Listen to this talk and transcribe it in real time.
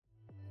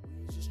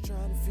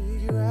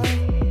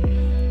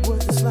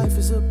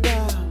is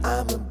about.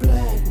 I'm a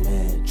black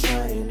man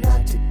trying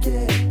not to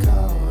get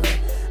caught.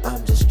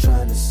 I'm just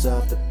trying to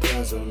solve the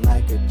puzzle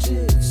like a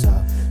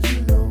jigsaw. You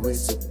know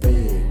it's a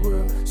big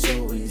world,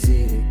 so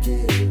easy to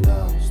get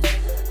lost.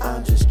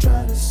 I'm just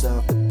trying to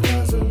solve the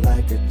puzzle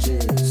like a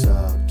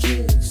jigsaw.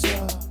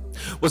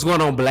 What's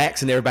going on,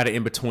 blacks and everybody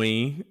in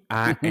between?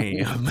 I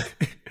am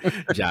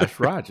Josh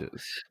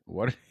Rogers.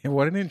 What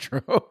an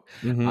intro.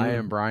 Mm-hmm. I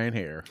am Brian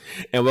Hare.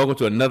 And welcome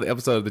to another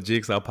episode of the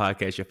Jigsaw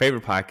Podcast, your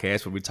favorite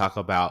podcast where we talk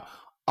about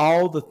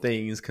all the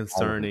things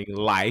concerning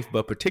life,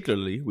 but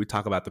particularly we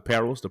talk about the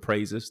perils, the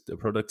praises, the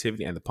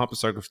productivity, and the pomp and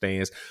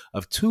circumstance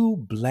of two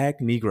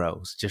black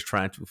Negroes just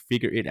trying to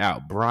figure it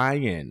out.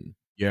 Brian.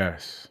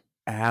 Yes.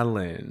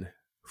 Alan.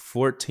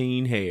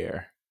 14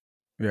 Hair.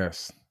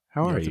 Yes.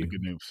 How are you?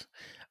 Good news.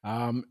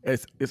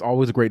 It's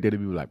always a great day to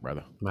be black,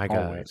 brother. My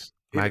God. Always.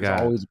 It's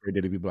always a great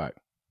day to be black.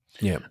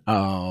 Yeah.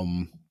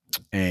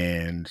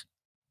 And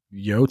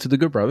yo to the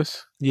good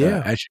brothers.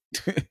 Yeah.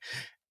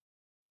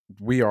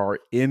 We are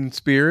in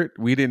spirit.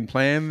 We didn't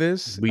plan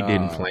this. We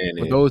didn't plan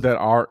it. For those that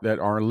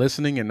are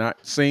listening and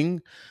not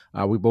sing,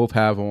 we both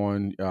have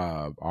on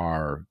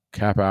our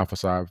Kappa Alpha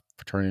Psi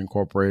Fraternity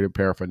Incorporated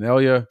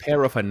paraphernalia.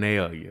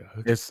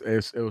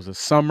 It was a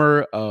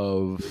summer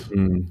of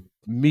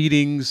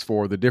meetings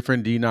for the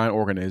different D9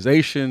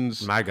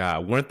 organizations. My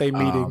God, weren't they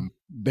meeting?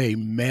 They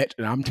met,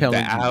 and I'm telling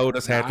you, the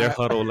IOTAs had their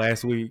huddle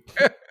last week.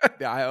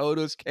 The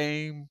IOTAs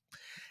came,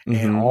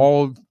 and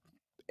all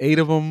 8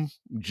 of them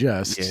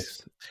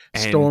just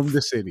stormed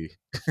the city.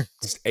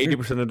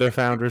 80% of their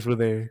founders were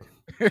there.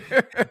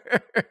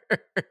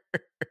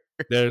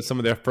 They're some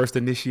of their first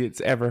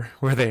initiates ever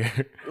were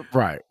there.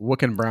 Right. What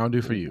can Brown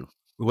do for you?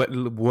 What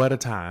a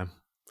time.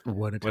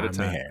 What a time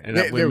they had.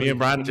 And when me and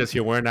Brian are just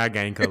here wearing our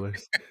gang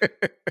colors.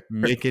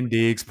 Making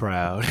Diggs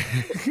proud.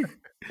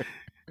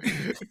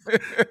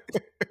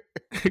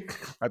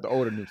 Like the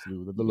older Nips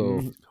do, the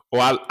little.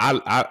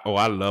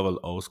 I love an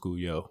old school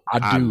yo.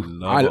 I do.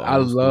 I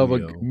love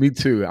me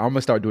too. I'm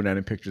gonna start doing that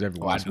in pictures every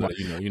once in a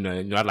while. You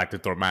know, I'd like to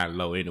throw mine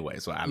low anyway.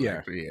 So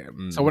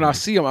So when I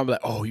see them, I'm like,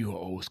 oh, you are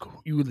old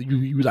school. You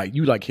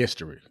like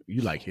history.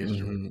 You like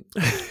history.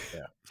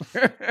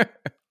 Yeah.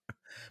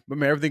 But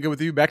man, everything good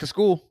with you? Back to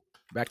school.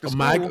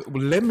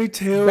 Let me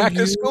tell Back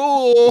to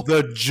school.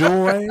 The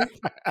joy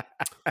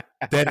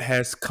that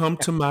has come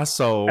to my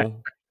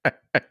soul.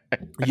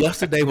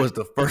 Yesterday was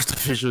the first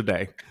official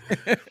day.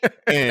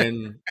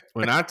 And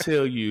when I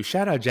tell you,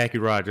 shout out Jackie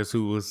Rogers,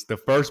 who was the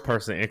first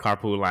person in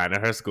carpool line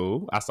at her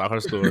school. I saw her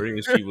story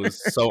and she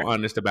was so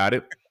honest about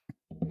it.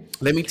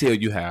 Let me tell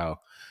you how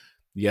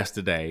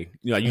yesterday,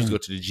 I used to go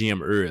to the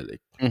gym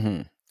early.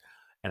 Mm-hmm.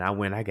 And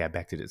I got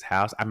back to this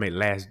house. I made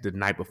the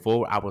night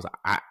before.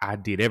 I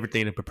did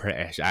everything to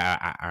prepare.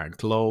 I ironed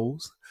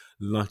clothes.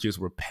 Lunches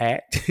were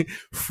packed.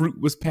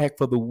 Fruit was packed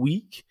for the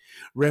week.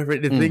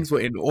 Reverend, the things were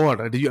in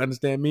order. Do you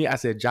understand me? I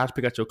said, Josh,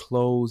 pick out your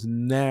clothes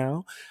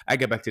now. I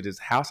got back to this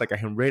house. I got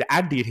him ready.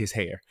 I did his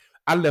hair.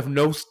 I left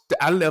no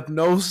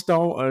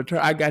stone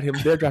unturned. I got him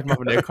there, dropped him off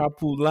in their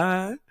carpool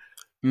line.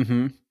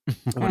 Mm-hmm.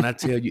 When I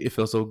tell you, it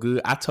felt so good.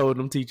 I told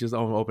them teachers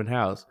on open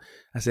house.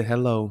 I said,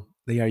 hello,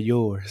 they are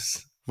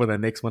yours for the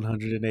next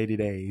 180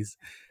 days.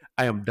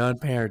 I am done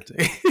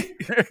parenting.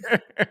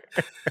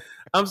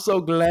 I'm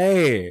so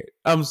glad.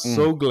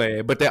 So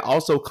glad. But that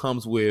also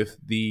comes with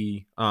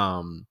the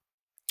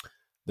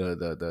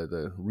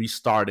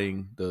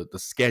restarting the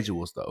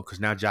schedules though, because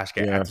now Josh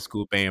got after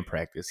school band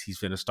practice. He's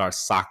going to start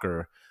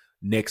soccer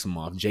next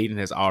month. Jaden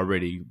has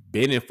already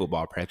been in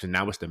football practice.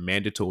 Now it's the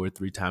mandatory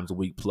 3 times a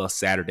week plus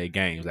Saturday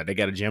games. Like they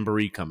got a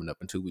jamboree coming up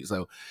in 2 weeks,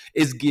 so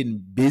it's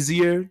getting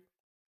busier.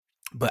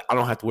 But I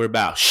don't have to worry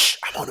about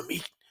I'm on a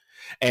meet.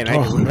 And I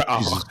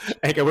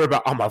ain't gonna worry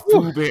about all my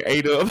food being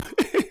ate up.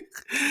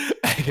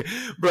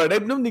 Bro,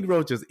 them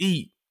Negroes just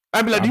eat.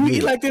 I be like, do you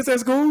eat like this at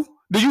school?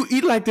 Do you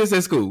eat like this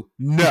at school?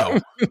 No.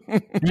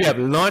 You have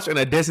lunch and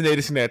a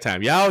designated snack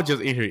time. Y'all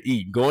just in here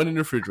eating, going in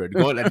the refrigerator.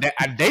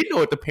 They know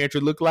what the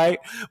pantry look like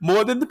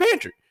more than the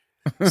pantry.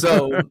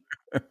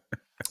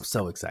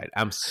 So excited.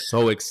 I'm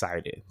so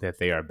excited that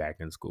they are back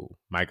in school.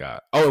 My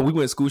God. Oh, and we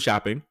went school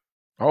shopping.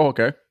 Oh,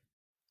 okay.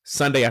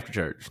 Sunday after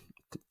church.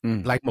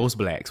 Like most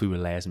blacks, we were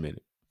last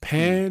minute.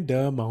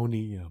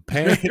 Pandemonium.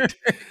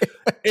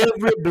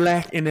 Every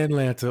black in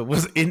Atlanta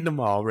was in the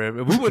mall. We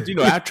went,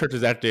 our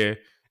churches out there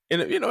in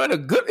the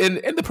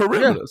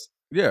perimeters.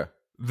 Yeah.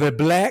 The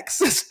blacks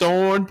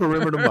stormed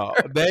perimeter mall.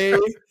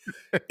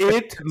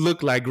 It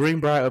looked like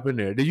Greenbrier up in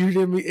there. Did you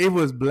hear me? It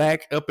was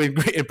black up in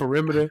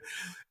perimeter.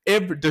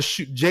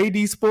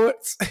 JD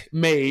Sports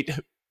made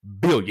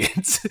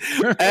billions.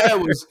 That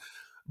was,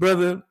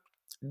 brother,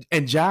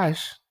 and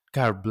Josh,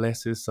 God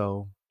bless his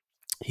soul.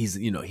 He's,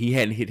 he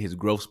hadn't hit his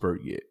growth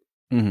spurt yet,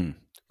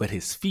 but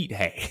his feet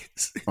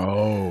has.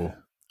 Oh,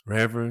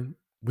 Reverend,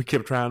 we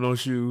kept trying on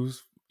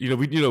shoes.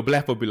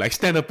 Black folk be like,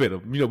 stand up in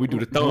them. We do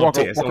the thumb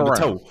test on the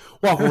toe.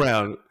 Walk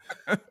around.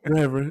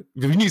 Reverend,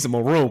 you need some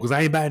more room because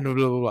I ain't buying no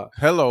blah, blah, blah.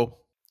 Hello.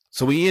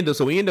 So we end up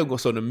going.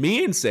 So the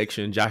men's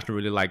section, Josh didn't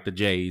really like the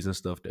J's and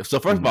stuff there. So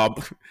first of all,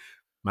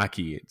 my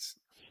kids,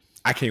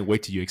 I can't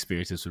wait till you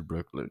experience this with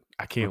Brooklyn.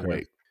 I can't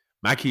wait.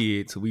 My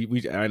kids,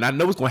 we and I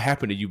know it's going to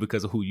happen to you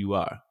because of who you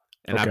are.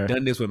 And I've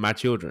done this with my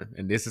children,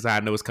 and this is how I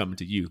know it's coming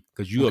to you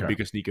because you're a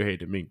bigger sneakerhead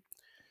than me.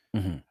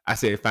 Mm-hmm. I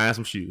said, find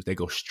some shoes. They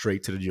go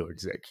straight to the Jordan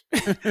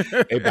section.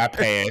 They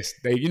bypass.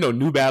 They,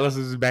 New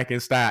Balances is back in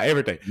style.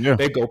 Everything. Yeah.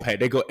 They go past.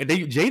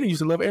 Jaden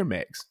used to love Air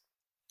Max.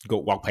 Go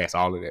walk past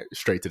all of that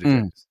straight to the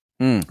Jordans.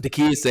 The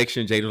kids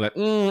section, Jaden was like,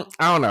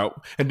 I don't know.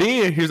 And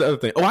then here's the other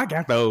thing. Oh, I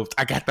got those.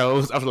 I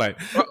was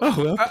like, oh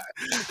well.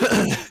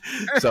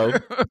 So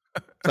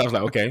I was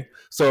like, okay.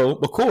 So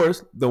of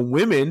course, the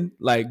women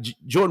like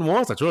Jordan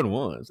 1s are Jordan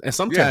 1s, and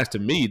sometimes to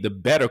me, the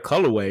better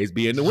colorways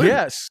be in the women.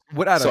 Yes,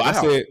 without a doubt. I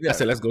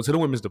said, let's go to the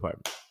women's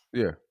department.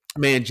 Yeah,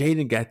 man,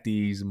 Jaden got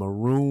these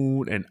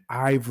maroon and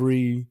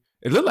ivory.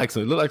 It looked like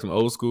some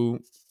old school.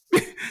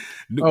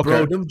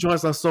 Bro, them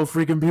joints are so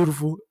freaking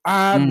beautiful.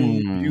 I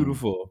mean,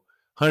 beautiful.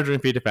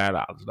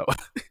 $155 though.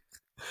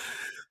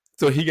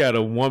 So he got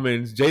a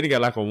woman's. Jaden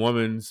got like a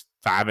woman's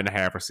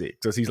 5.5 or 6.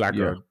 So he's like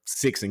a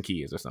 6 in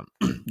kids or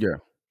something. Yeah.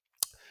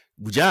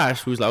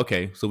 Josh was like,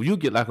 okay, so you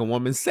get like a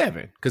woman's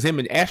 7 because him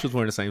and Ash was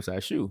wearing the same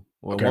size shoe,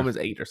 or a woman's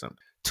 8 or something.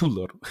 Too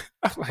little.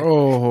 I'm like,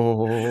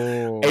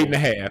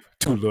 8.5,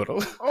 too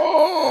little.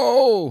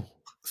 Oh.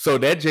 So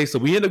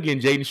we end up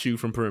getting Jaden's shoe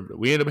from Perimeter.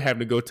 We end up having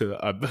to go to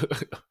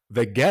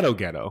the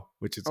Ghetto,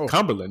 which is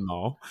Cumberland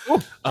Mall,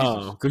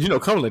 because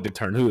Cumberland did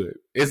turn hood.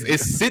 It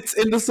sits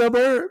in the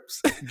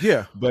suburbs,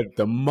 but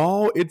the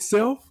mall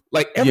itself,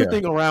 like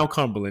everything around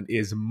Cumberland,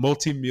 is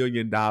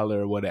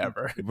multi-million-dollar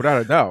whatever.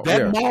 Without a doubt,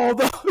 that mall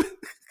though,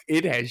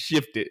 it has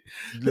shifted.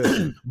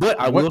 But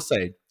I will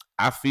say,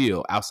 I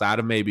feel outside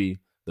of maybe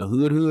the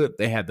hood,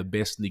 they have the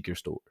best sneaker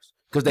stores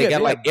because they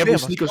got like every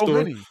sneaker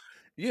store. Many.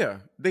 Yeah,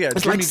 they got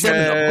Jimmy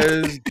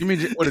Jazz,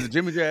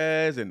 Jimmy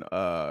Jazz and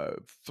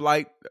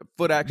Flight,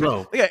 Foot Action.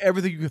 Bro, they got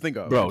everything you can think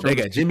of. Bro, they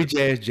got Jimmy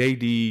Jazz,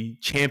 JD,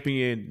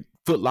 Champion,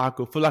 Foot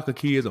Locker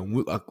Kids, a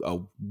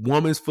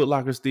woman's Foot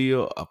Locker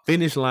still, a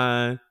Finish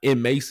Line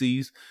in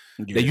Macy's.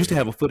 Yeah. They used to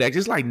have a Foot Action.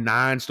 It's like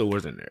 9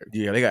 stores in there.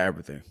 Yeah, they got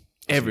everything.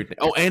 Everything.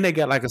 Oh, and they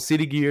got like a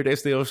City Gear that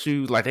sells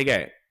shoes. Like they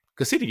got,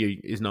 because City Gear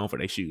is known for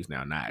their shoes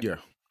now, not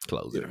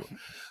clothes. Yeah.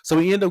 So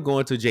we end up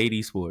going to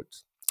JD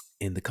Sports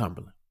in the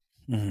Cumberland.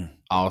 Mm-hmm.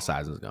 All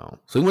sizes gone.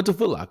 So he went to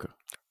Foot Locker.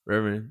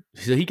 Reverend.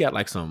 So he got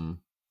like some.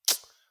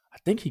 I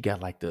think he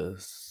got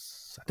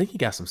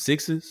some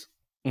 6s.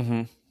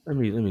 Mm-hmm. Let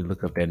me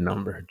look up that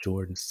number.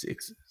 Jordan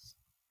 6s. So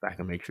I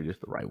can make sure it's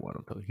the right one.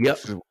 Yep.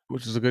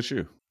 Which is a good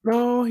shoe.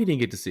 No, he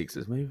didn't get the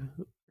 6s. Maybe.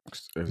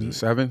 Is it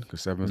 7?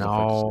 Because 7 is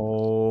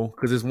no,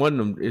 because it's one of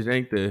them. It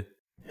ain't the.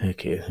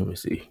 Okay, let me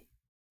see.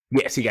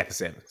 Yes, he got the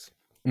 7s.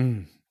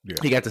 Yeah.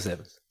 He got the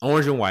 7s.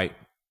 Orange and white.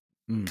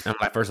 I'm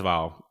like, first of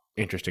all,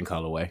 interesting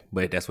colorway,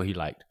 but that's what he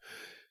liked.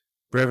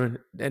 Reverend,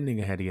 that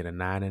nigga had to get a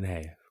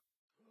 9.5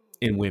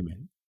 in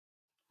women,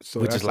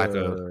 so which is like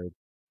an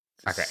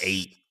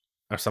 8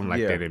 or something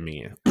like that in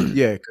men.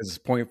 Yeah, because it's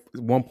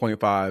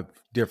 1.5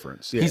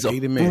 difference. Yeah, he's a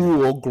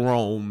full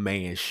grown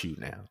man shoe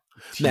now.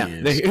 Now,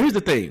 here's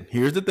the thing.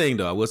 Here's the thing,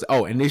 though.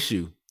 And this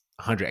shoe,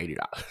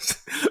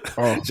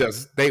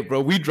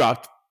 $180. We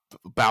dropped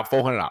about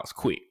 $400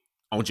 quick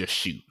on just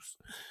shoes.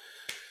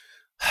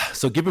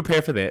 So get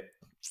prepared for that.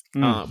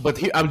 But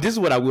this is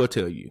what I will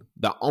tell you.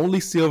 The only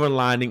silver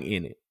lining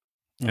in it,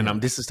 and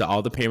this is to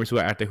all the parents who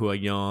are out there who are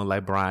young,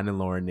 like Brian and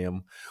Lauren,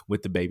 them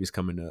with the babies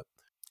coming up.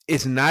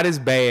 It's not as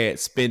bad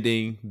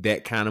spending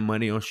that kind of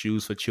money on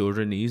shoes for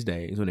children these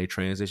days when they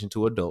transition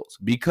to adults.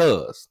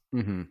 Because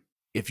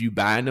if you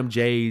buying them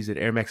J's and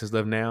Air Maxes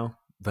stuff now,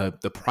 the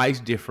price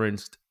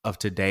difference of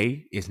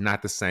today is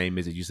not the same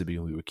as it used to be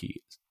when we were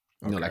kids.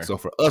 So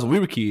for us, when we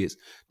were kids,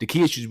 the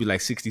kids used to be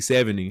like 60,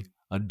 70.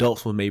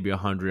 Adults were maybe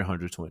 100,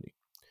 120.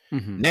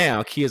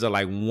 Now kids are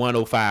like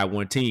 105,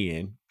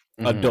 110.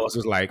 Adults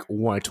is like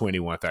 120,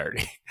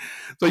 130.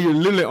 So you're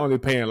literally only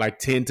paying like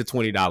 $10 to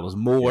 $20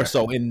 more. Yeah.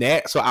 So in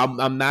that,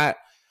 I'm not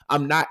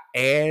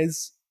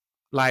as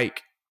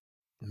like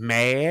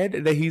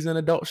mad that he's in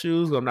adult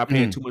shoes. I'm not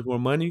paying too much more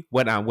money.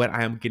 What I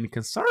am getting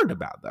concerned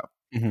about though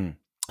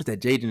is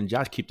that Jaden and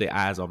Josh keep their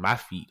eyes on my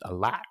feet a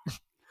lot.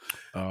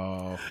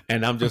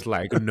 And I'm just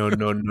like, no.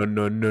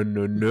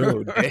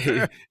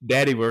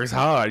 Daddy works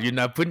hard. You're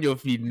not putting your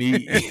feet in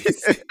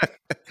knees.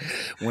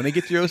 When they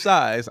get to your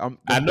size, I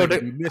know they're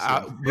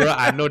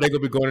gonna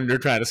be going in there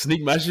trying to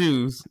sneak my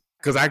shoes.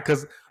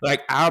 Cause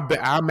like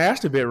our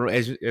master bedroom,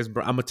 as I'm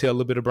gonna tell a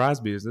little bit of Brian's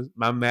business.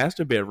 My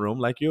master bedroom,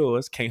 like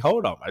yours, can't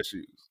hold all my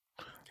shoes.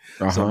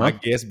 So my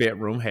guest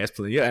bedroom has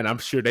plenty, and I'm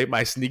sure they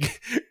might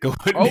sneak go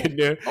in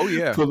there. Oh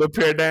yeah, pull a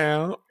pair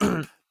down.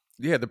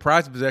 Yeah, the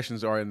prized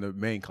possessions are in the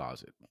main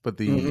closet, but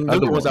the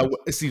other ones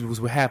was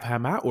how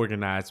I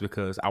organized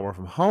because I work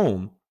from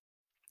home.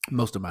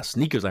 Most of my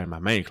sneakers are in my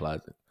main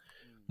closet.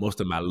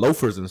 Most of my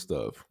loafers and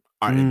stuff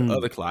are in the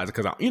other closet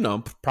because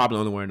I'm probably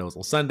only wearing those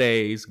on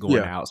Sundays,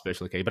 going out,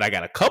 special occasion. But I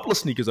got a couple of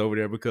sneakers over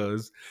there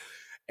because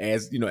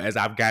as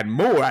I've gotten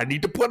more, I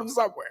need to put them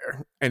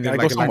somewhere. And then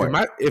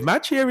if my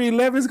Cherry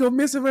 11s go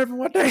missing every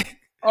one day,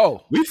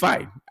 we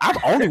fight. I've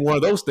only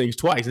worn those things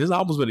twice. It's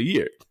almost been a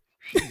year.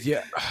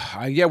 Yeah,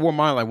 I wore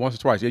mine like once or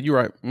twice. Yeah, you're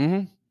right.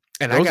 Mm-hmm.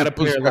 And I got a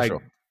pair like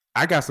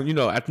I got some.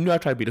 I try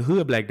to be the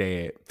hood black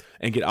dad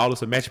and get all of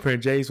some matching pair of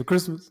J's for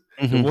Christmas.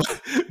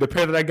 Mm-hmm. The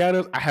pair that I got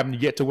us, I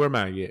haven't yet to wear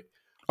mine yet.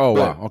 Oh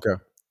wow, okay.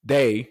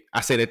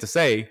 I say that to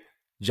say,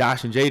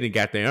 Josh and Jaden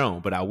got their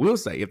own, but I will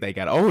say if they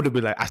got older,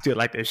 be like, I still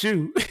like that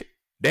shoe.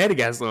 Daddy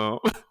got some,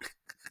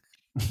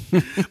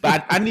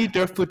 but I need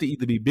their foot to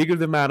either be bigger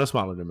than mine or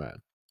smaller than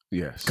mine.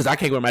 Yes, because I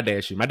can't wear my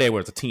dad's shoe. My dad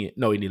wears a 10,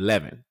 no, an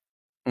 11.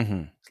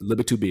 Mm-hmm. It's a little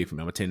bit too big for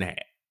me. I'm a 10 and a half.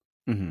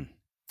 Mm-hmm.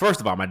 First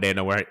of all, my dad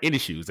don't wear any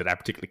shoes that I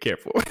particularly care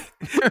for,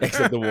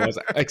 except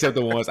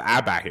the ones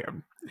I buy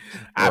him.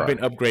 I've been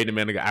upgrading,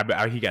 man.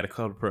 He got a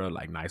couple pair of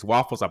like nice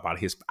waffles. I bought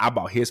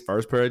his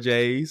first pair of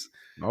J's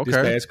this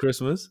past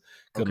Christmas.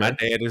 Because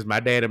my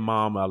dad and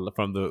mom are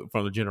from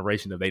the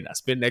generation that they not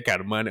spend that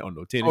kind of money on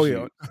no tennis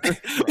shoes.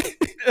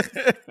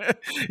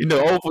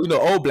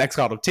 Old blacks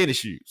call them tennis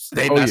shoes.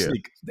 They not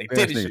sneakers. They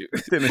tennis shoes.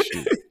 Tennis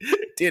shoes.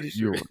 Tennis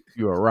shoes.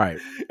 You are right.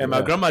 And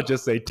my grandma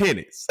just say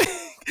tennis.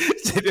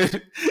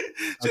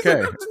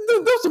 Okay.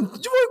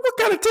 What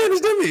kind of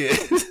tennis them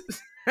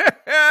is?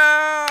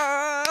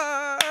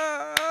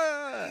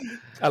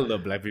 I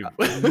love black people.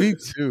 Me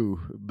too.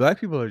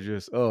 Black people are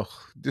just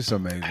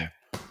amazing.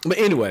 But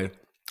anyway,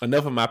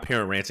 enough of my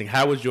parent ranting.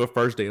 How was your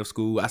first day of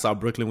school? I saw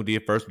Brooklyn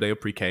did first day of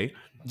pre-K.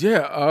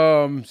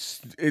 Yeah,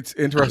 it's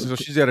interesting. So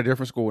she's at a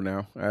different school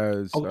now.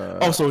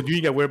 So you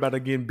ain't got to worry about her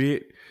getting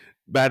bit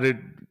by the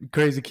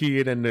crazy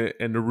kid and the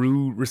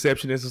rude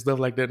receptionist and stuff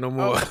like that no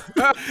more.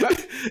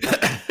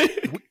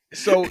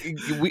 So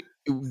you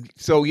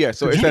told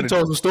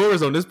some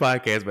stories on this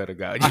podcast, better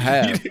God. I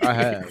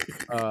have.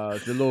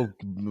 The little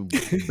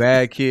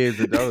bad kids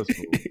at the other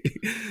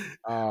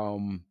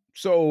school.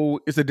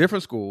 So it's a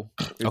different school.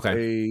 It's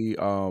a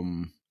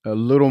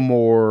little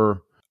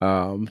more.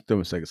 Let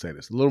me say this.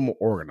 A little more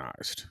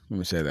organized. Let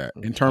me say that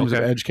in terms of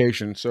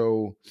education.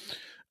 So,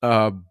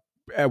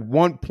 at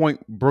one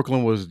point,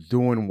 Brooklyn was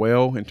doing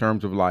well in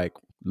terms of like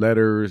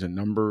letters and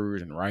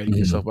numbers and writing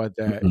and stuff like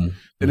that. Then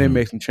they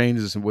made some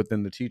changes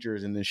within the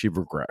teachers, and then she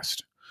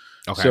regressed.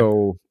 Okay.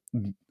 So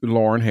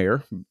Lauren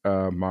Hare,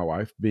 my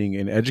wife, being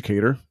an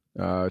educator,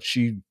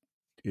 she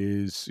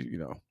is,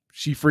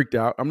 she freaked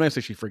out. I'm not gonna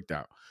say she freaked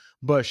out,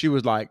 but she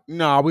was like,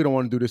 "Nah, we don't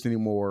want to do this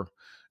anymore.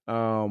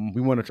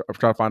 We want to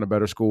try to find a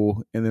better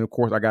school." And then, of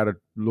course, I got a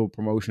little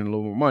promotion, a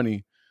little more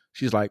money.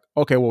 She's like,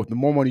 "Okay, well, the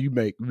more money you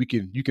make,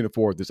 you can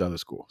afford this other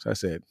school." So I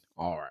said,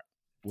 "All right."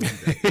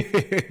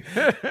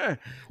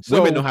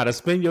 Women know how to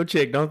spend your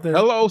check, don't they?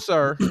 Hello,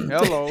 sir.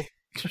 Hello.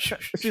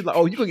 She's like,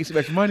 "Oh, you gonna get some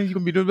extra money? You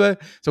gonna be doing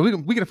that? So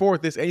we can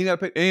afford this, and you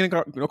gotta pay. Ain't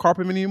no car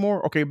payment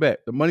anymore. Okay,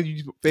 bet the money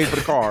you paid for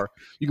the car,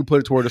 you can put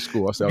it toward the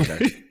school." I said,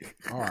 "Okay,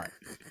 all right."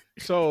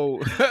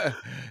 So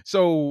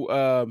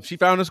she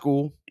found a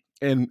school,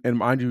 and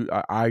mind you,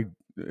 I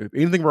if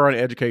anything regarding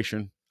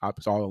education,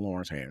 it's all in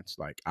Lauren's hands.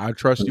 Like, I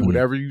trust you.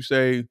 Whatever you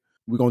say,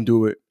 we're gonna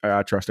do it.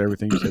 I trust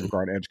everything you say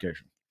regarding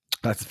education.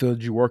 That's the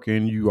field you work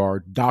in. You are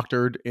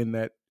doctored in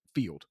that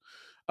field.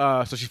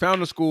 So she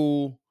found a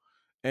school,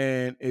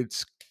 and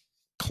it's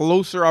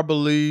closer, I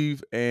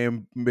believe,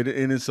 and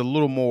it's a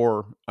little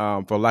more,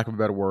 for lack of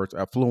better words,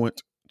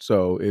 affluent.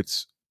 So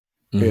it's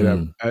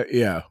and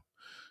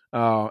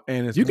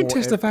it's you can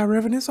testify,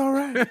 Reverend. It's all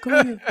right. Go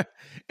ahead.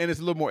 And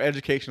it's a little more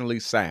educationally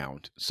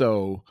sound.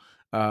 So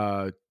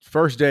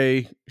first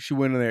day she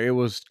went in there, it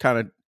was kind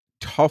of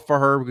tough for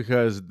her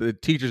because the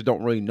teachers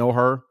don't really know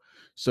her.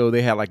 So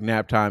they had like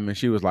nap time, and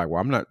she was like,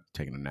 "Well, I'm not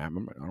taking a nap.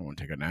 I don't want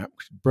to take a nap."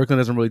 Brooklyn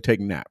doesn't really take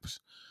naps.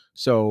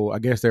 So I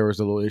guess there was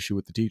a little issue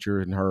with the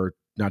teacher and her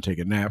not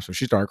taking naps. So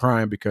she started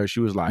crying because she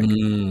was like,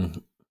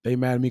 "They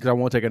mad at me because I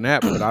want to take a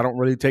nap, but I don't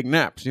really take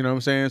naps." You know what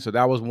I'm saying? So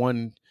that was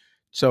one.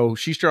 So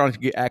she's trying to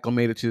get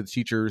acclimated to the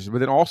teachers. But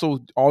then also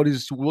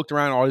she looked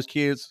around, all these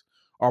kids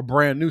are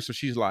brand new. So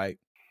she's like,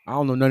 "I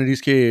don't know none of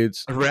these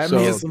kids." Wrap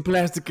me in some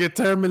plastic and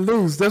turn me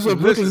loose. That's what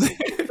Brooklyn said.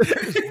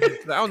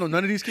 I don't know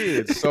none of these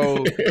kids.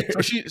 So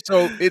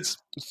it's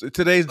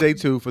today's day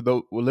 2 for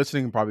those we're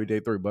listening, probably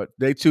day 3, but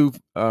day 2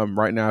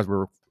 right now as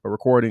we're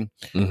recording.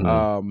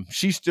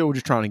 She's still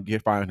just trying to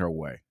find her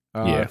way.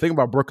 The thing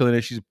about Brooklyn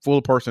is she's full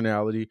of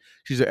personality.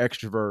 She's an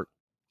extrovert.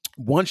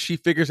 Once she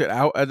figures it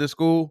out at the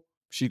school,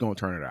 she's gonna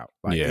turn it out.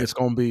 Like, it's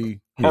gonna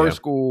be her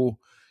school.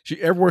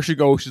 Everywhere she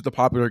goes, she's the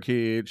popular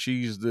kid.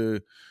 She's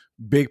the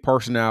big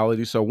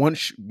personality. So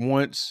once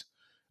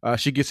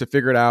she gets it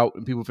figured out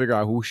and people figure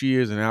out who she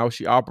is and how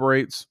she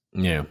operates,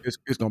 it's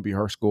gonna be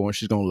her school and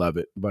she's gonna love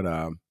it. But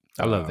I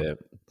love that.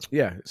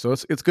 Yeah, so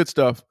it's good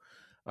stuff.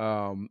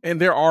 And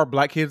there are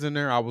black kids in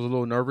there. I was a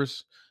little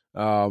nervous.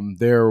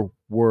 There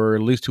were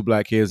at least 2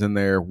 black kids in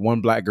there. One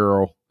black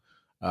girl,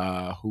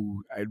 all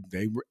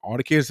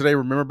the kids today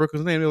remember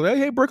Brooklyn's name. They were like,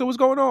 "Hey, Brooklyn, what's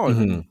going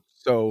on?"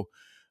 So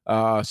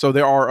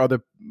there are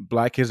other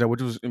black kids there,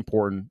 which was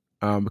important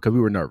because we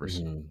were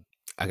nervous.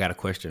 I got a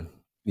question.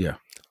 Yeah.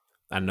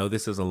 I know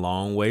this is a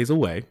long ways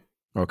away.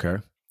 Okay.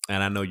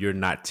 And I know you're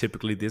not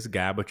typically this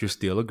guy, but you're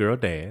still a girl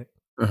dad.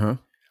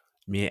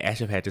 Me and Ash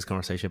have had this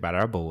conversation about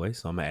our boys,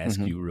 so I'm going to ask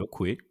you real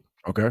quick.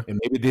 Okay. And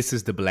maybe this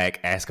is the black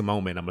ask a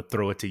moment. I'm gonna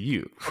throw it to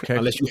you, Okay.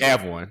 unless you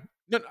have one.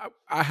 No,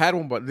 I had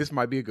one, but this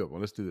might be a good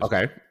one. Let's do this.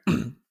 Okay.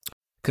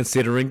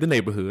 Considering the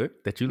neighborhood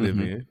that you live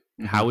in,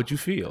 how would you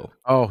feel?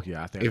 Oh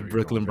yeah, I think if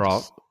Brooklyn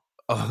brought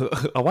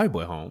a white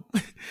boy home.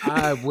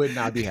 I would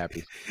not be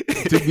happy.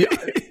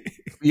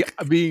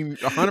 To being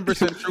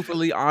 100%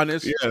 truthfully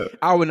honest,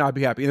 I would not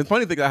be happy. And the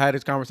funny thing, I had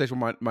this conversation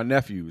with my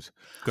nephews.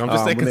 I'm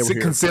just saying,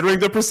 considering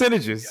the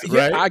percentages,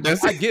 right? I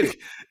get it.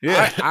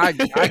 Yeah, I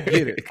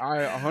get it. I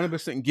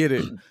 100% get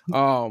it.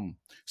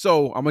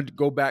 So I'm gonna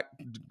go back,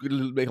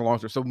 make a long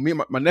story. So me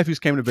and my nephews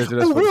came to visit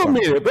us. Wait a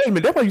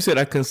minute. That's why you said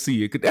I couldn't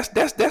see it.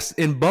 That's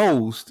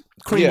embossed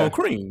cream on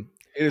cream.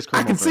 It is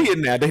cream. I can see it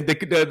now.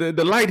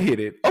 The light hit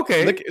it.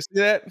 Okay, see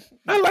that?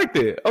 I like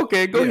that.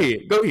 Okay, go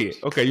ahead.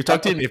 Okay, you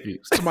talk to your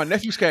nephews. So my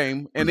nephews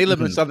came, and they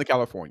live in Southern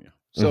California.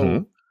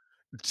 So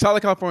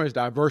Southern California is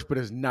diverse, but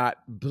it's not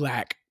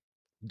black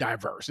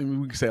diverse. I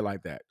mean, we can say it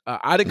like that.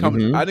 I didn't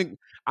come. I didn't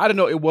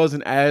know it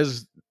wasn't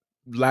as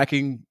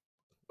lacking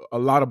a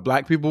lot of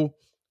black people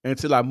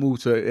until I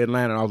moved to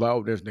Atlanta. And I was like,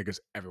 oh, there's niggas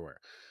everywhere.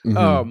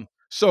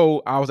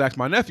 So I was asking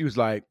my nephews,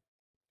 like,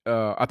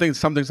 I think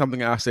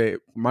something. I said,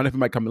 my nephew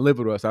might come and live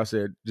with us. I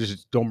said,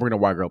 just don't bring a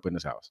white girl up in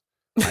this house.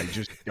 Like,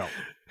 just don't.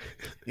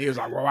 He was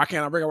like, well, why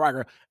can't I bring a white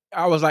girl?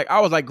 I was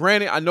like,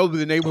 granted, I know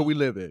the neighborhood we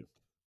live in.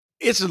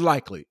 It's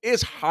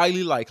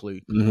highly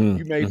likely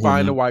you may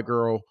find a white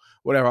girl,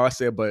 whatever. I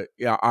said, but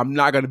yeah, I'm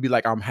not gonna be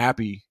like, I'm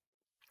happy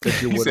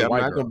that you're with a white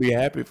girl. I'm not gonna be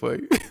happy for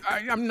you.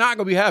 I'm not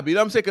gonna be happy. You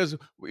know what I'm saying? Because,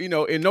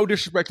 in no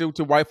disrespect to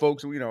white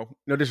folks, no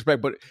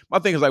disrespect, but my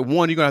thing is like,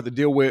 one, you're gonna have to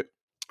deal with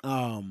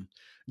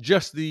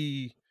just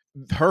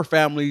her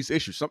family's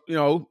issues. Some,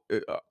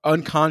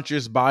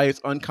 unconscious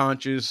bias,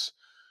 unconscious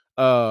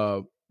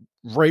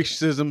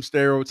racism,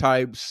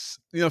 stereotypes,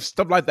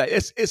 stuff like that.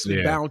 It's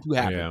bound to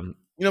happen. Yeah.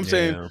 You know what I'm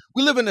saying?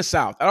 We live in the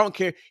South. I don't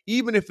care.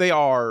 Even if they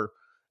are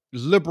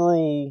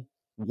liberal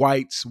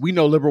whites, we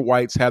know liberal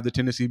whites have the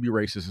tendency to be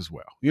racist as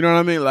well. You know what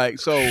I mean? Like,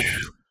 so, you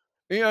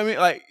know what I mean?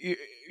 Like,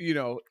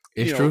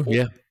 it's true.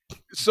 Yeah.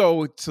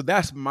 So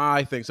that's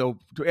my thing. So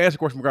to answer the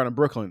question regarding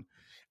Brooklyn,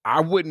 I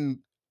wouldn't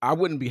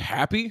be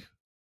happy,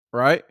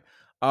 right?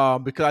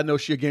 Because I know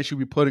she'll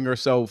be putting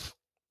herself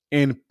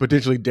in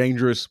potentially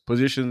dangerous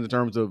positions in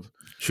terms of,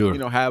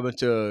 having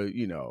to,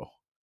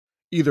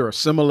 either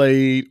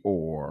assimilate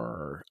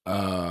or,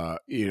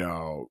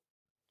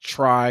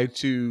 try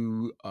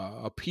to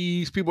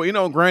appease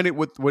people. Granted,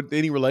 with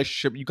any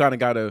relationship, you kind of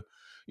got to,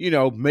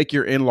 make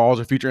your in-laws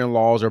or future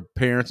in-laws or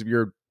parents of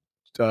your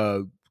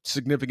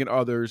significant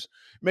others,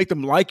 make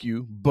them like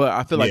you. But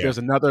I feel like there's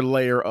another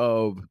layer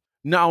of,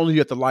 not only you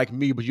have to like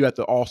me, but you have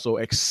to also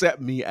accept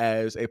me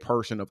as a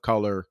person of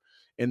color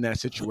in that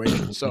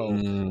situation. So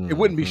it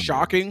wouldn't be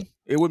shocking.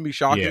 It wouldn't be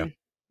shocking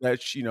that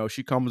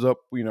she comes up,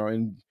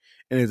 and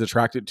is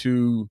attracted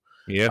to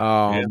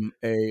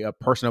a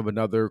person of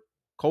another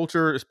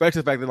culture,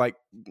 especially the fact that, like,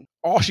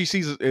 all she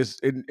sees is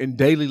in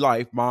daily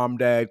life, mom,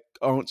 dad,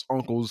 aunts,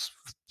 uncles,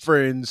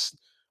 friends,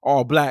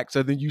 all black.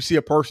 So then you see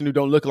a person who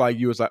don't look like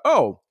you. It's like,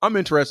 oh, I'm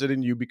interested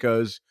in you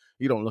because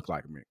you don't look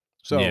like me.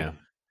 So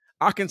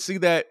I can see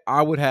that.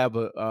 I would have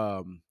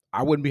I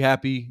wouldn't be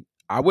happy.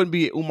 I wouldn't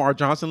be at Umar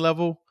Johnson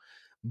level,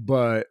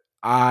 but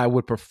I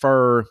would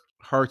prefer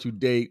her to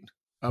date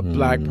a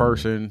black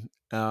person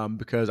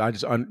because I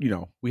just,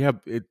 we have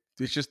it.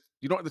 It's just,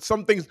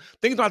 some things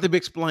don't have to be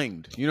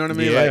explained. You know what I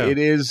mean? Like, it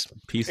is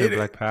peace and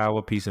black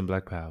power, peace and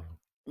black power.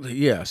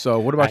 Yeah. So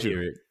what about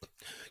you?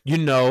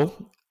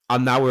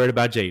 I'm not worried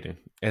about Jaden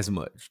as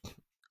much.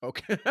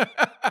 Okay.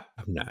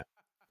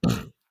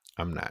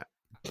 I'm not.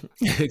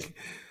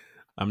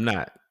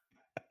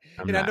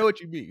 I know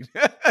what you mean.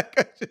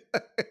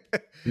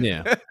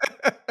 Yeah.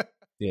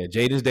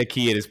 Jaden's that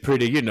kid is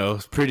pretty,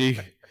 it's pretty,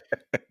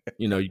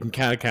 you can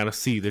kind of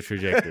see the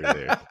trajectory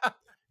there.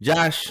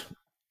 Josh,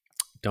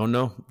 don't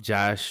know.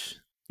 Josh,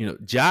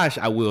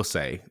 I will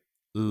say,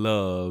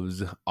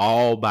 loves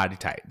all body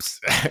types.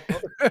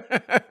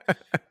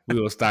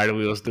 We'll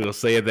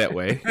say it that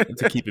way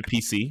to keep it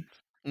PC.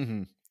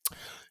 Mm-hmm.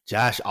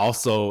 Josh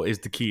also is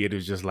the kid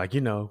who's just like,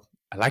 I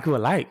like who I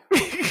like.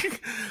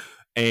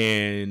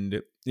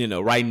 And,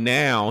 right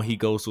now he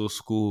goes to a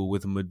school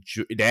with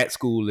that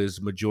school is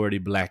majority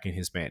black and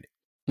Hispanic.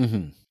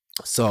 Mm-hmm.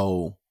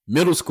 So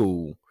middle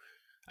school,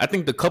 I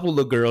think the couple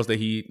of girls that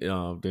he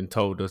then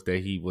told us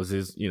that he was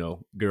his,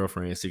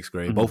 girlfriend in 6th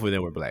grade, both of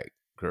them were black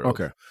girls.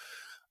 Okay.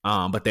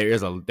 But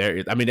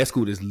that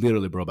school is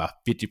literally, bro, about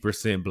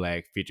 50%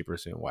 black,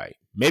 50% white,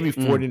 maybe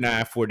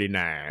 49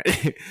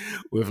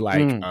 with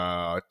like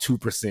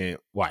 2%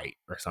 white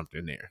or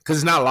something there. Cause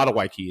it's not a lot of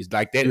white kids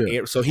like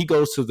that. So he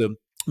goes to the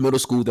middle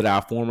school that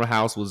our former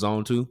house was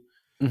zoned to.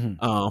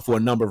 for a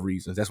number of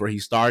reasons. That's where he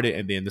started,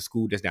 and then the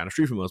school that's down the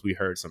street from us, we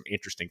heard some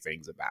interesting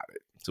things about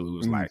it. So it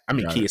was like, I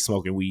mean, kids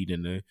smoking weed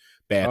in the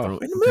bathroom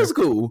in the middle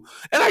school,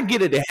 and I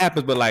get it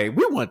happens, but like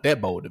we weren't that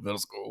bold in middle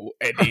school,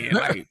 and then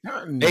like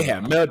they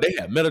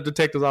had metal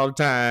detectors all the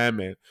time,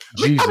 and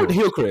I went to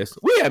Hillcrest.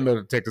 We had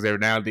metal detectors every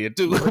now and then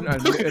too. In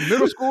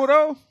middle school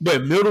though,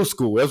 but middle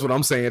school, that's what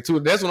I'm saying too.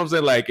 That's what I'm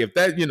saying. Like if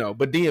that,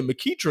 but then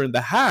McEachern,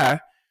 the high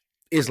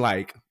is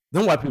like.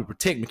 Them white people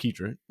protect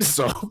McEachern,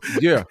 so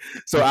yeah.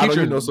 So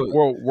McEachern, I don't, so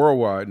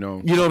worldwide, no.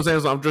 You know what I'm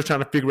saying? So I'm just trying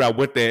to figure out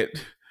what that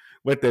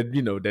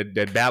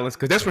that balance,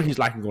 because that's where he's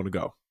likely going to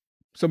go.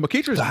 So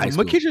McEachern's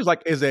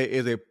like is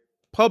a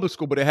public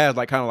school, but it has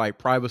like kind of like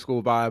private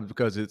school vibes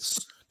because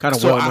it's kind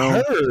of well known.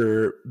 I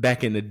heard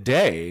back in the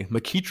day,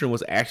 McEachern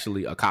was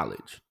actually a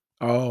college.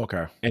 Oh,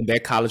 okay. And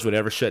that college would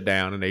ever shut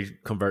down, and they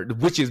convert,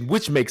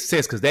 which makes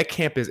sense because that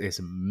campus is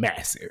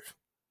massive.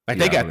 Like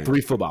they got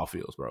 3 football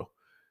fields, bro.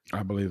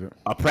 I believe it.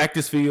 A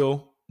practice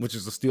field, which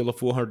is still a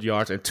 400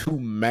 yards, and 2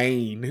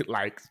 main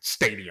like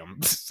stadium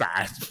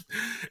size,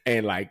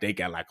 and like they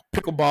got like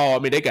pickleball. I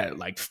mean, they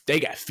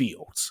got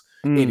fields.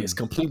 It is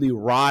completely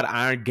wrought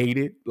iron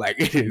gated.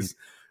 Like it is.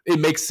 It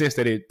makes sense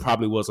that it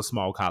probably was a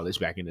small college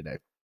back in the day.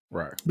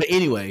 Right. But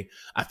anyway,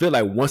 I feel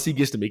like once he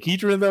gets to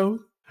McEachern though,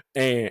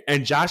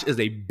 and Josh is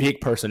a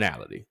big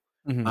personality.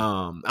 I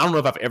don't know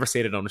if I've ever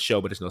said it on the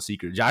show, but it's no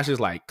secret. Josh is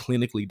like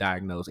clinically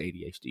diagnosed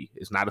ADHD.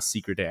 It's not a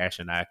secret that Ash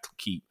and I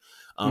keep.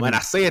 And I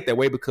say it that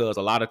way because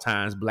a lot of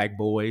times Black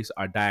boys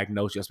are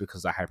diagnosed just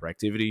because of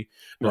hyperactivity.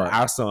 Right.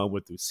 Our son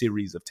went through a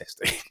series of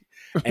testing,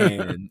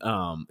 and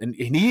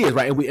he is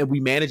right, and we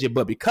manage it.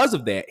 But because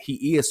of that,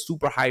 he is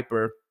super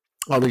hyper.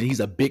 Already, he's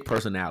a big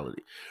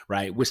personality,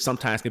 right? Which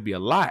sometimes can be a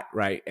lot,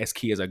 right? As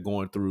kids are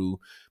going through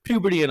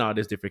puberty and all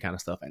this different kind of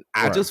stuff. And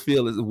I just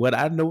feel is what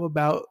I know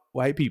about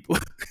white people.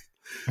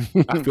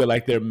 I feel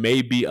like there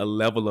may be a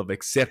level of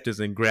acceptance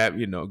and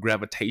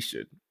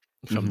gravitation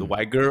from the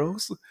white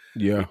girls,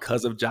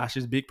 because of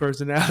Josh's big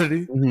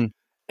personality,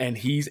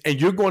 and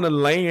you're going to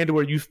land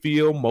where you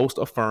feel most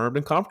affirmed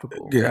and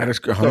comfortable. Yeah, that's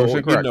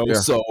 100% correct.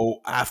 So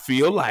I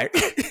feel like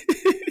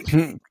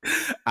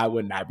I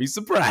would not be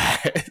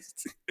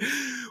surprised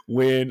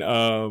when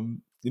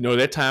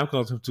that time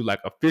comes to like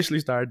officially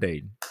start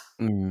dating,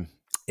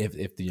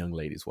 if the young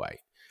lady's white.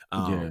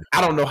 I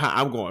don't know how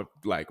I'm going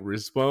to like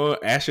respond.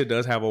 Asher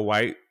does have a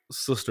white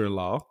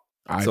sister-in-law,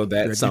 so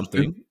that's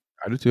something.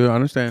 I do too. I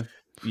understand.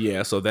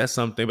 Yeah, so that's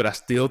something, but I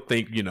still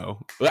think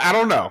I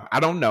don't know. I'm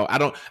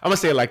gonna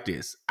say it like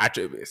this.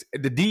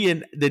 The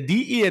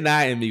DE and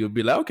I and me would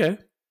be like, okay,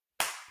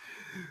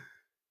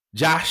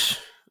 Josh,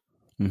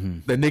 the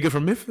nigga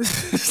from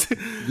Memphis,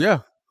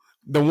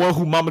 the one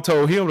who mama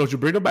told him, don't you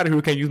bring nobody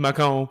who can't use my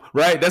comb,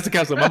 right? That's the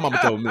kind of stuff my mama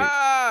told me.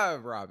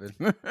 Robin.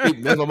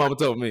 That's what mama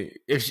told me.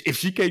 If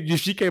she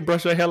can't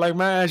brush her hair like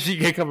mine, she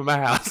can't come in my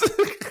house.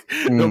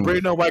 Don't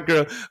bring no white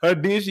girl.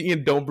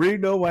 Don't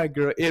bring no white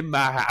girl in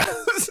my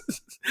house.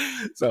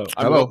 So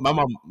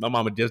my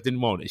mama just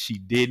didn't want it. She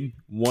didn't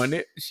want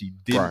it. She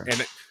didn't,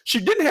 and she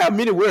didn't have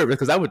many worries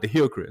because I went to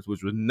Hillcrest,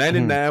 which was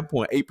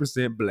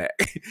 99.8%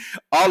 Black.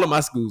 All of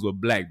my schools were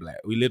black.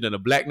 We lived in a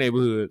Black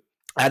neighborhood.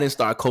 I didn't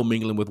start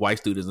commingling with white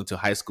students until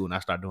high school, and I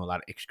started doing a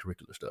lot of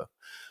extracurricular stuff.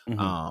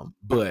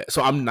 But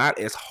so I'm not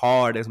as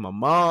hard as my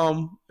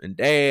mom and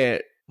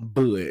dad,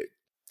 but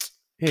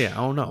yeah, I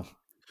don't know.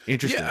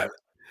 Interesting.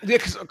 Yeah.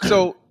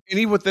 So and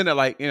even within it,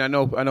 like, and I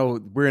know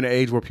we're in an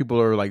age where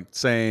people are like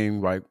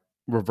saying like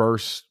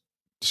reverse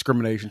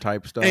discrimination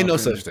type stuff. Ain't no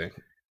such thing.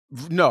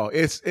 No,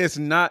 it's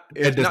not.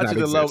 It's not to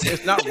the level.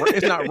 It's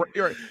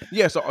not.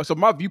 Yeah. So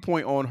my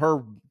viewpoint on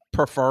her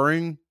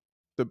preferring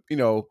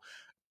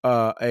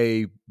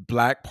a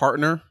Black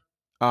partner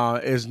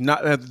is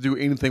not have to do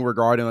anything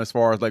regarding as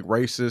far as like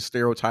racist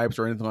stereotypes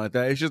or anything like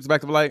that. It's just the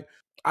fact of like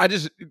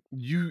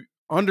you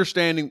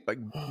understanding like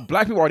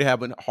Black people already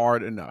have it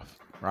hard enough,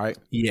 right?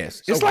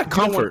 Yes, so it's like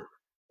comfort.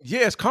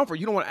 It's comfort.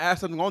 You don't want to add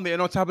something on there,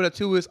 and on top of that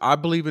too is I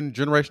believe in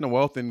generational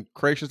wealth and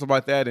creation stuff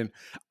like that, and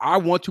I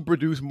want to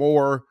produce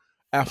more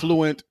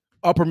affluent,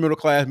 upper middle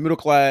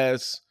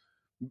class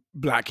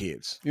Black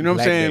kids. You know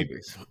what I'm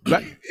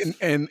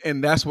saying?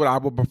 And that's what I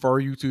would prefer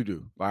you to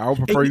do. Like I would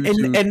prefer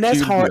you to, and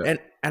that's hard.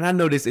 And I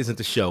know this isn't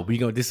the show.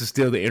 This is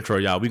still the intro,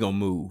 y'all. We gonna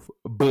move,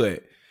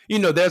 but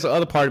there's the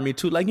other part of me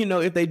too. Like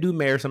if they do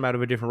marry somebody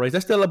of a different race,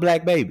 that's still a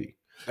Black baby.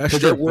 That's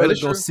true. That world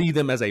is gonna see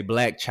them as a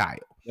Black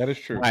child. That is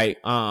true. Right.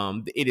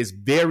 It is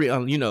very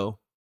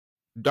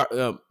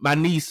my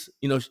niece.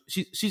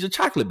 She's a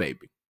chocolate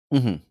baby.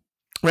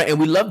 Right, and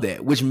we love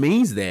that, which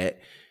means that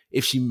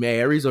if she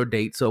marries or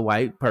dates a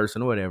white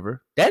person or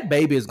whatever, that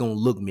baby is going to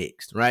look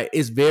mixed, right?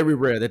 It's very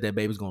rare that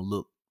baby is going to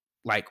look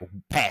like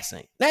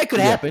passing. That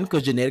could happen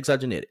because genetics are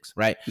genetics,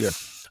 right? Yeah.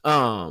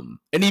 And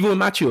even with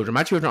my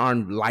children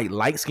aren't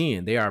light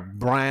skinned. They are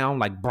brown,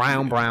 like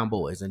brown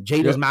boys. And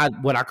Jada's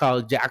what I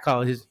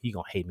call his, he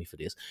going to hate me for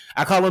this.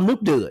 I call him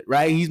Milk Dud,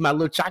 right? He's my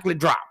little chocolate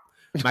drop,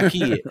 my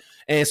kid.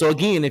 And so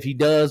again, if he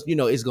does,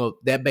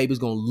 that baby's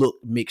going to look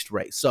mixed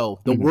race. So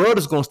the world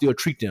is going to still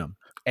treat them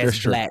as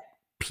Black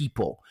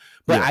people.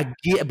 But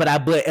but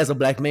as a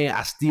black man,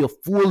 I still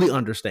fully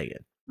understand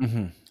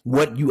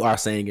what you are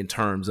saying in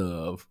terms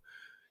of,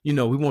 we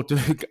want to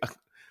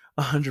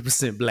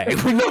 100% black.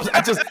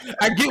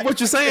 I get what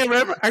you're saying,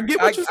 Reverend. I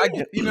get what you're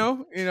saying.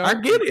 I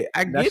get it.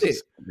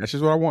 That's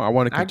just what I want. I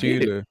want to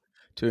continue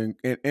to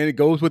and it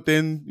goes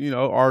within,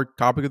 our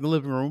topic in the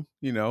living room,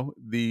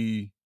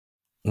 the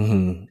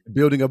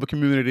building of a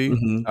community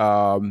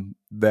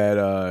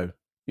that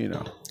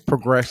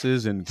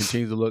progresses and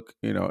continues to look,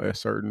 a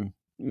certain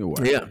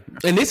way. Yeah.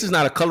 And this is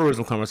not a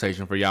colorism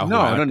conversation for y'all.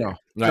 No, no,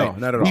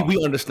 not at all.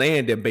 We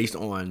understand that based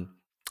on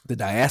the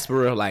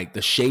diaspora, like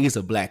the shades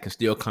of black can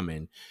still come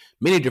in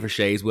many different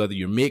shades, whether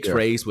you're mixed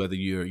race, whether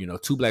you're,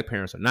 two black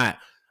parents or not.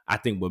 I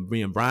think what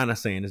me and Brian are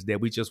saying is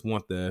that we just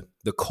want the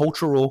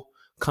cultural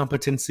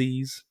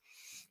competencies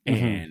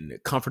and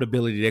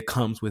comfortability that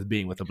comes with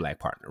being with a black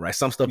partner, right?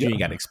 Some stuff you ain't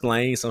got to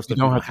explain. Some stuff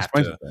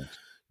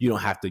you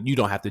don't have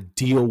to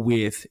deal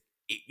with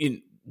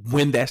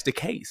when that's the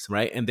case,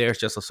 right? And there's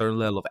just a certain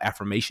level of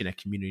affirmation and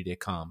community that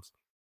comes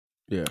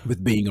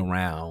with being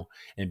around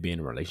and being in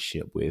a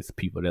relationship with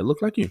people that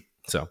look like you.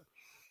 So,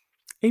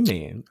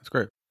 amen. That's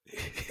great.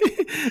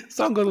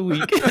 Song of the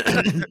week.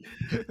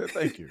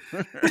 Thank you.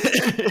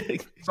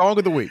 Song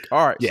of the week.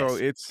 All right. Yes. So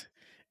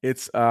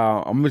it's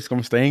I'm just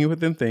gonna stay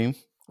within theme.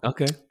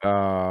 Okay.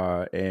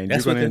 And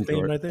that's you're gonna within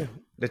theme right there.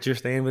 That you're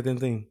staying within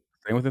theme.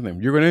 Staying within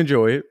theme. You're gonna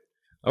enjoy it.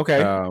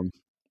 Okay.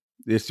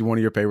 It's one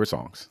of your favorite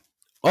songs.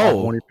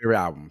 Oh, one of your favorite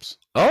albums.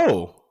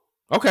 Oh,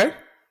 okay.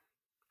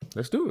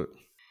 Let's do it.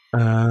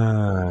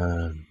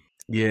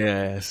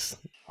 Yes.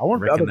 I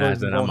want to recognize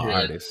that I'm an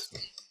artist.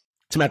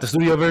 To the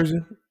studio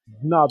version?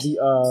 No, the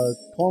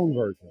clone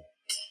version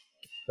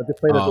that they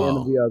played at the end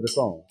of the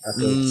song. I'm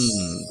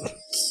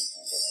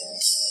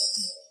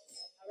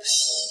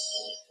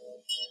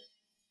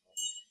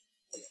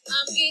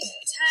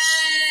getting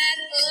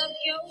tired of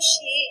your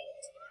shit.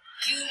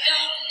 You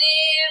don't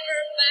never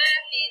buy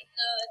me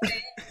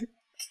nothing.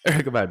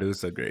 Erykah Badu is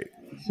so great.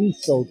 She's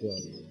so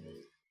good.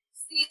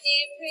 See,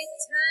 every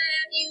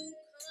time you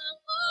come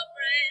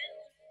around,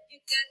 you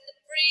got to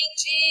bring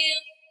Jim,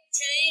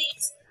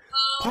 James,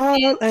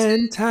 Paul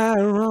and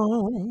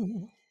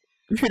Tyrone.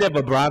 You hear that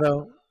vibrato?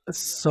 It's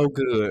so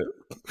good.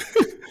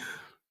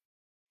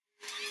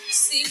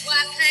 See,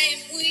 why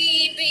can't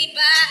we be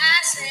by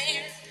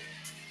ourselves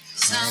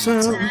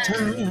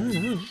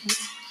sometimes?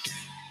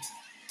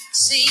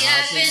 See,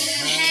 I've been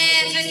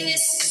having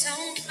this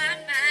on my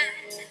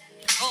mind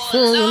for a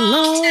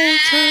long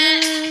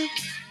time.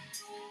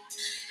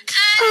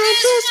 I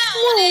just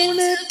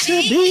wanted to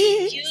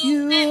be you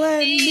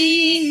and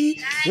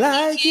me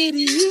like it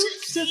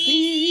used to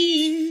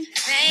be,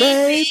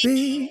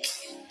 baby.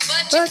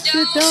 But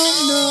you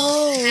don't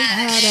know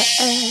how to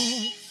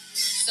act.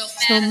 So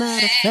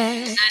matter of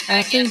fact,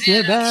 I think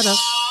you better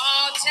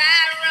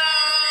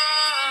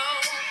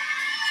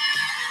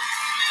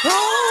call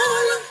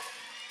him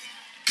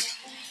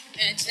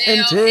and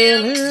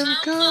tell him,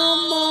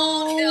 come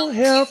on,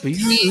 help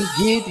you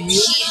get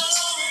you.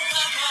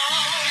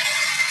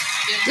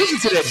 Listen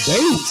to that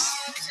bass.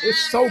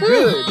 It's so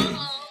good.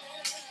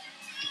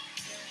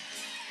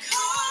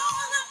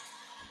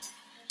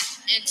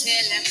 And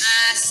tell him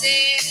I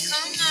said,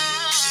 come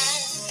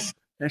on.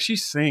 And she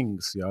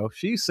sings, yo.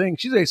 She sings.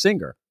 She's a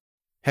singer.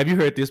 Have you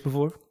heard this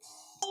before?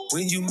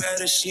 When you met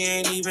her, she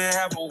ain't even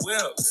have a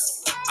whip.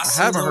 I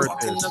haven't heard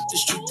this. Up the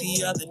street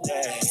the other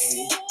day.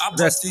 I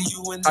busted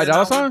you and then I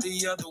went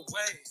the other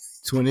way.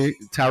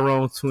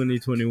 Tyrone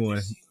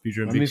 2021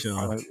 featuring Big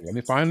Sean. Let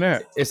me find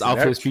that. It's off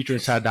his featuring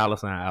Ty Dolla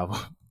 $ign album.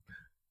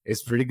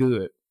 It's pretty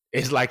good.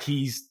 It's like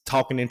he's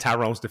talking in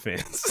Tyrone's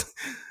defense.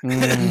 But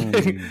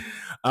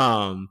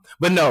no,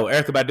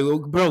 Erykah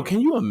Badu, bro,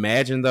 can you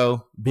imagine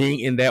though being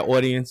in that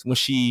audience when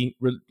she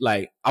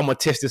I'm gonna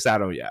test this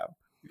out on y'all?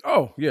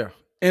 Oh yeah.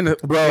 And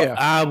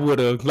I would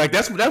have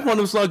that's one of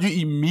those songs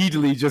you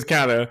immediately just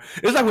kind of.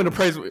 It's like when the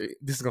praise.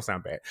 This is gonna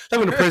sound bad. It's like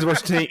when the praise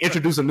worship team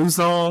introduce a new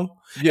song,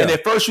 and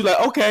at first you're like,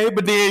 okay,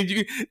 but then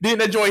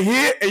that joint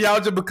hit, and y'all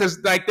just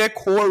because that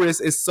chorus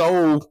is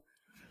so,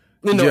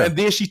 and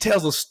then she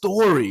tells a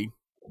story,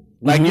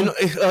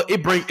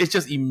 it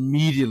just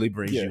immediately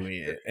brings you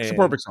in. It's a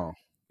perfect song.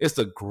 It's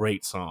a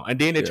great song. And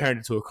then it turned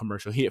into a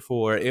commercial hit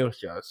for it. It was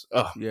just,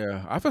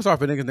 Yeah. I feel sorry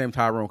for niggas named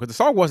Tyrone because the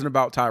song wasn't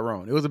about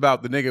Tyrone. It was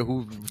about the nigga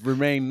who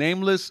remained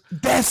nameless.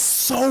 That's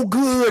so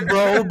good,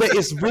 bro. But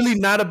it's really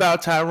not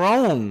about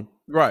Tyrone.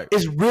 Right.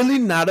 It's really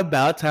not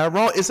about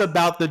Tyrone. It's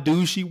about the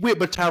dude she with.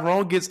 But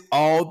Tyrone gets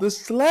all the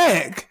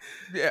slack.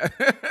 Yeah.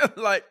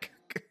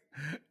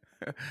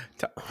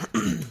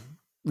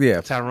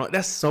 Tyrone.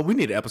 That's so, we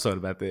need an episode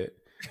about that.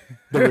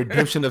 The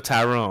redemption of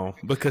Tyrone.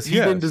 Because he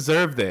didn't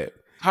deserve that.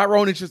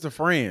 Tyrone is just a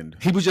friend.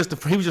 He was just a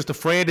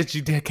friend that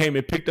you came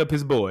and picked up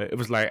his boy. It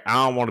was like, I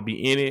don't want to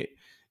be in it.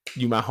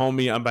 You my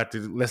homie. I'm about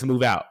to let's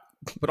move out.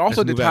 But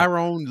also, did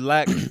Tyrone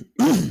lack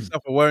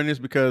self-awareness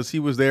because he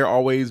was there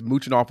always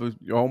mooching off of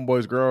your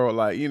homeboy's girl?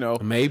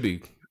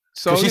 Maybe.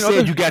 So she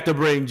said you got to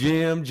bring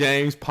Jim,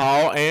 James,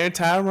 Paul, and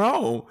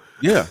Tyrone.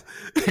 Yeah.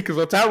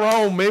 Because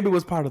Tyrone maybe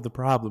was part of the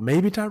problem.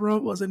 Maybe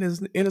Tyrone wasn't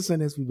as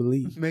innocent as we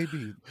believe.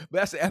 Maybe. But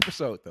that's the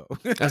episode, though.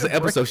 That's the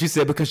episode. She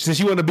said because since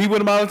you want to be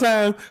with him all the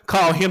time,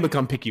 call him to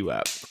come pick you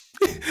up.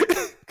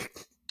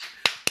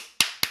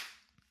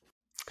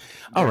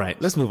 All right,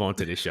 let's move on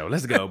to this show.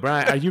 Let's go.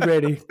 Brian, are you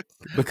ready?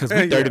 Because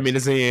we're 30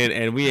 minutes in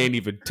and we ain't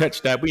even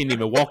touched that. We ain't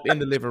even walked in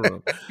the living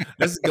room.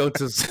 Let's go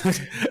to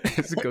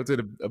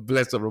the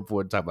Blessed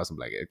Report and talk about some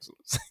Black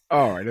excellence.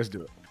 All right, let's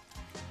do it.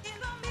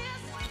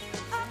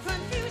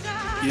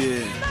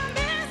 Yeah.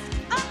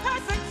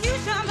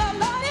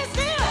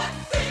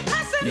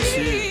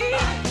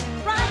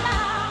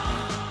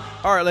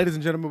 All right, ladies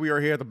and gentlemen, we are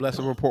here at the Blessed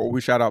Report where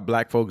we shout out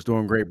Black folks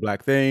doing great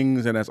Black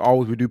things. And as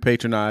always, we do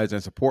patronize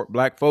and support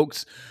Black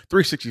folks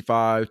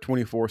 365,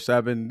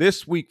 24/7.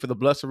 This week for the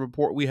Blessed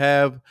Report, we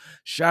have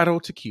Shadow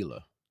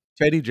Tequila,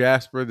 Teddy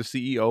Jasper, the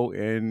CEO,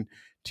 and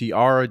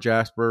Tiara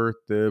Jasper,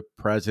 the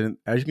president.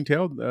 As you can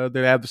tell,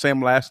 they have the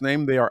same last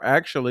name. They are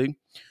actually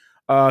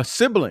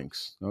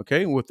siblings,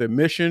 okay, with a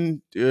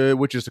mission,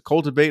 which is to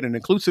cultivate an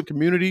inclusive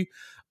community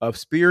of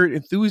spirit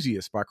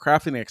enthusiasts by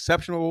crafting an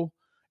exceptional,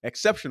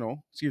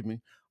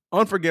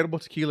 unforgettable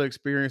tequila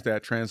experience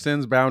that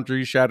transcends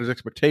boundaries, shatters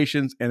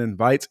expectations, and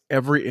invites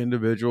every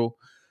individual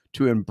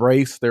to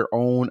embrace their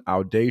own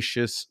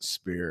audacious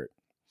spirit.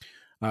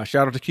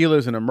 Shadow Tequila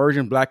is an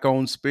emerging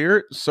Black-owned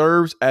spirit,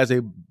 serves as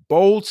a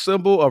bold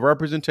symbol of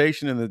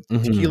representation in the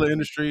tequila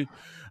industry,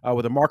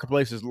 where the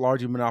marketplace is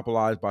largely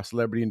monopolized by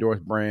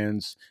celebrity-endorsed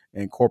brands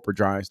and corporate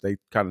giants. They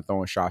kind of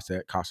throwing shots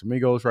at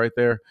Casamigos right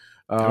there.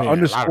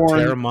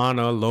 Underscoring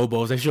Terramana,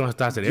 Lobos, they showing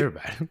shots at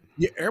everybody.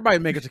 Yeah, everybody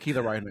making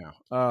tequila right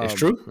now. It's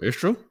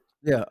true.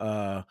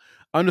 Yeah.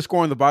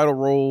 Underscoring the vital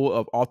role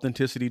of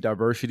authenticity,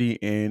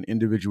 diversity, and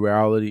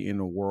individuality in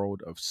the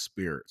world of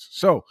spirits.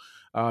 So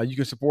you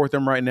can support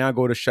them right now.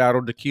 Go to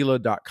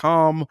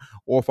shadowtequila.com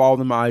or follow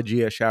them on IG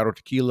at Shadow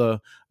Tequila.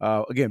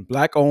 Again,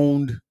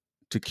 Black-owned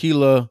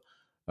tequila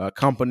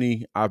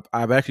company.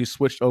 I've actually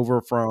switched over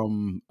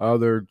from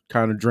other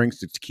kind of drinks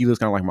to tequila. Is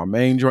kind of like my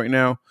main joint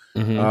now.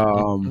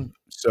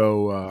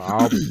 So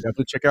I'll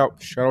definitely check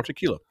out Shadow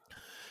Tequila.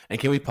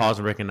 And can we pause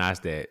and recognize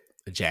that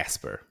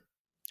Jasper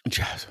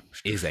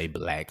is a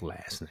Black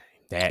last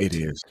name? It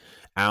is.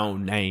 I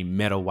don't name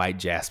Metal White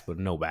Jasper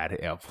nobody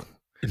ever.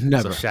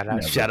 Never. So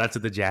shout out to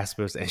the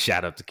Jaspers and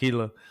shout out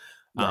Tequila.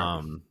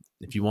 Right.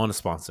 If you want to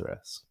sponsor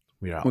us,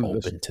 we are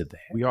open to that.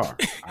 We are.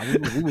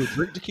 We will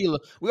drink tequila.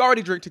 We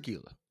already drink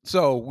tequila,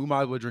 so we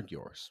might as well drink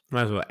yours.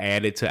 Might as well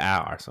add it to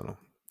our arsenal.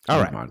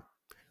 All right,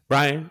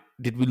 Brian,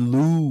 did we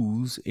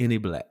lose any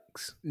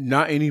Blacks?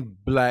 Not any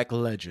Black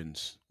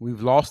legends.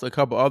 We've lost a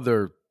couple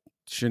other.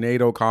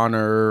 Sinead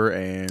O'Connor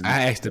and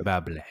I asked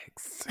about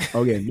Blacks.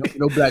 Oh yeah,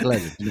 no Black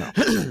legends. No.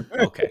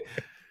 Okay.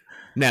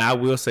 Now I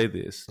will say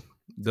this: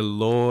 the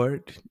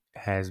Lord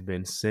has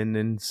been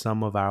sending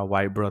some of our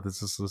white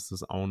brothers and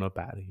sisters on up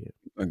out of here.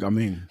 I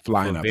mean,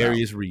 flying for up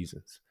various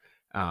reasons.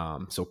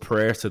 So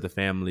prayers to the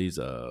families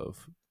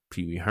of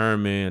Pee Wee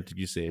Herman. I think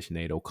you said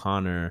Sinead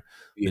O'Connor,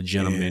 the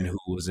gentleman who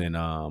was in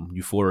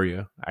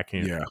Euphoria. I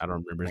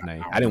don't remember his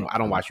name. I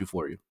don't watch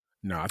Euphoria.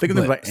 No, I think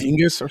it's like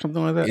Angus or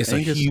something like that. It's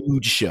Angus? a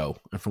huge show,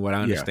 and from what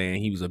I understand,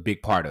 he was a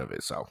big part of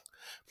it. So,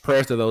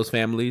 prayers to those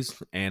families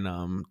and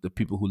the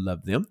people who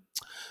love them.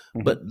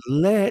 But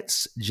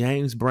let's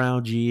James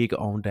Brown jig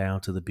on down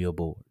to the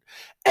billboard.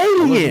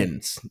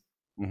 Aliens.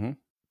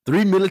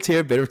 3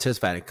 military veterans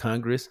testified in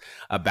Congress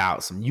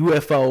about some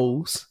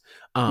UFOs,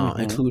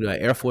 including an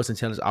Air Force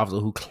intelligence officer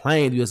who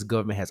claimed the U.S.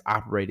 government has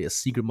operated a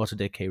secret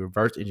multi-decade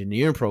reverse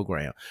engineering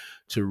program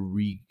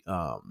to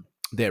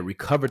that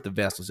recovered the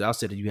vessels. They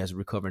also said that you have to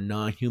recover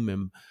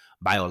non-human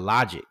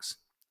biologics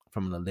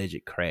from an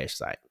alleged crash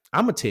site.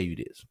 I'm going to tell you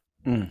this.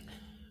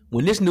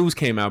 When this news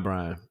came out,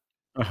 Brian,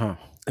 let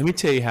me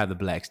tell you how the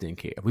Blacks didn't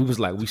care. We was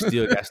like, we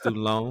still got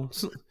student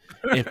loans.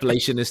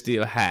 Inflation is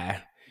still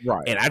high.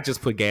 Right. And I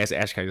just put gas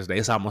at Ashcan today.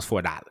 It's almost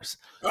 $4.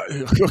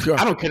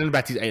 I don't care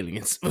about these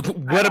aliens.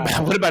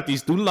 What about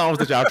these student loans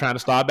that y'all trying to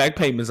start back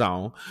payments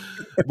on?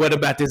 What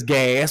about this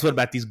gas? What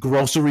about these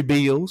grocery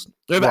bills?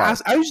 Right.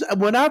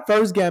 When I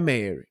first got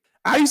married,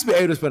 I used to be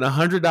able to spend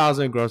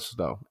 $100 in grocery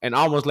store and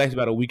almost last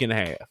about a week and a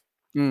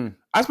half.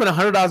 I spent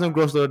 $100 in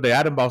grocery store a day.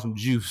 I done bought some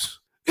juice.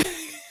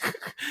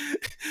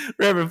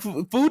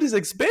 Reverend, food is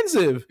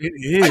expensive.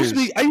 It is.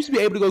 I used to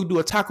be able to go do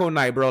a taco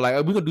night, bro. Like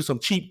we're gonna do some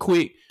cheap,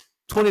 quick.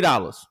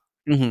 $20.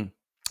 I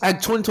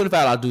had $20, $25.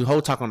 I'll do the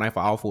whole taco night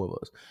for all 4 of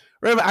us.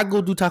 Remember, I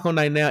go do taco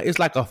night now. It's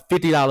like a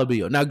 $50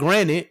 bill. Now,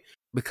 granted,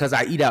 because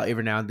I eat out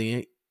every now and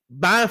then,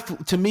 buying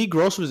food, to me,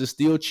 groceries is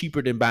still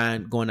cheaper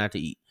than going out to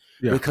eat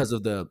because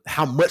of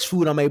how much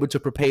food I'm able to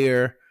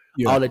prepare,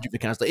 all that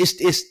different kind of stuff.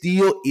 It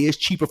still is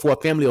cheaper for a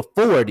family of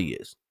 4. It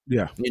is.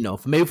 Yeah,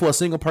 maybe for a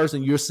single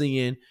person, you're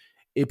seeing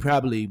it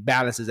probably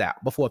balances out.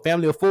 But for a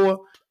family of 4,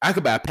 I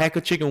could buy a pack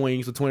of chicken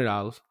wings for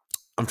 $20.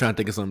 I'm trying to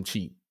think of something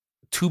cheap.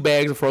 2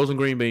 bags of frozen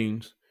green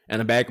beans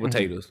and a bag of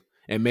potatoes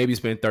and maybe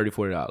spend $30,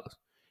 $40.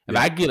 If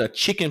I get a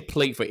chicken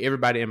plate for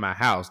everybody in my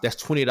house, that's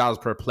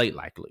 $20 per plate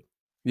likely.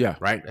 Yeah.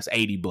 Right? That's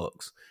 $80.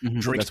 Mm-hmm.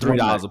 Drinks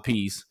 $3 a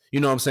piece. You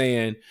know what I'm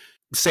saying?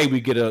 Say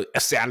we get a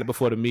salad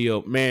before the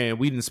meal. Man,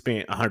 we didn't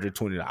spend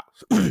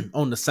 $120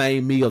 on the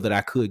same meal that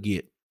I could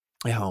get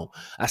at home.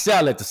 I say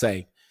all that to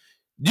say,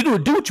 do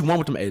what you want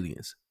with them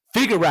aliens.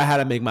 Figure out how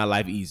to make my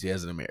life easier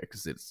as an American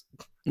citizen.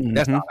 Mm-hmm.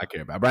 That's all I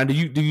care about. Brian, do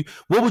you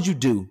what would you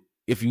do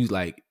if you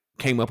like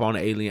came up on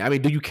an alien? I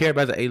mean, do you care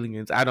about the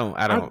aliens? I don't.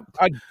 I don't.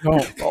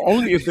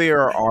 Only if they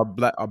are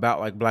about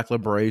like black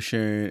liberation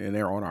and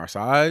they're on our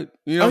side.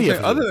 You know what I'm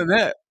saying? Other than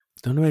that,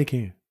 don't nobody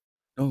care.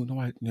 No,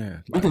 yeah.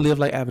 We can live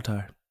like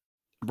Avatar.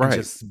 Right.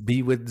 Just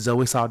be with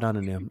Zoe Saldana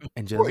and them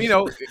and just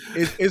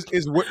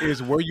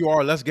is where you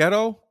are less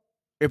ghetto?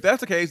 If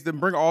that's the case, then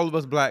bring all of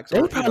us blacks.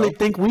 They probably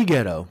think we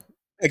ghetto.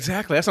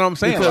 Exactly. That's what I'm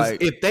saying. Because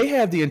if they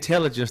have the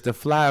intelligence to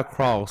fly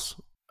across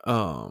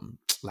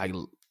like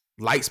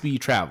light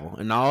speed travel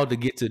and all to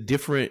get to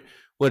different,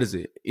 what is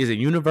it? Is it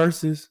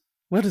universes?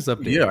 What is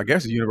up there? Yeah, I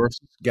guess it's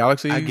universes,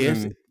 galaxies. I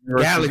guess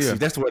galaxies. Yeah.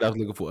 That's the word I was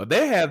looking for. If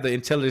they have the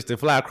intelligence to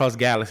fly across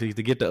galaxies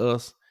to get to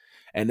us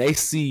and they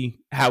see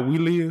how we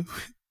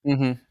live,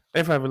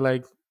 they probably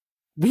like,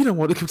 we don't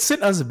want to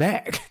send us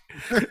back.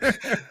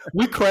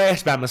 We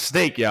crashed by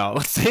mistake,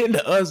 y'all. Send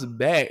us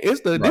back.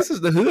 This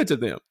is the hood to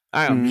them.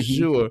 I am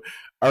sure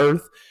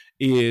Earth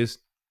is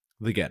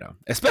the ghetto,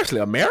 especially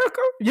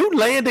America. You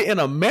landed in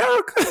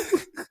America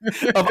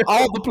of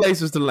all the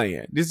places to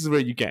land. This is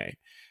where you came.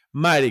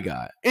 Mighty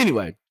God.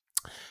 Anyway,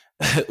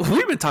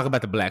 we've been talking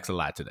about the blacks a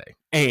lot today,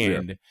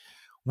 and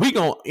we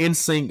gonna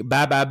NSYNC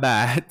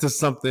bye to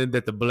something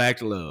that the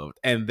blacks loved,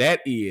 and that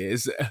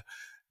is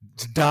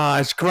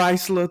Dodge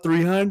Chrysler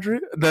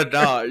 300, the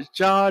Dodge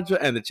Charger,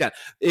 and the Challenger.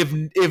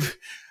 If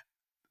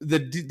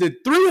the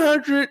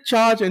 300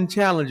 Charger and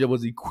Challenger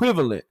was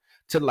equivalent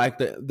to like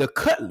the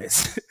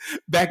Cutlass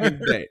back in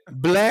the day,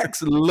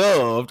 blacks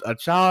loved a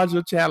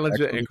Charger,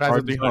 Challenger, and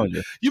Chrysler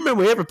 300. You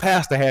remember every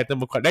pastor had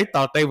them. They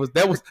thought that was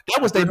their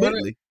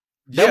Bentley.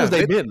 That was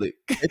their Bentley.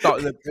 They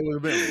thought that it was a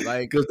Bentley,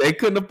 like because they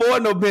couldn't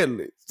afford no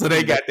Bentley, so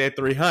they got that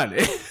 300.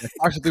 The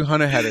Chrysler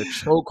 300 had a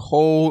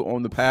chokehold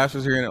on the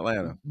pastors here in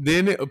Atlanta.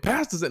 Then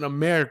pastors in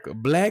America,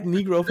 black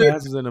Negro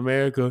pastors in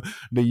America,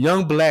 the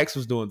young blacks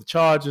was doing the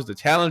Chargers, the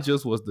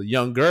Challengers was the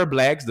younger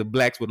blacks, the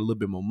blacks with a little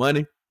bit more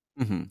money.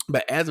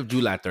 But as of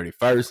July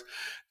 31st,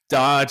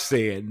 Dodge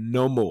said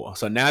no more.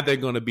 So now they're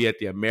going to be at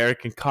the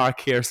American Car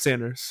Care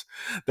Centers.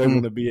 They're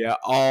going to be at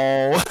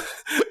all.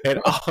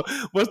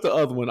 What's the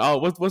other one?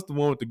 What's the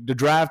one with the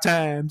drive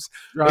times?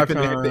 They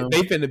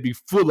finna be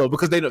full of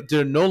because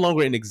they're no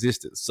longer in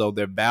existence. So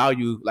their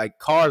value, like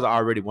cars, are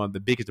already one of the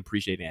biggest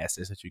appreciating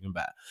assets that you can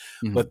buy,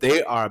 but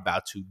they are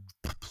about to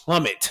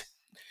plummet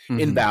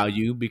in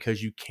value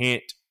because you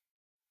can't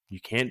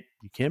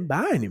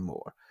buy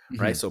anymore.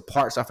 Right, so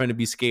parts are going to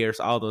be scarce.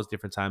 All those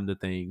different types of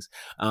things.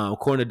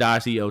 According to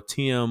Dodge CEO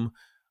Tim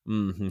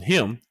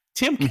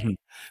Kaine,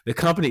 the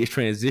company is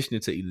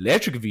transitioning to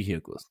electric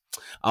vehicles.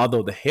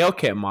 Although the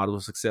Hellcat model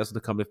was successful, the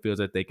company feels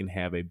that they can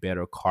have a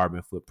better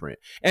carbon footprint.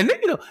 And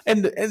then,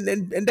 and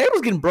they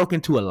was getting broken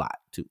into a lot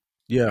too.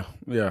 Yeah.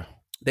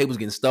 They was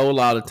getting stole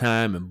all the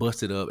time and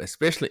busted up,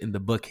 especially in the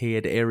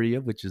Buckhead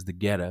area, which is the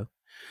ghetto.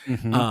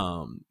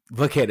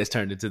 Buckhead has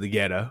turned into the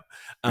ghetto.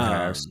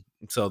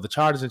 So the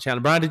Chargers and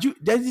Challenger. Brian, did you?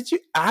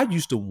 I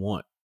used to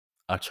want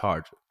a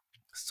Charger,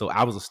 so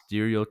I was a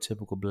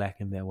stereotypical black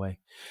in that way.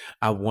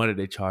 I wanted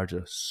a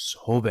Charger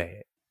so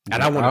bad,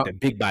 and I wanted that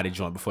big body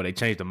joint before they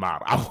changed the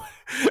model.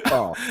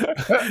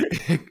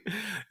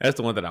 That's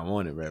the one that I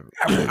wanted, Reverend.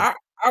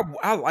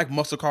 I like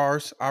muscle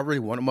cars. I really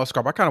want a muscle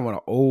car. But I kind of want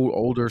an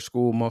older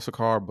school muscle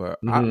car. But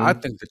I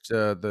think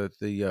that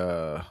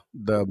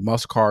the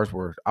muscle cars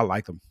I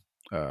like them.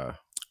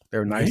 They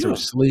were nice. They were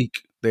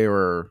sleek. They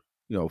were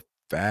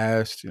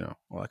fast.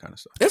 All that kind of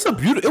stuff. It's a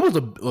beautiful. It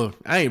was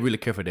I ain't really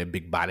care for that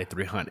big body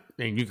 300.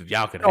 And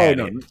y'all could have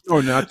it.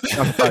 Oh no,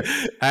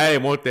 I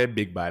didn't want that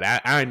big body.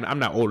 I'm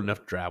not old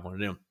enough to drive one of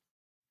them.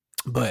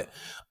 But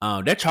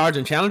that Charger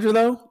and Challenger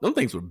though, those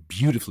things were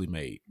beautifully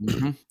made.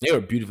 They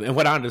were beautiful, and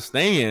what I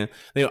understand,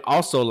 they were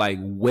also like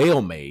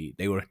well made.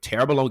 They were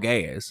terrible on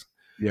gas.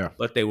 Yeah,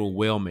 but they were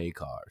well made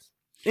cars.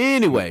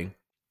 Anyway.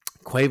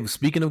 Quavo,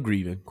 speaking of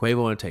grieving,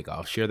 Quavo and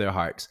Takeoff share their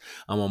hearts.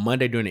 On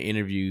Monday during an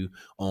interview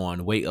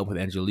on Wake Up with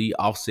Angelique,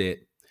 Offset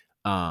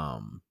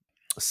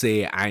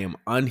said, "I am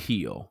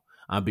unhealed.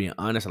 I'm being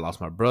honest. I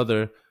lost my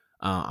brother.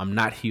 I'm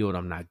not healed.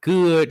 I'm not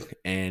good.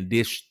 And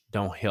this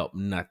don't help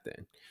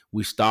nothing.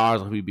 We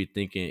stars, we be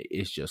thinking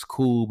it's just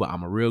cool, but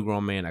I'm a real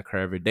grown man. I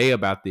cry every day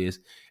about this.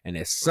 And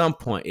at some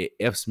point, it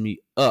F's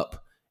me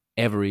up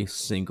every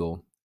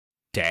single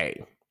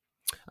day."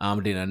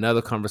 Then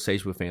another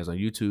conversation with fans on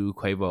YouTube,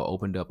 Quavo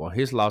opened up on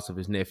his loss of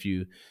his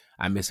nephew.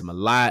 "I miss him a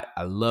lot.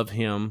 I love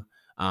him.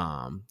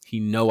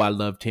 He know I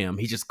loved him."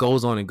 He just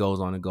goes on and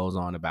goes on and goes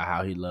on about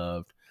how he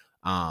loved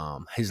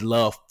his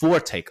love for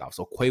Takeoff.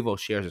 So Quavo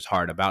shares his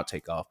heart about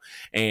Takeoff.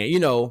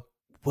 And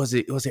was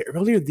it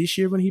earlier this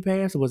year when he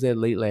passed, or was that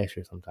late last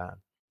year sometime?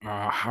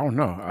 I don't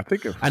know. I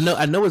think I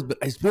know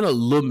it's been a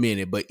little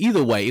minute, but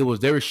either way, it was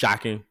very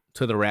shocking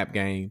to the rap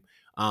game.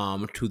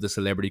 to the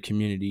celebrity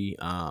community.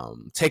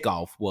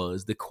 Takeoff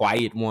was the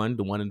quiet one,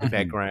 the one in the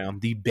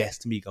background, the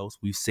best Migos.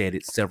 We've said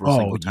it several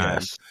single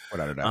times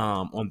without a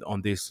doubt.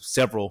 On this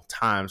several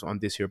times on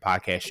this here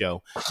podcast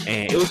show,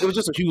 and it was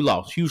just a huge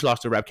loss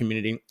to the rap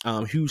community,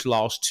 huge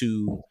loss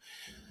to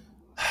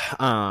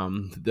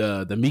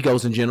the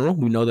Migos in general.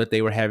 We know that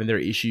they were having their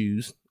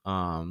issues,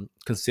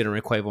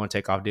 considering Quavo and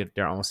Takeoff did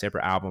their own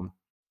separate album.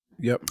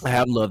 Yep. I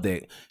have loved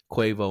that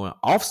Quavo and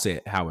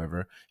Offset,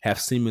 however,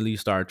 have seemingly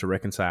started to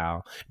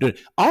reconcile. Dude,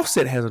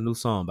 Offset has a new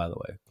song, by the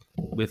way,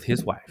 with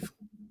his wife.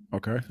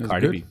 Okay.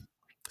 Cardi B.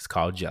 It's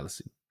called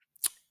Jealousy.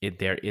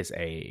 There is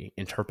a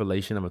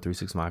interpolation of a 3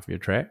 6 Mafia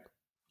track.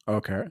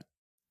 Okay.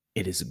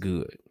 It is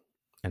good.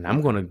 And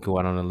I'm going to go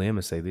out on a limb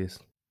and say this.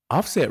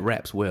 Offset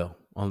raps well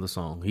on the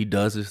song. He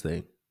does his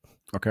thing.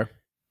 Okay.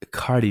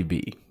 Cardi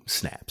B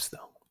snaps,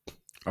 though.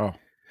 Oh.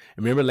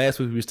 Remember last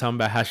week we was talking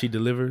about how she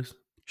delivers?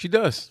 She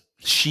does.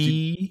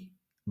 She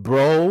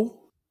was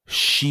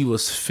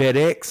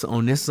FedEx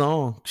on this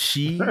song.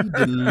 She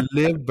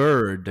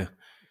delivered.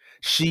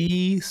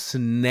 She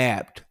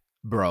snapped,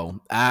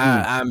 bro.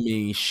 I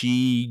mean,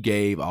 she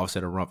gave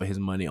Offset a run for his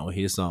money on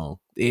his song.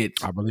 I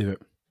believe it.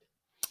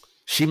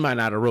 She might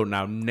not have wrote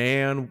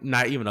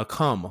not even a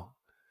comma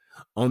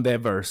on that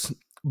verse,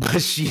 but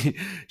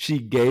she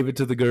gave it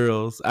to the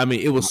girls. I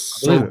mean, it was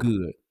so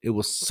good. It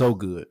was so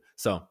good.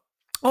 So,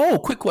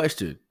 quick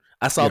question.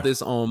 I saw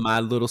this on my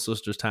little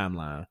sister's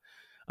timeline.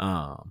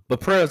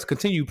 But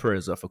continue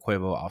prayers up for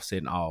Quavo, Offset,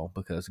 and all,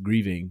 because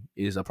grieving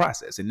is a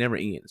process. It never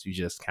ends. You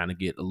just kind of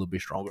get a little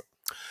bit stronger.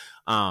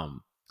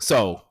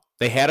 So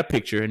they had a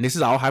picture, and this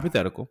is all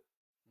hypothetical,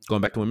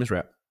 going back to women's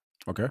rap.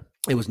 Okay.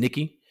 It was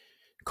Nicki,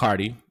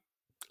 Cardi,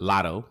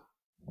 Lotto,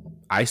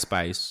 Ice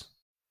Spice,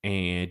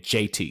 and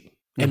JT,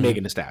 and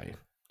Megan Thee Stallion.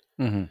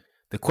 Mm-hmm.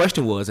 The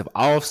question was, if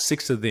all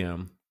 6 of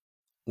them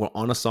were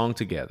on a song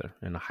together,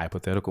 in a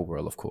hypothetical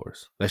world, of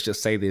course. Let's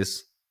just say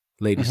this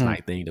ladies'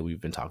 night thing that we've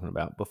been talking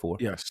about before.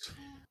 Yes.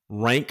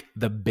 Rank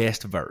the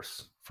best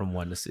verse from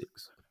 1 to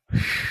 6.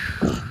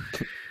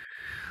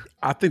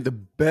 I think the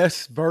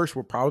best verse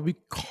will probably be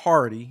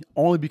Cardi,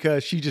 only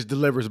because she just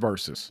delivers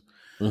verses.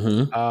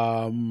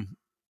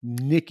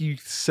 Nicki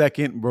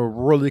second, we're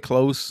really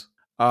close.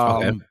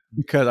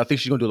 Because I think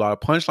she's gonna do a lot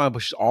of punchline,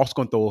 but she's also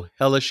gonna throw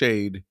hella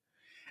shade.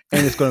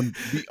 And it's going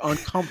to be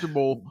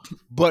uncomfortable,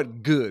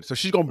 but good. So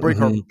she's going to bring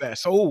her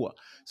best. So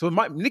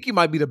Nicki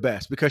might be the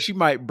best because she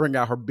might bring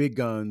out her big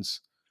guns.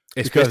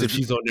 Especially if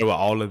she's on there with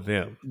all of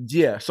them.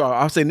 Yeah. So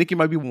I'll say Nicki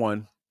might be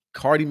 1.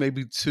 Cardi may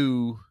be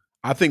 2.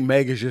 I think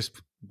Meg is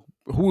just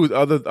 – who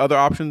are the other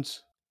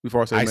options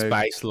before I say Ice Meg?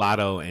 Spice,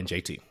 Lotto, and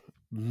JT.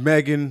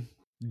 Megan,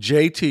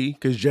 JT,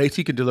 because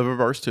JT can deliver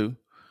verse too.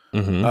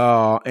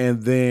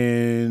 And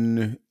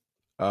then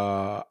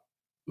I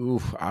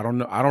don't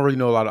know. I don't really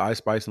know a lot of Ice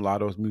Spice and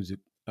Lotto's music.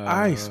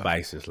 Ice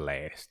Spice is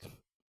last.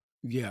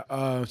 Yeah.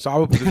 So I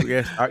would put,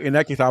 in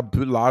that case, I'll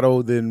put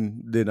Lotto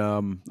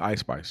then Ice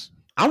Spice.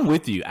 I'm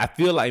with you. I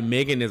feel like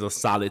Megan is a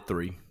solid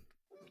 3.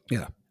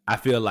 Yeah. I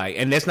feel like,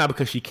 and that's not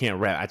because she can't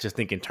rap. I just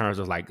think in terms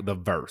of like the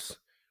verse,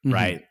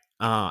 right?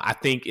 I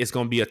think it's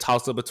gonna be a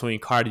toss up between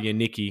Cardi and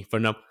Nicki for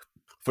number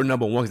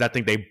 1, because I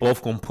think they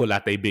both gonna pull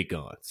out their big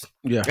guns.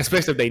 Yeah.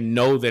 Especially if they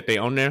know that they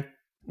on there.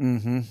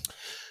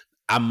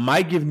 I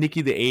might give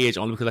Nicki the edge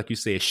only because, like you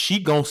said, she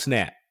gonna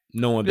snap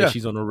knowing that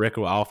she's on the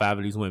record with all 5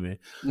 of these women.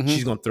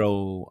 She's gonna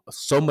throw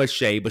so much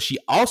shade, but she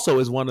also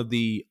is one of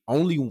the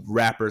only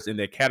rappers in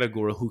that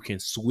category who can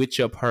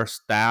switch up her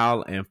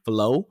style and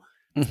flow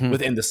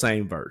within the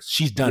same verse.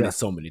 She's done it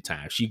so many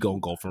times. She gonna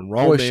go from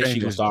Roman, she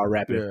gonna start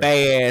rapping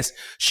fast,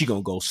 she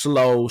gonna go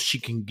slow, she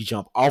can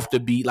jump off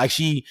the beat, like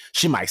she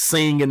might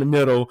sing in the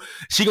middle.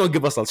 She gonna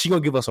give us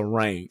a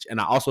range.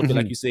 And I also feel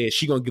like you said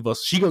she gonna give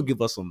us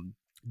some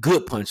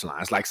good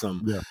punchlines, like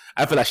some.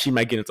 I feel like she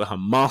might get into her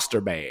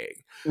monster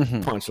bag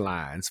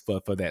punchlines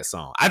for that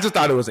song. I just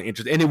thought it was an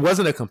interesting, and it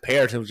wasn't a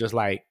comparison. It was just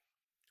like,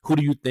 who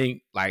do you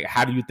think? Like,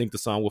 how do you think the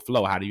song will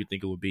flow? How do you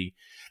think it would be?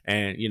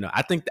 And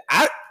I think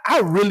I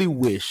really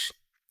wish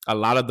a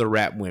lot of the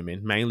rap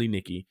women, mainly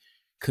Nicki,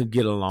 could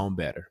get along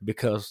better,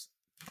 because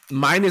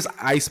minus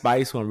Ice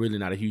Spice, who I'm really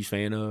not a huge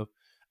fan of,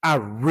 I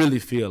really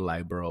feel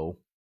like, bro,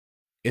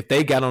 if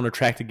they got on the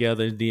track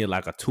together and did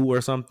like a tour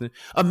or something,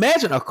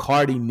 imagine a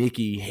Cardi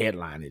Nicki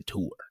headlining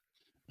tour.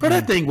 Bro,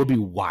 that thing would be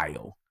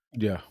wild.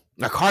 Yeah.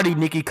 A Cardi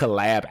Nicki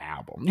collab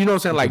album. You know what I'm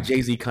saying? Like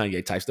Jay-Z,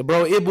 Kanye type stuff.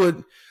 Bro,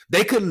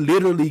 they could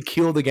literally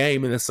kill the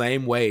game in the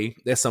same way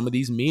that some of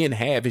these men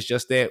have. It's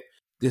just that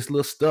this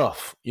little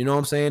stuff, you know what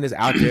I'm saying, is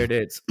out there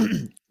that's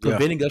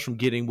preventing us from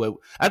getting what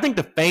I think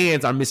the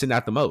fans are missing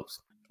out the most.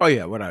 Oh,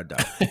 yeah, without a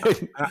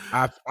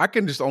doubt. I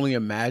can just only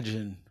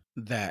imagine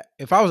that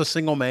if I was a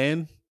single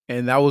man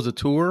and that was a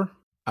tour,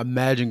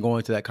 imagine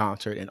going to that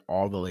concert and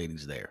all the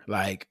ladies there.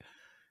 Like,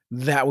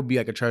 that would be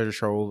like a treasure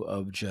trove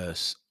of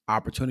just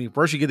opportunity.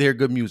 First, you get to hear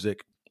good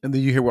music, and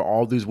then you hear what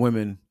all these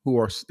women who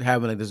are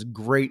having like this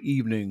great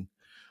evening.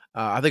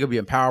 I think it'll be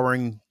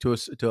empowering to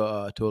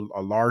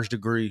a large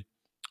degree.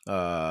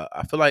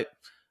 I feel like,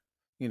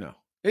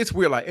 It's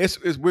weird. Like it's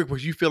weird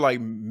because you feel like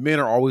men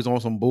are always on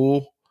some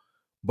bull,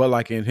 but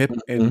like in hip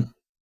Mhm.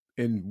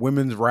 in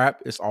women's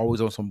rap, it's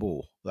always on some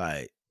bull.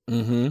 Like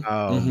and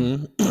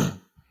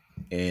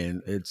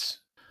it's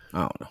I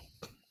don't know.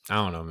 I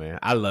don't know, man.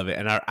 I love it,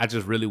 and I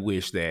just really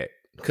wish that,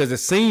 because it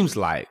seems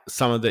like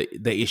some of the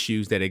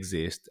issues that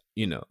exist,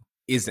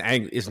 is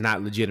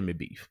not legitimate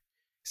beef.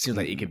 It seems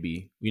like it could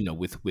be,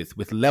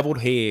 with leveled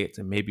heads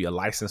and maybe a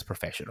licensed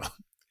professional.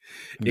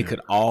 It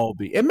could all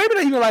be, and maybe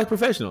not even like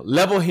professional,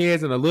 level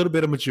heads and a little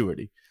bit of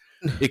maturity.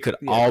 It could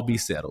all be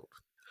settled,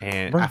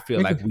 and I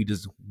feel like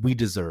we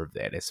deserve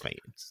that as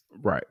fans.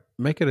 Right.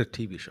 Make it a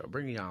TV show.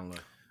 Bring Iyanla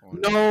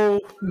on.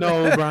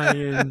 No,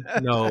 Brian.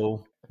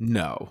 No.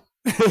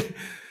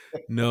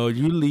 No,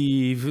 you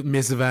leave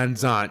Miss Van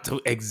Zant to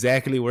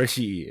exactly where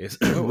she is.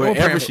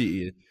 Wherever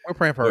she is. We're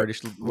praying for her.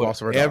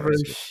 Wherever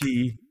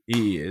she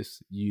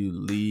is, you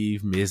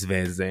leave Miss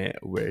Van Zant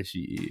where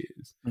she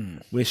is.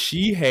 When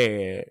she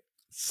had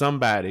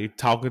somebody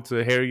talking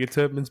to Harriet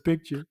Tubman's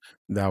picture,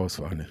 that was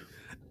funny.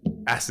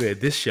 I said,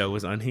 this show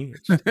is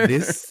unhinged.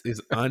 This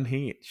is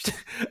unhinged.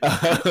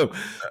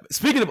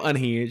 Speaking of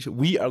unhinged,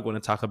 we are going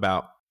to talk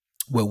about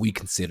what we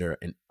consider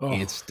an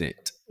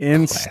instant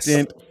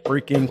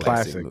freaking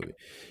classic movie.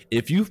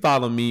 If you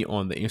follow me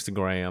on the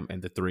Instagram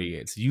and the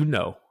threads,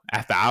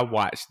 after I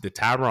watched the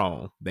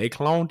Tyrone, they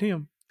cloned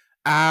him.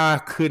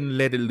 I couldn't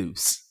let it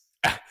loose.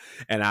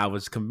 And I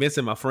was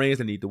convincing my friends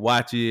they need to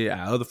watch it.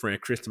 Our other friend,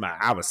 Kristen,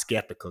 I was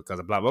skeptical because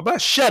of blah, blah, blah.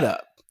 Shut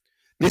up.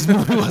 This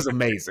movie was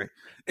amazing.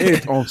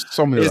 It's on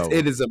so many levels.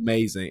 It is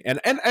amazing. And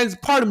as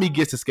part of me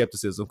gets to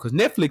skepticism, because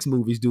Netflix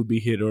movies do be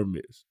hit or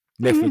miss.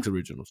 Netflix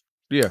originals.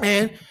 Yeah.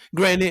 And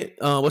granted,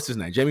 what's his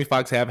name? Jamie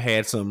Foxx have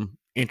had some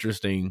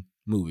interesting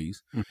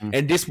movies.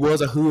 And this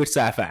was a hood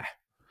sci-fi.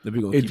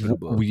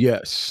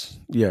 Yes.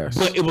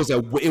 But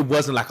it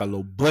wasn't like a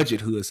low budget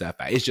hood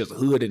sci-fi. It's just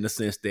hood in the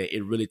sense that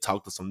it really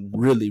talked to some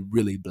really,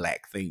 really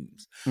black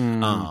themes.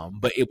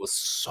 But it was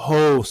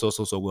so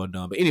well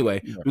done. But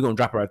anyway, we're gonna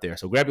drop it right there.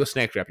 So grab your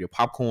snack, grab your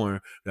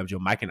popcorn, grab your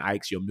Mike and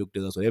Ike's, your Milk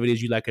Duds, whatever it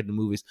is you like at the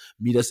movies.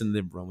 Meet us in the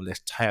living room and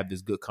let's have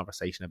this good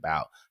conversation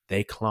about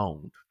they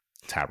cloned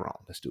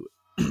Tyrone. Let's do it.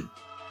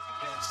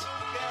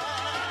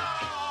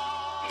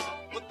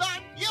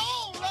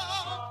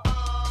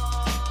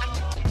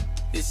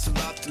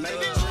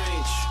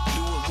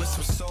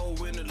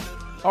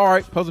 All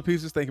right, puzzle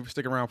pieces. Thank you for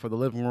sticking around for the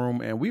living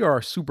room, and we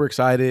are super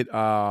excited.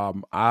 Josh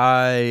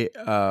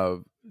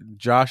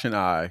and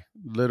I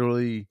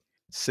literally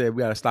said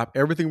we got to stop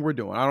everything we're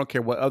doing. I don't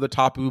care what other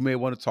topic we may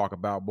want to talk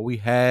about, but we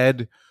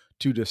had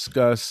to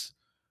discuss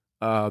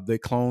the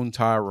clone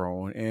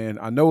Tyrone, and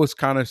I know it's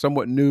kind of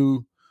somewhat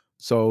new,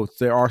 so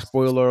there are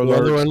spoiler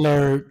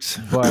alerts.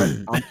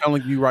 But I'm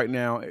telling you right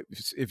now,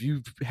 if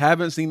you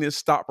haven't seen this,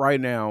 stop right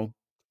now,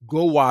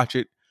 go watch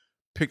it,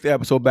 pick the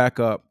episode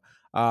back up.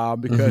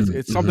 Because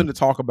it's something to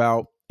talk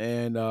about,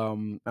 and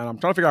I'm trying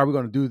to figure out how we're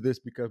going to do this,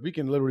 because we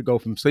can literally go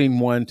from scene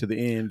one to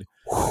the end,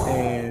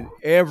 and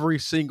every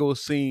single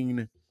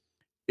scene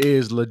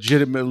is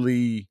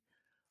legitimately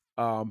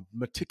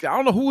meticulous. I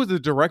don't know who was the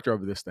director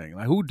of this thing.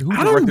 Like who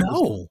I don't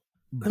know.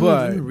 But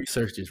let me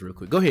research this real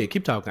quick. Go ahead,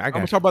 keep talking. I'm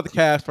gonna talk about the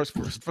cast. For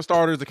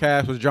starters, the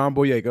cast was John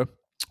Boyega.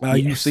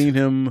 You've seen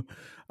him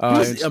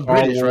in Star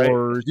British,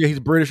 Wars. Right? Yeah, he's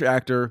a British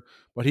actor,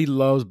 but he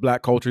loves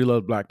black culture. He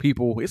loves black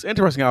people. It's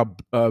interesting how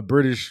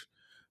British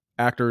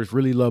actors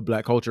really love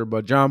black culture.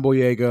 But John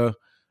Boyega,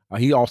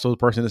 he also the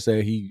person to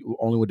say he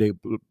only would date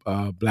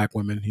black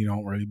women. He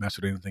don't really mess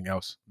with anything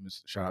else.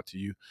 Shout out to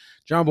you,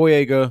 John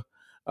Boyega.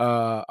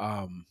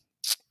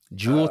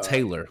 Jewel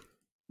Taylor.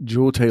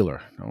 Jewel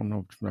Taylor. I don't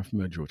know. I'm not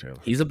familiar with Jewel Taylor.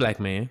 He's a black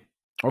man.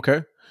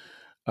 Okay.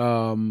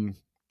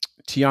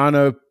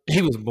 Tiana.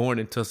 He was born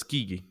in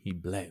Tuskegee. He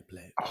black.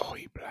 Oh,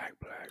 he black.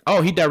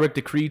 Oh, he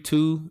directed Creed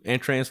 2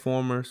 and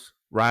Transformers: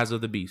 Rise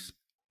of the Beast.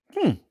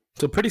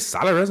 So pretty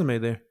solid resume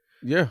there.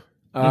 Yeah.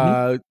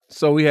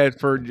 So we had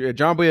for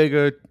John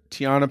Boyega,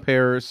 Tiana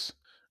Paris,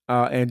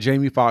 and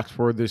Jamie Foxx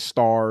were the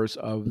stars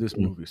of this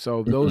movie.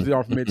 So those that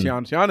are familiar,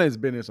 Tiana has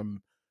been in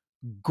some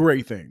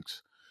great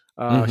things.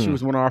 She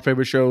was one of our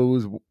favorite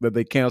shows that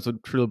they canceled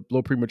a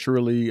little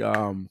prematurely.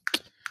 What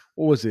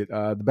was it?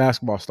 The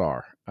Basketball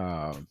Star.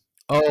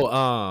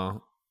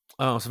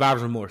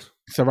 Survivor's Remorse.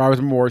 Survivor's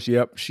Remorse.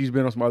 Yep, she's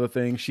been on some other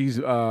things. She's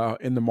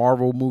in the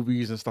Marvel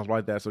movies and stuff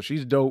like that. So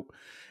she's dope.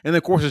 And then,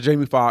 of course, there's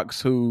Jamie Foxx,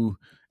 who,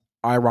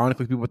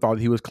 ironically, people thought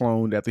he was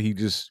cloned after he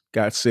just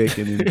got sick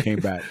and then he came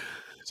back.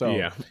 So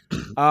yeah.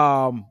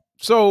 How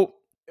do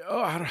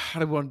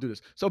we want to do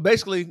this? So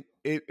basically,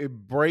 it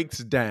breaks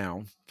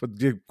down for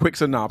the quick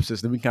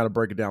synopsis. Then we kind of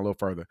break it down a little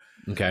further.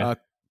 Okay.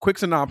 Quick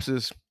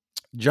synopsis: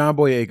 John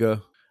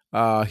Boyega.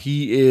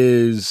 He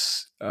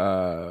is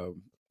the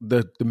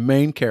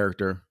main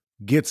character.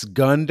 Gets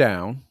gunned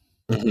down.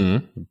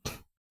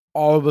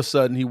 All of a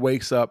sudden, he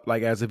wakes up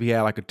like as if he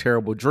had like a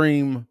terrible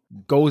dream.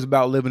 Goes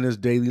about living his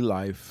daily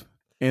life,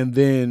 and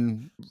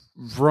then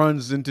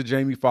runs into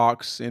Jamie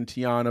Foxx and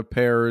Tiana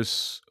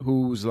Paris,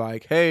 who's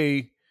like,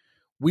 "Hey,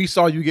 we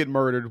saw you get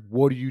murdered.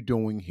 What are you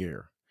doing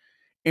here?"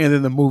 And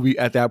then the movie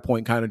at that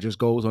point kind of just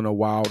goes on a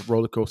wild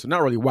roller coaster.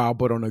 Not really wild,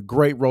 but on a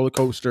great roller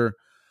coaster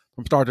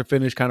from start to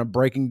finish, kind of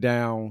breaking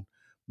down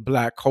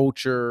Black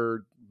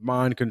culture,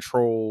 mind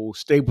control,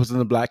 staples in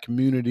the Black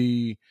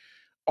community,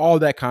 all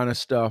that kind of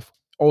stuff.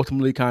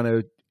 Ultimately kind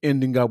of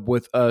ending up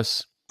with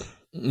us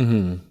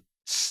really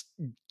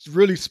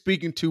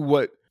speaking to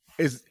what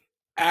is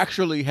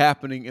actually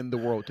happening in the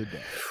world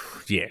today.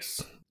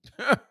 Yes.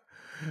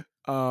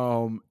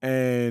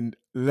 And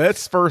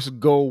let's first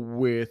go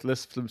with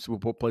let's see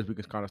what place we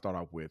can kind of start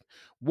off with.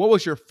 What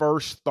was your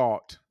first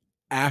thought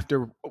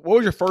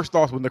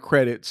when the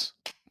credits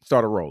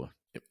started rolling?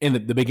 In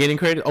the beginning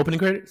credits, opening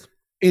credits?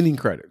 Ending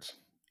credits.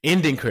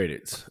 Ending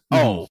credits.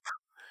 Oh,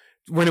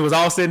 when it was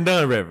all said and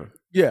done, Reverend.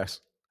 Yes.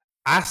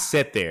 I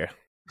sat there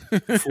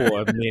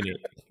for a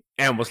minute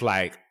and was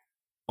like,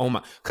 oh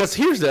my, because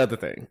here's the other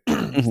thing.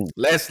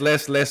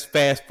 Let's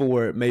fast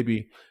forward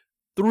maybe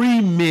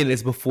 3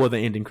 minutes before the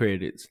ending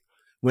credits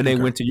when they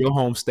went to your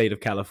home state of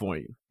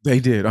California. They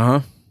did,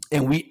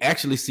 and we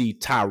actually see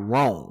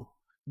Tyrone.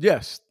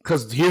 Yes.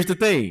 Because here's the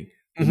thing.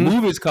 The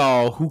movie is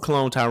called Who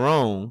Cloned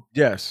Tyrone?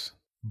 Yes.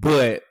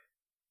 But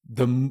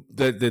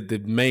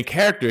the main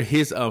character,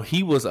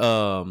 he was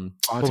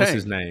what was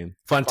his name?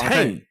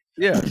 Fontaine.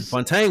 Yes.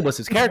 Fontaine was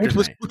his character name.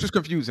 Which was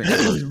confusing.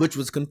 Which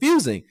was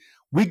confusing.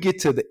 We get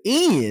to the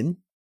end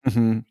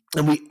and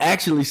we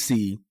actually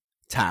see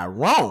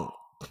Tyrone.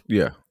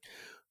 Yeah.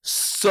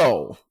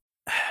 So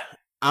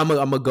I'm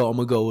gonna go a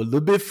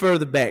little bit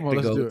further back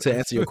to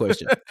answer your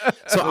question.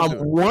 So I'm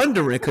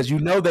wondering, because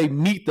they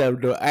meet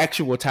the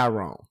actual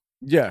Tyrone.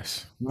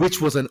 Yes. Which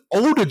was an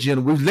older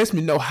gentleman, which lets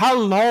me know how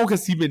long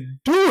has he been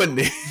doing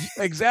this.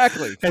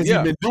 Exactly. He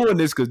been doing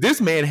this? Because this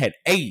man had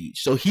aged.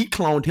 So he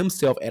cloned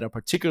himself at a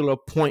particular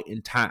point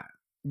in time.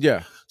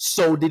 Yeah.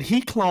 So did he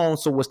clone?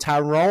 So was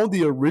Tyrone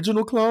the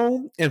original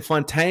clone? And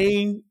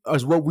Fontaine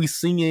is what we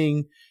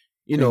seeing,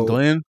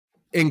 Glenn?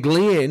 In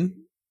Glenn.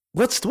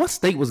 What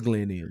state was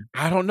Glenn in?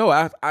 I don't know.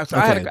 I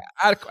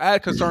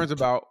had concerns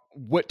about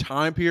what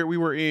time period we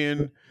were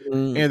in,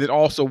 and then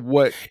also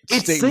what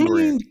it state we were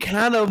in. Seemed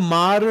kind of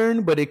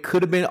modern, but it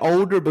could have been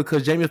older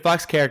because Jamie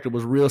Foxx's character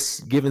was real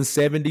given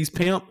 70s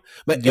pimp,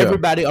 but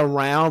everybody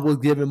around was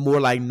given more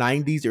like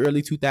 90s,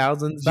 early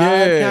 2000s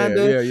vibe, kind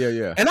of.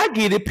 Yeah. And I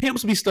get it.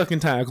 Pimps be stuck in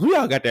time because we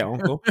all got that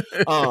uncle.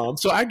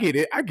 So I get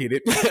it.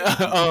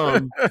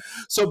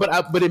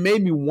 But it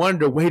made me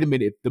wonder. Wait a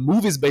minute. If the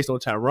movie's based on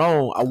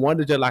Tyrone, I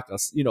wondered just like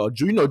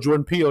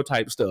Jordan Peele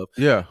type stuff.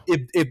 Yeah.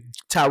 If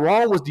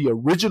Tyrone was the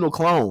original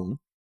clone,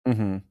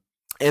 and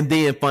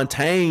then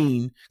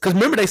Fontaine, because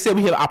remember they said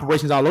we have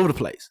operations all over the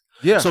place.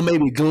 Yeah. So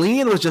maybe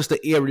Glenn was just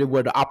the area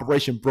where the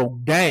operation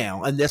broke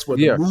down, and that's where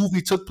the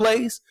movie took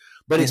place.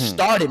 But it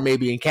started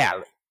maybe in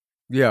Cali.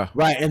 Yeah.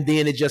 Right. And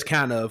then it just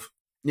kind of,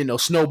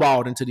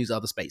 snowballed into these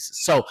other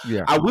spaces. So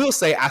I will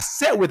say I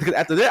sat with it, because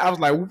after that I was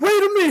like, wait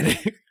a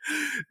minute.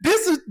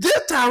 This is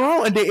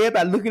Tyrone. And then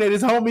everybody looking at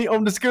his homie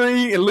on the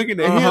screen and looking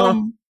at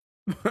him.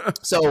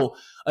 So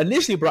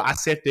initially, bro, I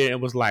sat there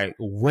and was like,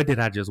 what did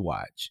I just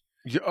watch?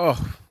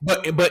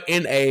 But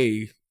in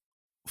a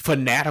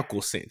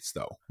fanatical sense,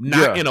 though,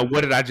 not in a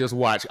what did I just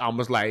watch?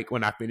 Almost like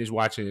when I finished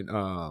watching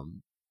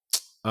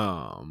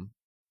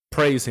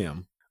Praise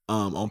Him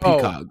on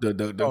Peacock,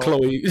 the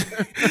Chloe.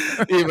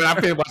 When I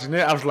finished watching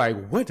that, I was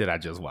like, what did I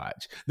just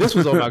watch? This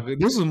was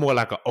this was more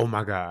like a oh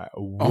my god,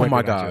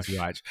 what did I just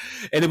watch?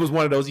 And it was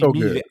one of those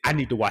immediately I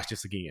need to watch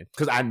this again,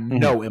 because I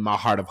know in my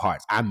heart of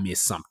hearts I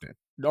missed something.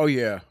 Oh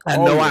yeah, I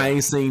know I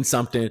ain't seen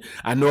something.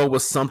 I know it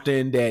was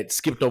something that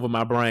skipped over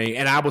my brain,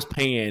 and I was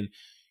paying.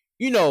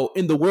 In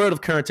the world of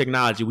current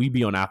technology, we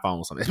be on our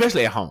phones,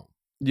 especially at home.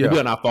 Yeah. We be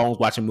on our phones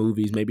watching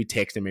movies, maybe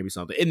texting, maybe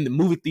something. In the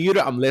movie theater,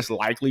 I'm less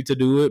likely to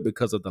do it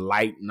because of the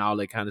light and all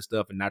that kind of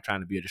stuff, and not trying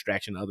to be a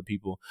distraction to other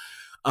people.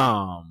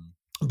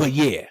 But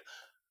yeah,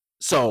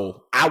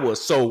 so I'm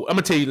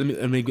gonna tell you.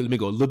 Let me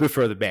go a little bit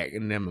further back,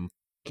 and then I'm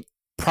gonna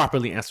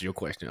properly answer your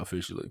question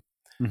officially.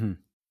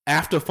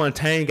 After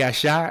Fontaine got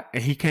shot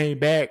and he came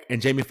back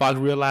and Jamie Foxx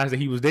realized that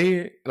he was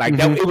dead,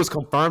 that it was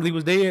confirmed he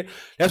was dead.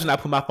 That's when I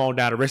put my phone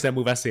down. The rest of that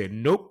movie, I said,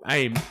 "Nope,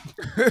 I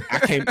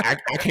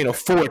can't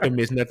afford to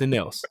miss nothing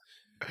else.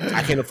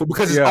 I can't afford,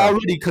 because it's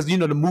already, because the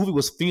movie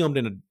was filmed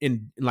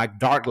in like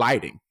dark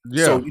lighting.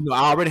 So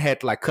I already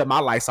had to cut my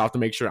lights off to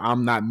make sure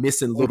I'm not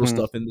missing little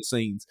stuff in the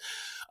scenes.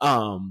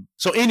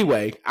 So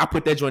anyway, I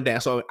put that joint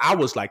down. So I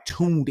was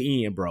tuned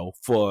in, bro,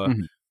 for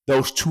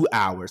those 2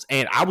 hours,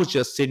 and I was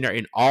just sitting there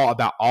in awe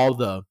about all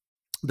the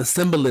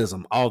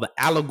symbolism, all the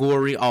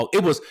allegory,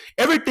 it was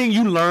everything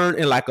you learn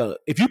in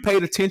if you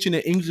paid attention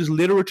in English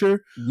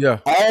literature,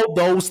 all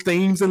those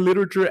things in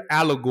literature,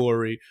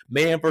 allegory,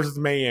 man versus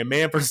man,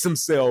 man versus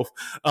himself,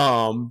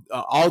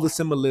 all the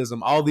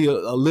symbolism, all the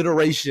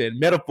alliteration,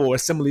 metaphor,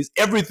 similes,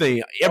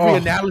 everything, every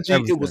analogy,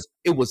 everything.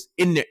 It was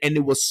in there, and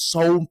it was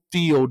so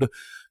filled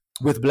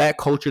with Black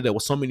culture. There were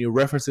so many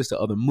references to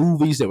other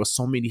movies. There were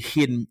so many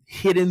hidden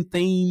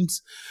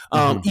themes.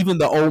 Even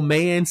the old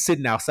man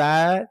sitting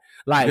outside,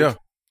 how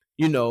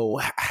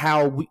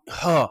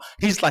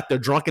he's like the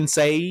drunken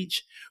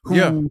sage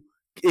who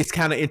is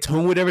kind of in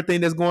tune with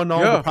everything that's going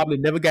on, but probably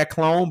never got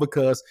cloned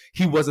because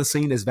he wasn't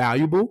seen as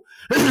valuable.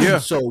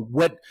 So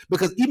what?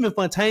 Because even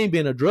Fontaine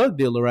being a drug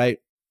dealer, right?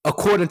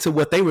 According to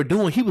what they were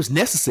doing, he was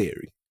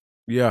necessary.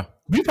 Yeah,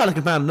 you probably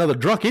can find another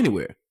drunk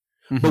anywhere.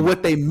 Mm-hmm. But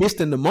what they missed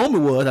in the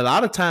moment was a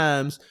lot of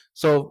times.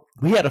 So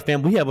we have a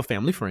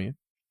family friend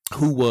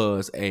who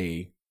was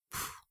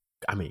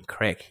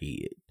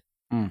crackhead.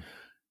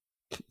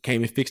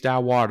 Came and fixed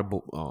our water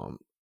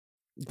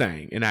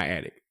thing in our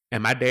attic.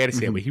 And my daddy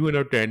said, when he went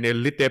up there and they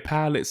lit that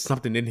pilot,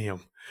 something in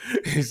him.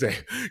 He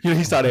said,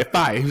 he saw that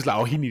fire. He was like,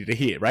 oh, he needed a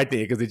hit right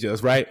there because it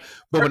just, right?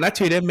 But when I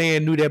tell you that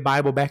man knew that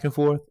Bible back and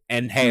forth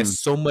and has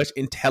so much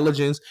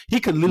intelligence, he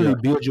could literally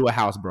build you a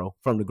house, bro,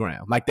 from the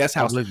ground. Like that's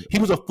how he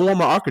was a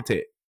former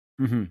architect.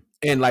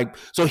 And like,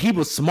 so he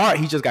was smart.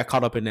 He just got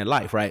caught up in that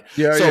life, right?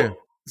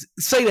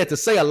 Say that to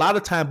say a lot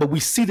of time, but we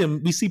see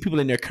people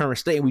in their current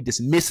state and we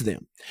dismiss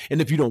them.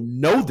 And if you don't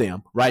know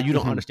them, right, you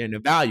don't understand their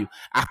value.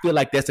 I feel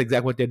like that's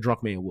exactly what that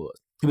drunk man was.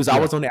 He was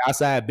always on the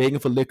outside begging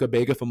for liquor,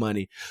 begging for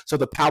money. So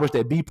the powers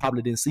that be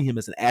probably didn't see him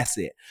as an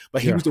asset.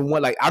 But he was the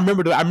one, like, I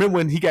remember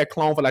when he got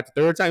cloned for like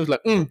the third time, he was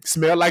like,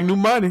 smell like new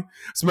money.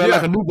 Smell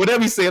like a new,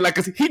 whatever he said, like,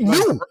 cause he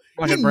knew.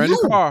 Like a brand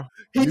new car.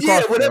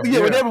 Whatever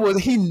it was,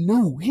 he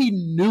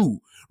knew.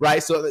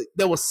 Right, so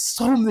there was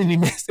so many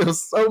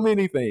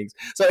things.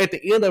 So at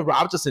the end of it,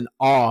 I was just in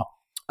awe.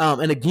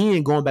 And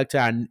again, going back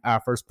to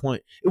our first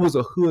point, it was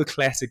a hood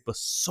classic, but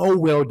so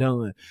well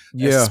done.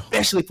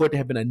 Especially for it to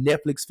have been a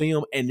Netflix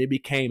film, and it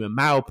became, in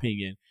my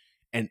opinion,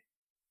 an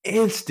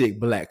instant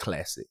black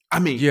classic. I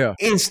mean,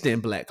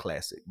 instant black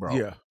classic,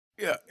 bro.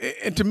 Yeah.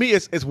 And to me,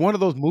 it's one of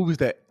those movies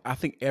that I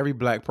think every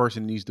black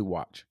person needs to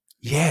watch.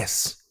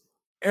 Yes.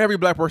 Every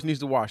black person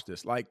needs to watch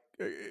this. Like,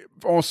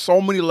 on so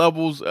many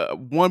levels.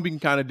 One, we can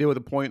kind of deal with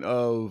the point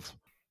of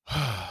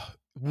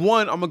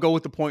one. I'm gonna go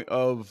with the point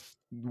of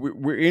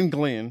we're in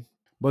Glen,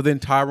 but then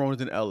Tyrone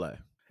is in LA,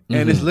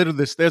 and it's literally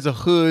this. There's a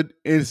hood.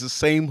 It's the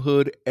same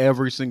hood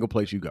every single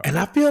place you go. And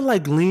I feel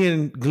like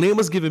Glen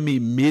was giving me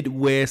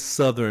Midwest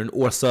Southern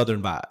or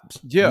Southern vibes.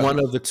 Yeah, one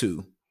of the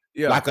two.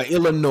 Yeah, like a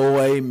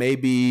Illinois,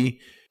 maybe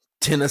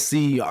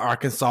Tennessee,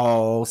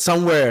 Arkansas,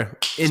 somewhere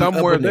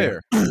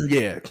there.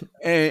 Yeah,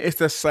 and it's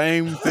the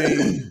same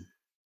thing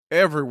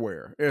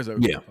everywhere. There's a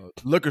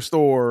liquor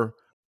store.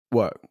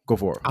 What? Go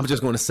for it. I'm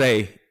just going to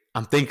say,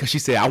 I'm thinking, because she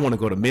said, I want to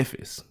go to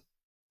Memphis.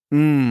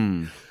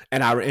 And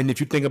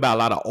if you think about a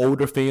lot of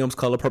older films,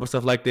 Color Purple,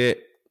 stuff like that,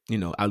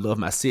 I love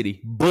my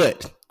city.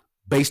 But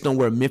based on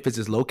where Memphis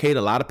is located,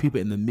 a lot of people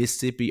in the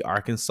Mississippi,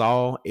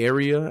 Arkansas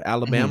area,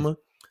 Alabama,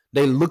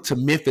 they look to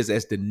Memphis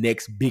as the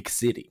next big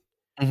city.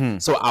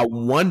 So I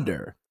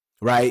wonder,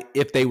 right,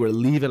 if they were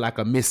leaving like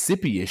a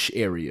Mississippi-ish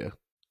area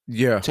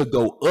to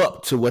go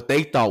up to what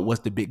they thought was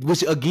the big,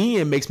 which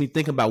again makes me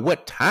think about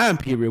what time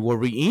period were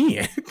we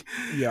in?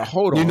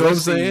 Hold on. You know what I'm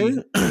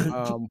saying?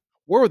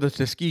 Where were the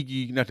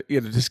Tuskegee?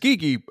 The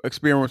Tuskegee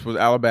experience was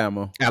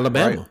Alabama.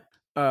 Right?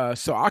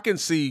 So I can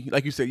see,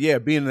 like you said,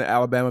 being in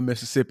Alabama,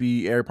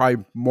 Mississippi area,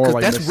 probably more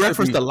like that's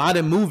referenced a lot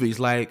in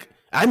movies. Like,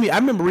 I mean, I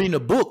remember reading a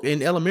book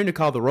in elementary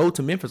called The Road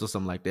to Memphis or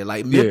something like that.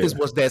 Like, Memphis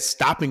was that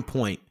stopping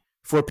point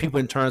for people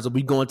in terms of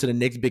we going to the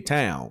next big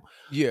town.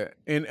 Yeah,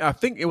 and I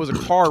think it was a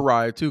car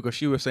ride too, because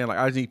she was saying like,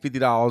 I just need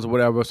 $50 or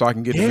whatever so I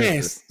can get to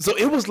Memphis. So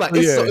it was like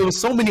it was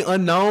so many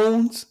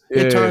unknowns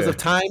in terms of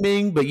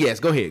timing. But yes,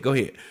 go ahead.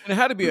 And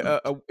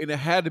it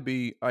had to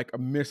be like a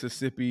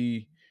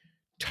Mississippi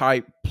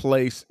type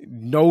place.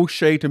 No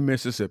shade to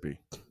Mississippi.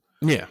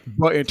 Yeah.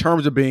 But in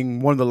terms of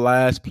being one of the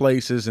last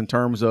places in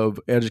terms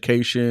of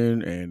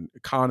education and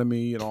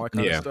economy and all that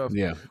kind of stuff.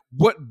 Yeah.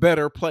 What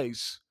better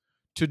place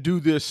to do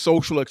this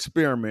social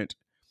experiment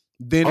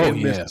than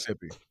in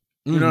Mississippi?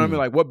 You know what I mean?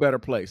 Like, what better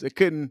place? It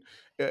couldn't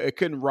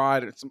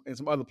ride in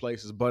some other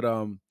places. But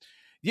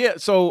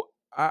so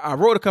I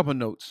wrote a couple of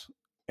notes.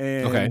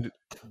 And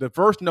the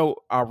first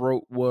note I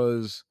wrote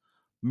was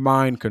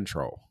mind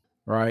control.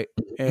 Right.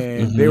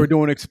 And they were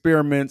doing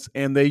experiments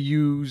and they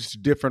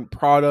used different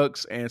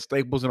products and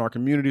staples in our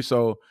community.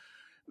 So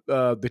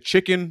the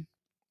chicken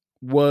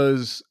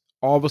was,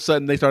 all of a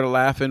sudden they started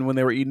laughing when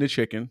they were eating the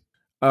chicken.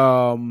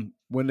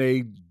 When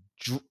they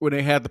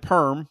had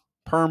the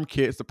perm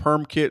kits,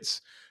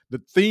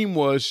 the theme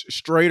was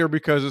straighter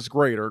because it's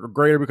greater, or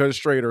greater because it's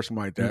straighter, or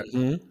something like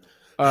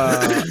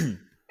that.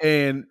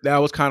 And that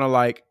was kind of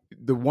like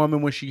the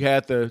woman when she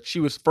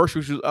was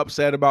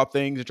upset about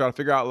things and trying to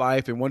figure out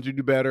life and wanted to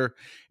do better.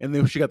 And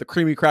then she got the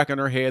creamy crack in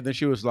her head. Then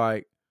she was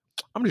like,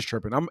 I'm just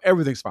tripping.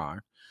 Everything's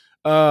fine.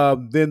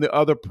 Then the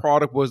other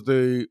product was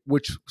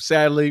which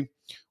sadly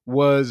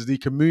was the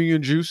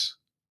communion juice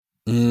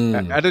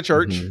at the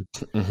church.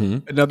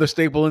 Another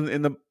staple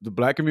in the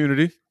black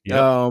community.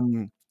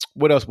 Yep.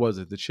 What else was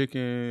it? The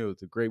chicken, it was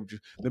the grape juice,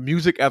 the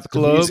music at the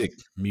club.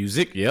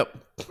 Music, yep.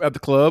 At the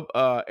club.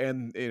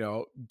 And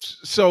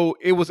so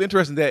it was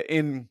interesting that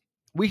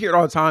we hear it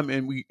all the time,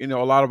 and we, a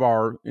lot of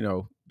our,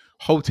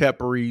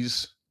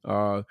 hoteperies,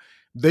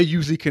 they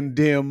usually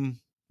condemn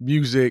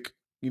music,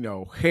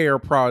 hair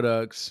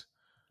products,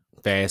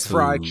 fast food,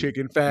 fried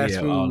chicken, fast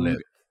food. All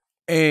that.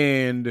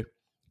 And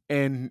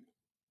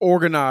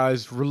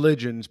organized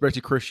religion,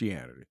 especially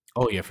Christianity.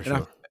 Oh yeah, for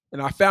sure.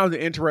 And I found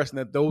it interesting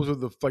that those are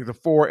the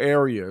 4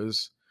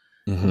 areas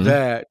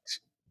that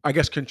I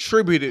guess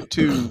contributed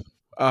to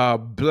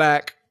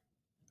black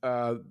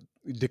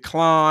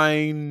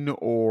decline,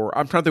 or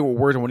I'm trying to think what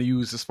words I want to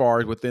use as far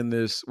as within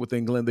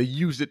Glenn. They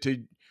used it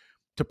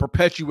to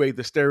perpetuate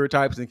the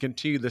stereotypes and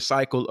continue the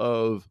cycle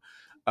of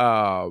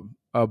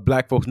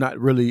black folks not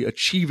really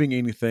achieving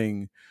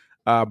anything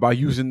by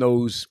using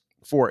those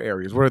 4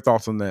 areas. What are your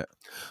thoughts on that?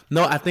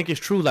 No, I think it's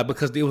true. Like,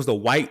 because there was the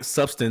white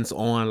substance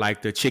on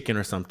like the chicken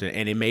or something,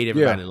 and it made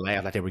everybody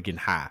laugh like they were getting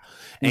high.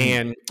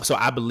 And so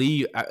I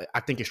believe, I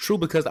think it's true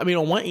because I mean,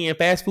 on one end,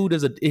 fast food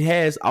it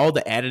has all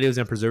the additives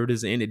and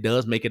preservatives, and it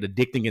does make it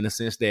addicting in the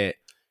sense that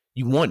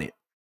you want it.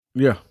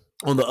 Yeah.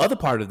 On the other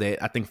part of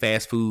that, I think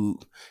fast food,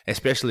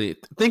 especially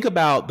think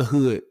about the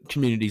hood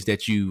communities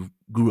that you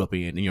grew up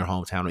in your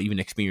hometown, or even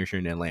experienced here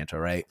in Atlanta,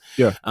 right?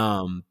 Yeah.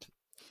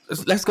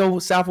 Let's go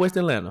Southwest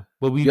Atlanta,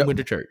 where we went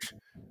to church.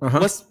 What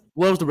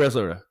was the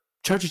restaurant?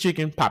 Church of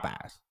Chicken,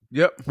 Popeyes.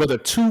 Yep. Were the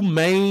 2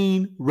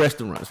 main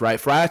restaurants, right?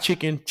 Fried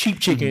chicken, cheap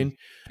chicken,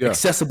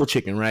 accessible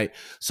chicken, right?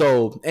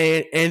 So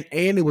and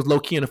it was low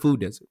key in the food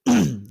desert.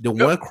 The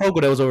one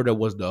Kroger that was over there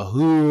was the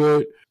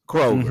hood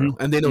Kroger,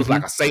 and then it was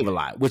like a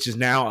Save-A-Lot, which is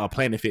now a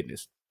Planet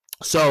Fitness.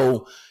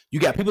 So you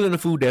got people in the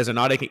food desert, and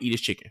all they can eat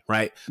is chicken,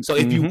 right? So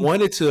if you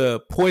wanted to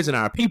poison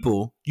our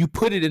people, you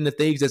put it in the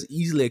things that's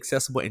easily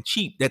accessible and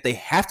cheap that they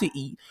have to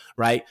eat,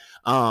 right?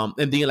 And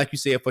then, like you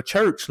said, for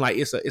church, like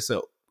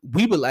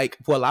we would like,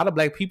 for a lot of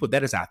black people,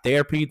 that is our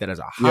therapy, that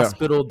is our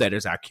hospital, that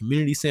is our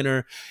community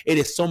center. It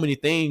is so many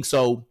things.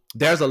 So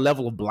there's a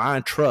level of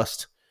blind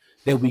trust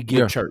that we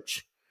give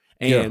church.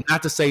 And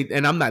not to say,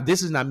 and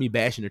this is not me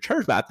bashing the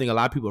church, but I think a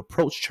lot of people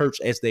approach church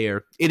as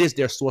it is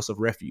their source of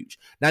refuge.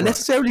 Not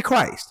necessarily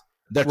Christ,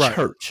 the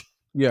church.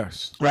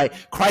 Yes. Right.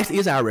 Christ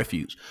is our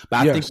refuge.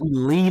 But I think we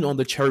lean on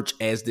the church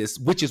as this,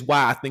 which is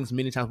why I think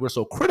many times we're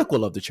so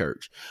critical of the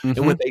church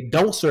and when they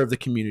don't serve the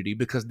community,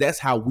 because that's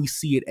how we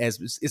see it as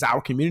is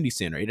our community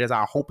center. It is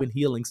our hope and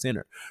healing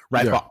center,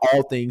 right? For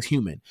all things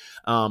human.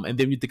 And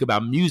then you think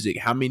about music,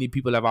 how many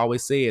people have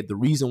always said the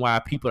reason why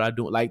people are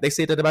doing, like they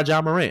said that about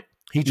John Morant.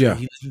 He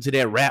listened to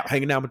that rap,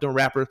 hanging out with them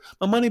rappers.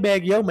 But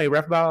Moneybagg Yo may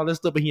rap about all this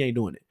stuff, but he ain't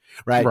doing it.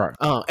 Right.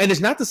 And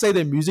it's not to say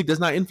that music does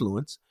not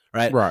influence.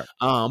 Right.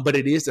 But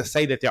it is to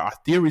say that there are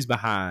theories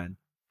behind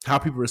how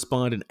people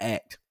respond and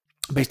act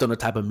based on the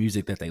type of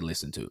music that they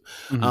listen to.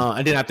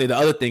 And then I think the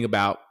other thing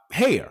about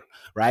hair,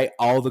 right?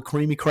 All the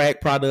creamy crack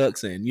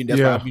products, and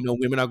that's why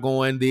women are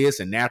going this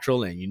and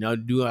natural,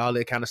 and doing all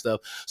that kind of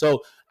stuff.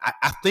 So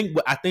I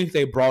think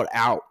they brought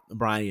out,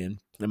 Brian,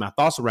 and my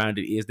thoughts around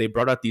it is they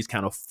brought out these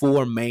kind of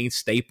 4 main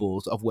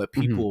staples of what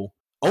people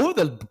over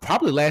the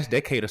probably last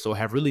decade or so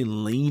have really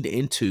leaned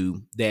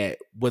into, that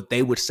what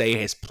they would say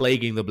has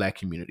plaguing the black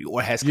community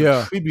or has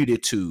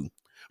contributed to,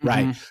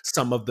 right?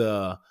 Some of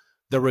the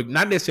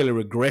not necessarily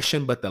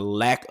regression, but the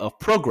lack of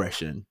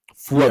progression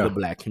for the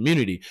black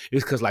community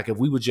is because, like, if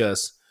we would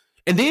just,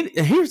 and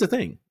here's the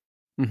thing,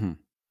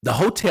 the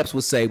hoteps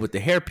would say with the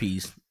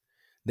hairpiece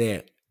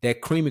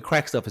that creamy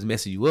crack stuff is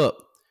messing you up,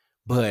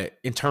 but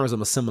in terms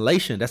of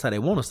assimilation, that's how they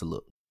want us to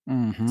look.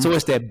 So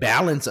it's that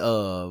balance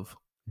of,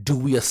 do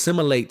we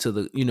assimilate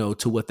to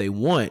to what they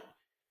want,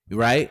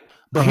 right?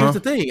 But here's the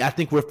thing. I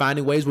think we're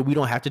finding ways where we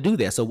don't have to do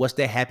that. So what's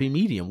that happy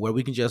medium where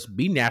we can just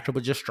be natural,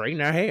 but just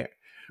straighten our hair,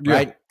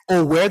 right?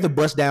 Or wear the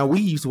bust down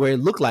weaves where it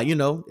look like,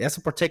 that's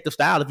a protective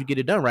style if you get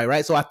it done right,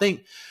 right? So I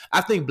think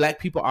black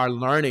people are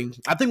learning.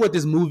 I think what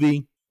this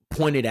movie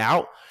pointed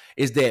out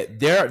is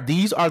that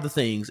these are the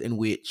things in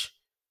which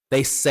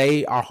they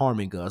say are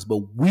harming us,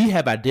 but we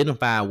have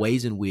identified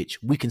ways in which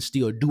we can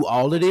still do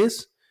all of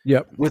this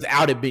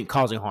without it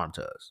causing harm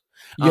to us.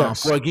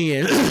 For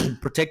again,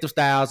 protective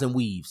styles and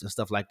weaves and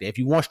stuff like that. If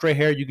you want straight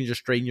hair, you can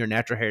just straighten your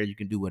natural hair. You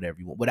can do whatever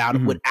you want without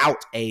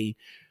a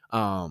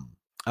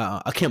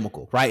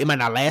chemical, right? It might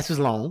not last as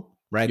long,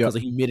 right? Because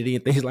of humidity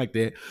and things like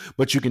that,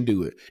 but you can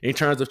do it. In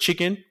terms of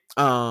chicken,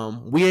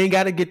 we ain't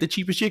got to get the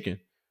cheapest chicken,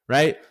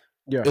 right?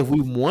 If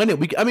we want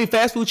it,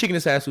 fast food chicken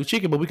is fast food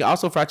chicken, but we can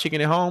also fry chicken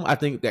at home. I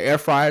think the air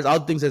fryers, all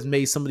the things that's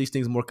made some of these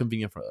things more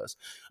convenient for us.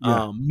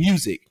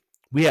 Music.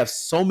 We have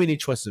so many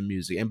choices of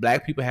music, and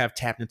black people have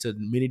tapped into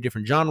many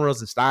different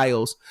genres and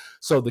styles.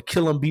 So the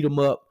kill 'em, beat 'em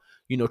up,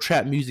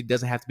 trap music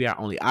doesn't have to be our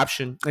only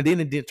option. And then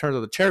in terms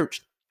of the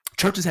church,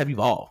 churches have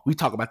evolved. We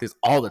talk about this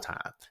all the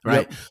time,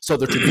 right? So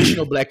the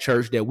traditional black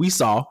church that we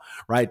saw,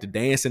 right, the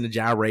dance and the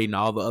gyrate and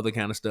all the other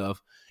kind of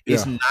stuff,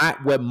 is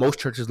not what most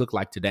churches look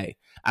like today.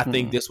 I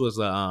think this was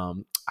I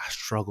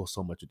struggle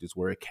so much with this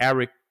word,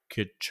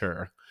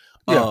 caricature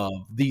of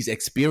these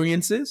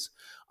experiences.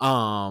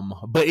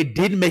 But it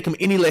didn't make them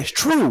any less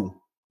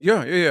true.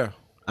 I'm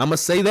gonna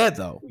say that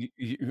though,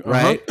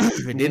 right?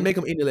 It didn't make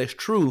them any less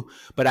true,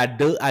 but I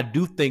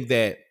do think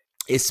that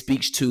it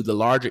speaks to the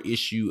larger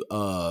issue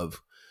of,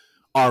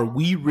 are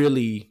we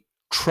really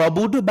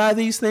troubled by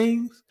these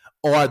things,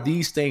 or are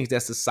these things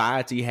that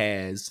society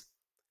has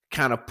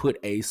kind of put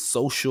a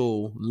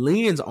social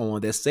lens on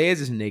that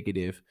says it's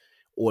negative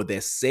or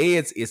that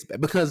says it's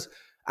bad? Because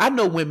I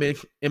know women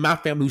in my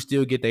family who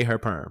still get their hair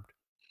permed.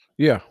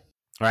 Yeah.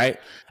 Right.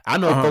 I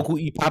know folk who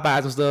eat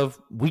Popeyes and stuff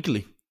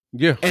weekly.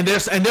 Yeah. And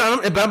I'm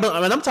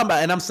talking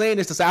about, and I'm saying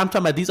this to say, I'm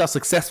talking about these are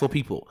successful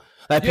people,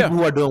 like people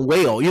who are doing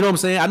well. You know what I'm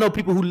saying? I know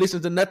people who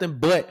listen to nothing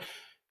but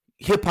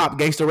hip hop,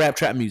 gangster rap,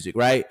 trap music,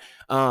 right?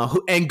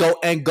 And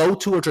go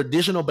to a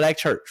traditional black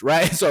church,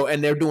 right? So,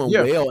 and they're doing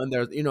well in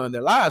their, in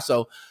their lives.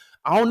 So,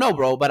 I don't know,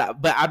 bro, but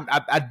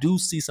I do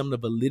see some of the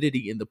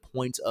validity in the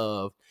points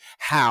of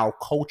how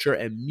culture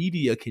and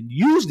media can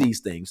use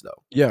these things,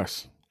 though.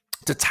 Yes,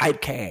 to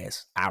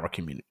typecast our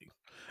community.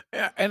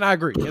 And I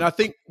agree. And I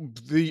think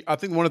one of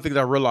the things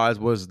I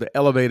realized was the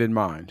elevated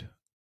mind.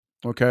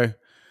 Okay,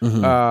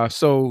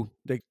 so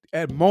they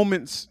at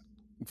moments,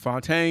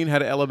 Fontaine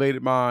had an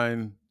elevated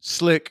mind.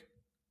 Slick,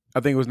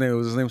 I think his name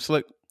was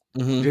Slick.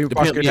 Jamie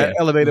Foxx had an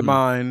elevated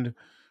mind.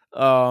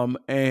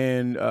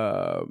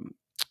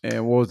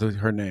 And what was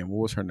her name?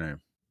 What was her name?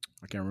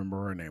 I can't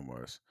remember what her name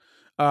was.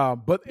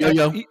 But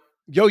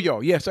Yo-Yo.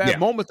 Yes. So at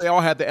moments they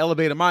all had the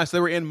elevated mind. So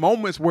they were in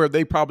moments where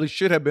they probably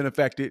should have been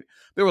affected.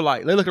 They were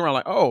like, they're looking around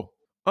like,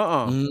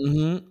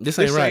 this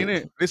ain't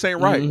right. This ain't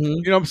right.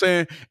 You know what I'm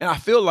saying? And I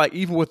feel like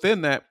even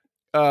within that,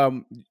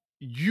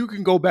 you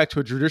can go back to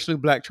a traditionally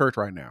black church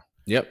right now.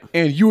 Yep.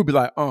 And you would be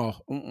like,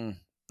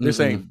 this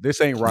ain't right. This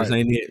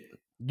ain't it.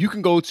 You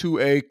can go to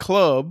a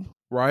club,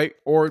 right?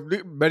 Or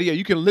better yet,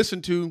 you can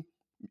listen to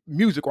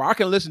music, or I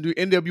can listen to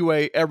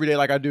NWA every day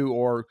like I do,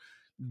 or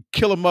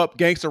Kill 'Em Up,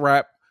 gangster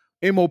rap,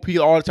 MOP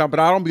all the time, but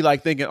I don't be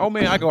like thinking, oh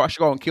man, I should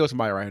go and kill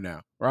somebody right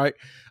now, right?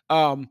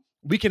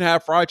 We can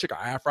have fried chicken.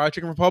 I have fried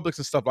chicken republics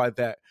and stuff like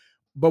that,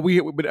 but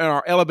in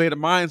our elevated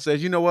mind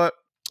says, you know what,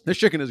 this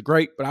chicken is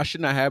great, but I should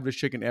not have this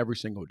chicken every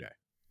single day,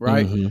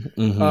 right?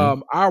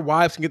 Our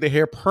wives can get their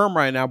hair perm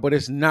right now, but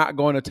it's not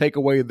going to take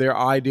away their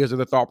ideas or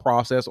their thought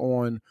process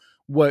on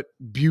what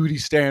beauty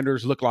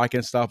standards look like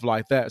and stuff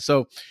like that.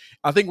 So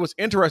I think what's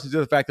interesting is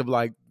the fact of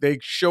like they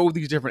show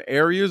these different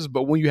areas,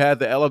 but when you have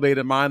the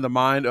elevated mind, the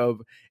mind of,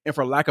 and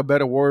for lack of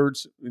better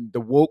words, the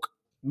woke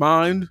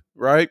mind,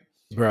 right?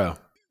 Bro.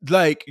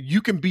 Like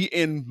you can be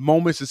in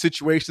moments and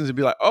situations and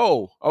be like,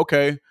 oh,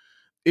 okay,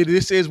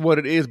 this is what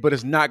it is, but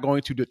it's not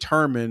going to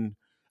determine,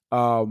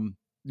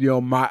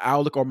 my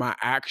outlook or my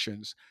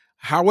actions.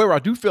 However, I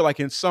do feel like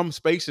in some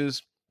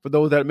spaces, for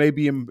those that may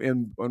be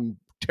in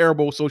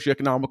terrible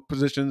socioeconomic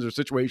positions or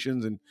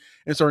situations and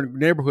in certain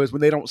neighborhoods,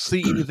 when they don't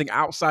see anything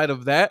outside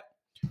of that,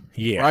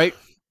 right?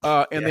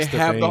 And they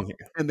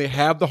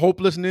have the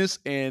hopelessness,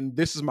 and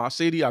this is my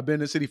city. I've been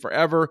in the city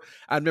forever.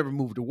 I've never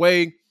moved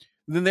away.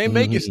 Then they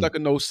may get stuck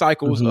in those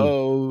cycles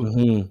of,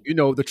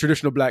 the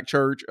traditional black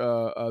church,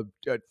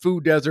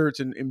 food deserts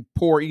and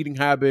poor eating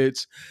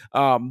habits,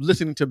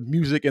 listening to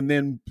music, and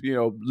then,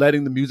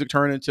 letting the music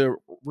turn into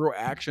real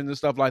action and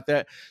stuff like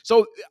that.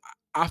 So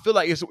I feel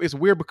like it's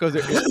weird because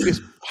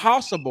it's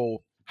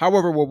possible.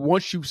 However,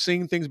 once you've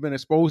seen things, been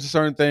exposed to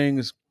certain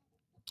things,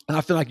 and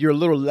I feel like you're a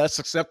little less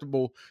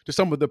susceptible to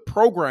some of the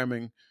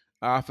programming.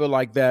 I feel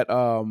like that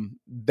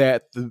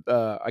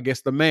I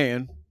guess the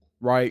man,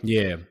 right?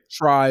 Yeah,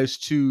 tries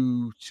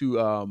to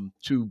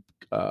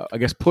I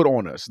guess put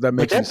on us. That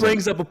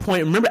brings up a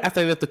point. Remember after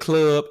they left the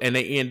club and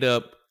they end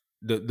up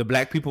the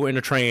black people were in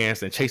a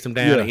trance and chase them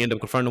down and end up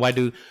confronting the white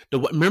dude.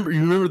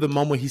 Remember the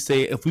moment he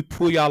said, "If we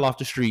pull y'all off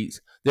the streets,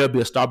 there'll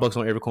be a Starbucks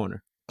on every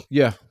corner."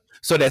 Yeah.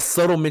 So that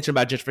subtle mention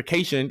about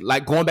gentrification,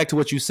 like going back to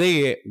what you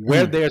said,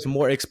 where there's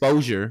more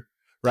exposure,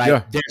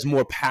 right? There's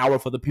more power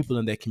for the people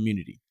in that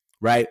community,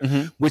 right?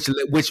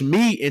 Which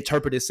me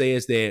interpreted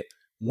says that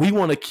we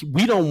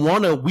don't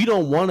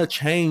want to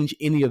change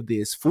any of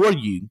this for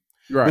you,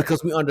 right?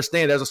 Because we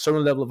understand there's a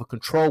certain level of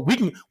control.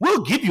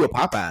 We'll give you a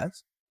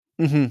Popeyes.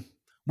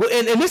 Well,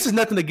 and this is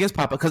nothing against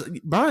Popeyes, because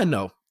Brian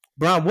knows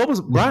my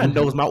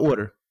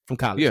order from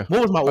college. Yeah.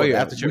 What was my order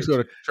after church? We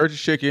go to Church's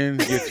Chicken,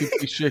 get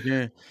 2-piece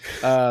chicken,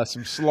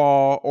 some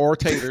slaw or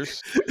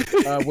taters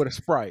with a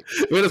Sprite.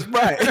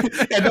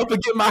 And don't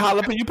forget my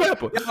jalapeno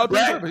pepper.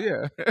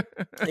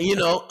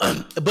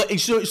 But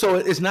so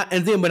it's not.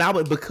 And then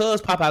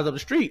because Popeyes up the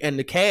street and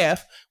the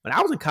calf, when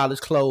I was in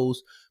college,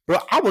 closed, bro,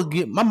 I would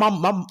get my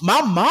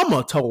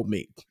mama told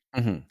me.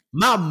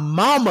 My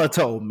mama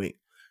told me,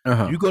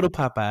 you go to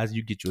Popeyes,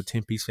 you get your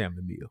 10-piece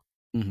family meal.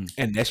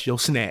 And that's your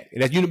snack.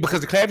 And that's,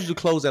 because the club usually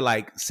close at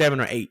like 7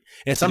 or 8,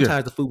 and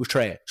sometimes the food was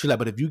trash. She's like,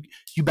 but if you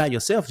buy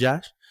yourself,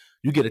 Josh,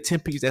 you get a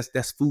 10-piece.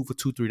 That's food for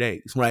 2-3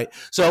 days, right?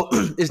 So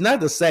it's not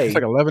to say it's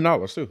like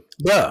 $11 too.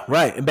 Yeah,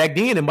 right. And back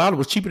then, the bottle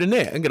was cheaper than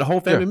that. I can get a whole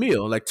family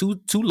meal, like two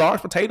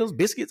large potatoes,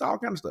 biscuits, all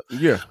kind of stuff.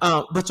 Yeah.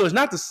 But so it's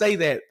not to say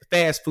that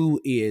fast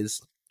food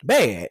is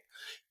bad.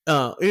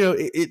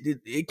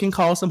 It can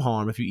cause some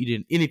harm if you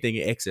eat anything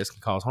in excess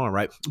can cause harm,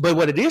 right? But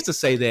what it is to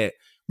say that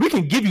we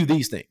can give you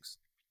these things.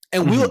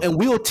 And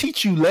we'll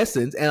teach you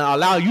lessons and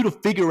allow you to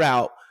figure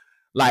out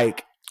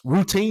like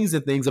routines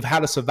and things of how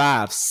to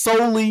survive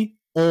solely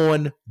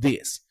on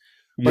this.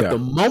 But the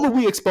moment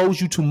we expose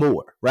you to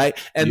more, right?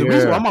 And the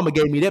reason why my mama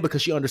gave me that,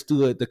 because she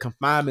understood the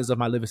confinements of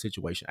my living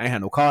situation. I ain't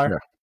had no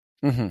car.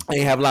 I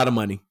ain't have a lot of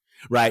money,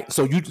 right?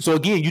 So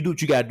again, you do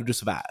what you got to do to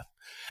survive.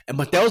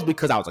 But that was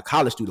because I was a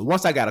college student.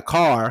 Once I got a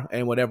car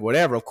and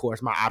whatever, of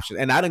course, my option.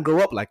 And I didn't grow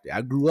up like that.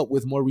 I grew up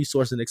with more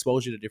resource and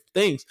exposure to different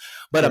things.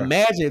 But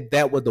imagine if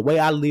that was the way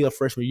I lived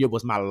freshman year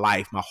was my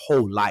life, my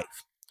whole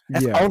life.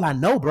 That's all I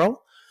know, bro.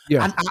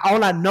 Yeah.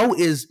 All I know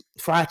is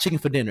fried chicken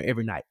for dinner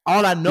every night.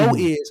 All I know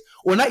is,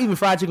 or not even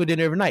fried chicken for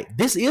dinner every night.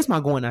 This is my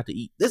going out to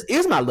eat. This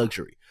is my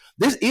luxury.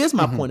 This is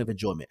my point of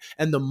enjoyment.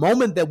 And the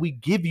moment that we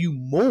give you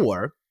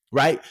more,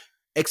 right,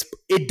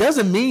 it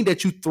doesn't mean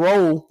that you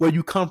throw where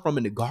you come from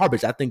in the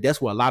garbage. I think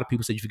that's where a lot of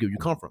people say you forget where you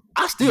come from.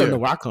 I still know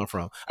where I come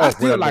from. I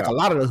still like a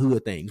lot of the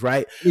hood things,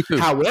 right?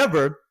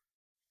 However,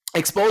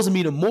 exposing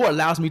me to more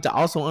allows me to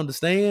also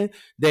understand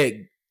that,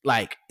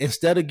 like,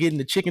 instead of getting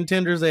the chicken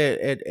tenders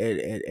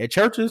at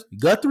churches,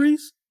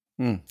 Guthrie's,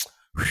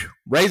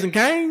 Raising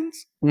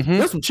Cane's,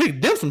 them some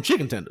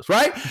chicken tenders,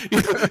 right?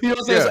 You know what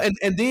I'm saying? So,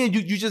 and then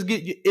you just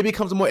get, it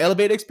becomes a more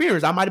elevated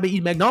experience. I might have been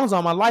eating McDonald's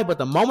all my life, but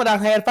the moment I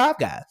had Five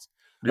Guys,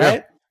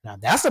 right? Now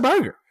that's a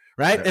burger,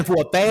 right? And for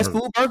a fast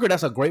food burger,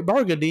 that's a great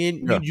burger.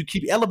 Then you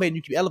keep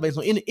elevating,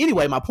 So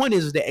anyway, my point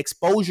is that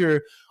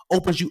exposure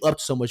opens you up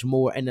to so much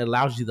more, and it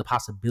allows you the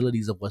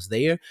possibilities of what's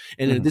there.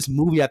 And in this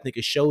movie, I think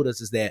it showed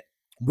us is that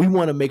we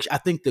want to make sure, I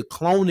think the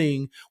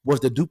cloning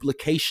was the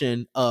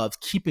duplication of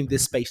keeping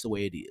this space the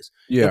way it is.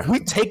 If we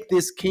take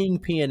this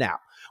kingpin out,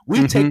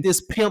 we take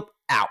this pimp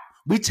out,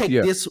 we take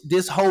this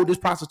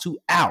prostitute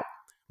out,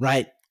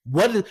 right?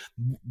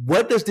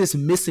 What does this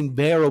missing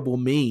variable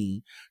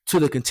mean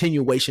to the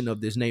continuation of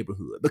this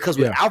neighborhood? Because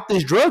without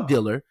this drug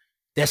dealer,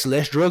 there's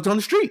less drugs on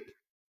the street.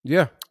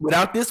 Yeah.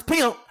 Without this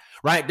pimp,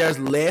 right, there's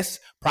less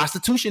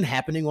prostitution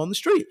happening on the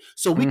street.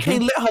 So we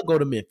can't let her go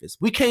to Memphis.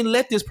 We can't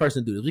let this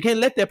person do this. We can't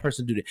let that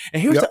person do that.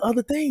 And here's the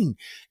other thing.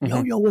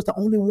 Yo-Yo was the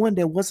only one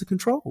that wasn't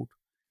controlled.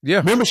 Yeah.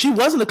 Remember, she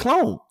wasn't a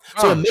clone.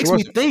 So it makes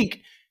me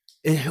think,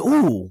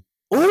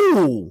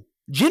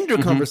 gender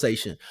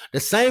conversation.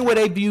 The same way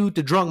they viewed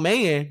the drunk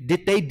man,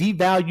 did they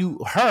devalue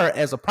her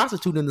as a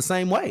prostitute in the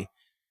same way?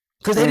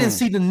 Because they didn't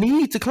see the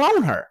need to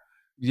clone her.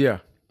 Yeah.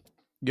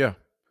 Yeah.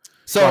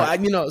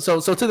 So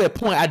so to that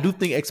point, I do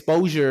think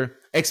exposure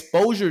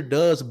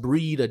does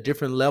breed a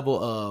different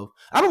level of,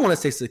 I don't want to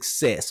say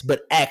success,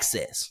 but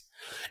access.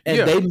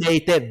 And they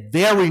made that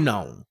very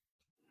known.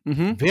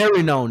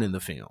 Very known in the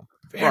film.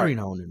 Very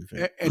known in the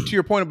film. And to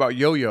your point about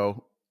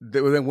Yo-Yo,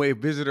 when we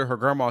visited her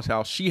grandma's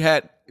house, she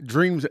had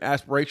dreams and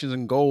aspirations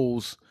and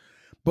goals,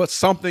 but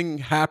something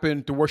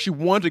happened to where she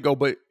wanted to go,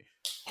 but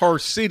her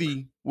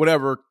city,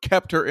 whatever,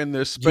 kept her in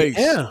this space.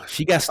 Yeah,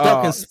 she got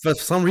stuck for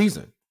some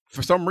reason.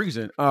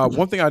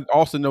 One thing I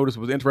also noticed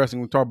was interesting.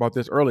 We talked about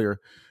this earlier.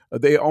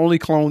 They only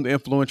cloned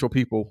influential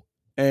people,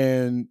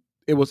 and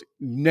it was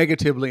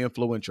negatively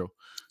influential.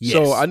 Yes.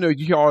 So I know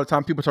you hear all the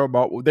time people talk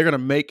about, well, they're going to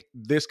make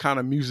this kind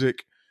of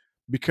music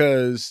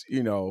because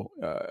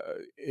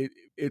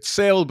it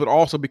sells, but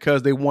also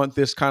because they want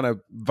this kind of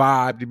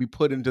vibe to be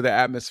put into the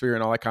atmosphere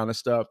and all that kind of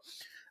stuff.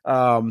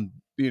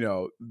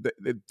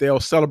 They'll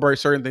celebrate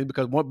certain things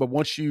but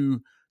once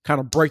you kind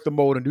of break the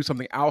mold and do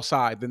something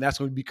outside, then that's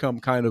going to become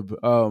kind of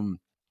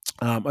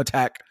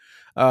attack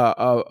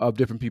of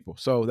different people.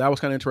 So that was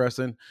kind of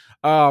interesting.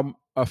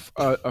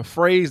 A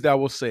phrase that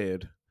was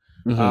said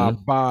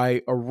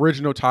by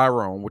original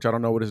Tyrone, which I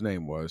don't know what his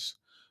name was,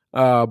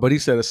 but he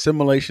said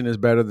assimilation is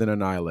better than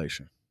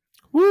annihilation.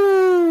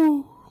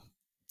 Woo!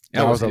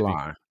 That was a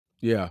lie.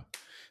 Yeah.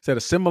 Said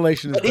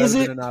assimilation is better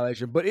than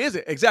annihilation. But is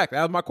it? Exactly.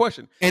 That was my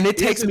question. And it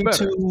takes me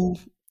to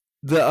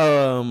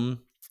the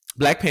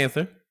Black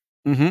Panther.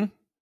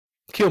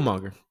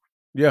 Killmonger.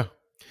 Yeah.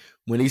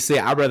 When he said,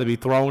 I'd rather be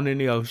thrown in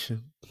the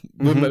ocean.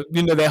 You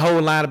know, that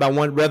whole line about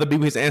one rather be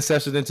with his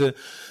ancestors than to,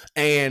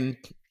 and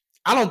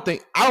I don't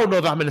know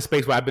if I'm in a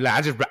space where I'd be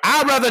like,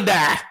 I'd rather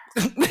die.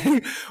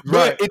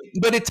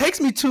 But it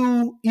takes me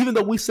to, even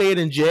though we say it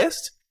in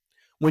jest,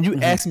 when you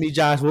ask me,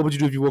 Josh, what would you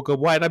do if you woke up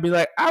white? I'd be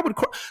like, I would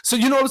cry. So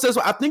you know what I'm saying?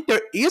 So I think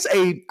there is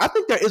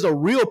a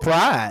real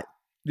pride,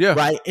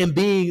 right, in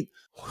being,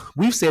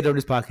 we've said on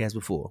this podcast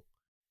before,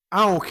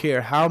 I don't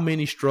care how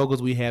many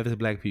struggles we have as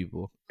Black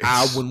people.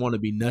 I wouldn't want to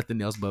be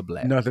nothing else but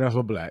Black. Nothing else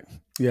but Black.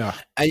 Yeah.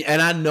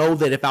 And I know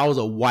that if I was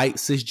a white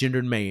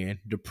cisgendered man,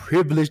 the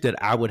privilege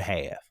that I would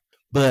have,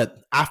 but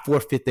I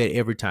forfeit that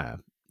every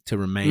time to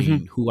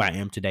remain who I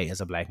am today as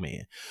a Black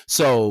man.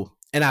 So,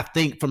 and I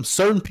think from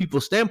certain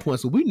people's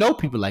standpoints, we know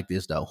people like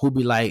this though, who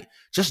be like,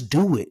 just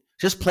do it.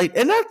 Just play.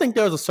 And I think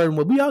there's a certain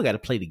way we all got to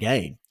play the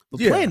game.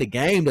 But playing the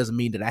game doesn't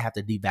mean that I have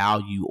to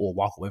devalue or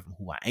walk away from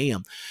who I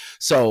am.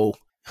 So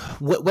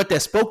what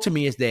that spoke to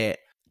me is that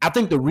I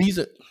think the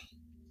reason,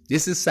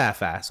 this is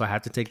sci-fi, so I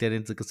have to take that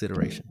into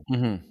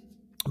consideration.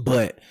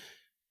 But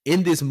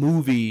in this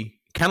movie,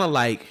 kind of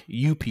like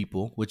You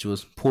People, which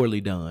was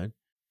poorly done,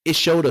 it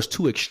showed us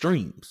two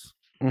extremes.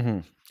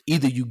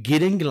 Either you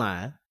get in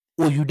line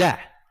or you die.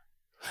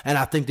 And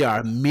I think there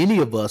are many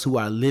of us who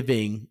are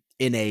living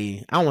in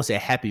I don't want to say a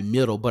happy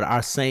middle, but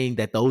are saying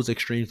that those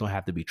extremes don't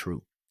have to be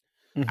true.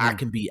 I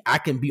can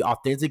be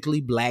authentically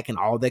Black and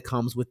all that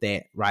comes with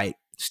that, right?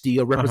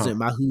 Still represent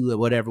my hood,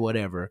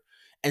 whatever,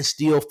 and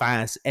still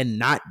find and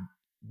not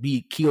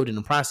be killed in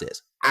the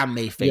process. I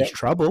may face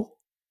trouble,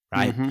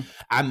 right? Mm-hmm.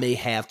 I may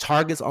have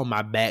targets on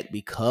my back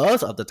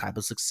because of the type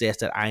of success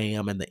that I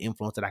am and the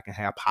influence that I can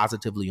have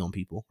positively on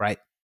people, right?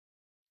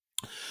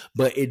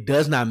 But it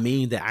does not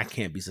mean that I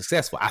can't be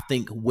successful. I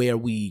think what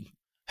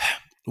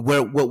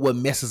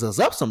messes us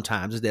up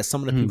sometimes is that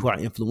some of the people who are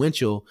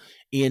influential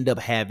end up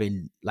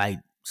having like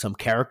some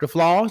character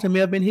flaws that may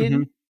have been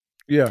hidden.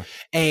 Yeah.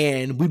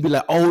 And we'd be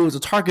like, oh, it was a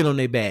target on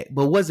their back.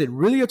 But was it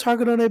really a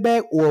target on their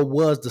back, or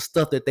was the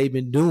stuff that they've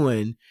been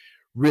doing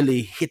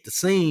really hit the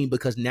scene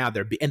because now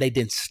and they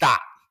didn't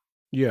stop?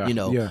 Yeah. You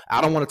know, I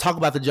don't want to talk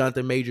about the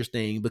Jonathan Majors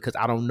thing because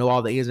I don't know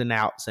all the ins and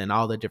outs and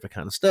all that different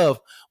kind of stuff.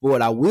 But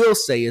what I will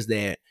say is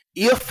that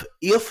if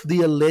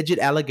the alleged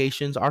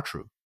allegations are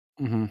true,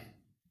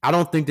 I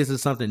don't think this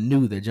is something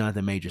new that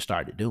Jonathan Majors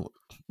started doing.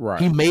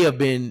 Right. He may have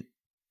been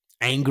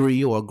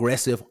angry or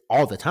aggressive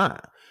all the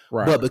time.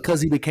 Right. But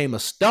because he became a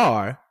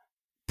star,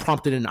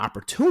 prompted an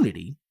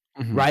opportunity,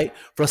 right,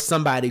 for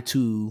somebody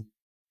to,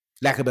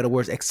 lack of better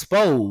words,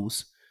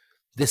 expose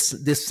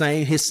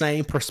his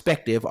same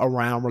perspective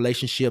around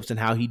relationships and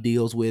how he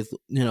deals with,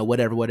 you know,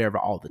 whatever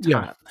all the time.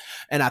 Yeah.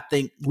 And I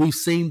think we've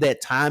seen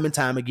that time and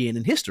time again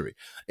in history.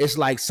 It's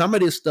like some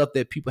of this stuff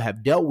that people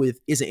have dealt with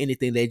isn't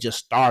anything they just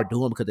started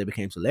doing because they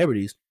became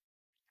celebrities.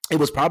 It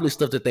was probably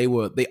stuff that they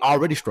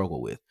already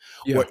struggled with,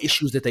 or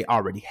issues that they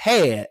already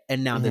had.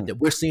 And now that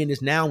we're seeing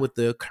this now with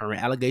the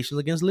current allegations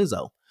against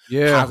Lizzo,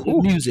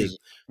 positive music,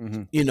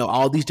 you know,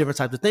 all these different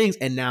types of things.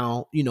 And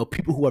now, you know,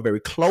 people who are very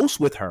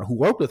close with her, who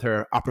work with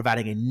her, are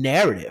providing a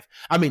narrative.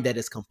 I mean, that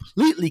is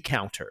completely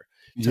counter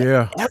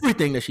to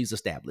everything that she's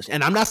established.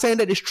 And I'm not saying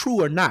that it's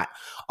true or not.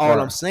 All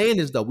I'm saying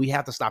is, though, we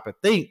have to stop and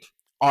think,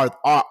 are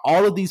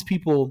all of these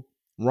people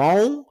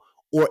wrong?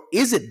 Or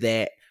is it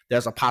that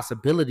there's a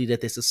possibility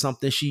that this is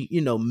something she, you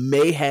know,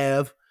 may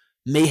have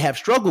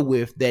struggled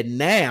with that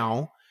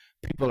now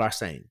people are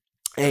saying?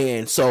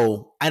 And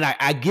so, and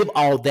I give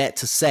all that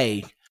to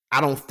say, I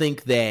don't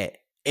think that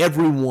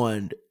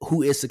everyone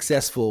who is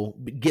successful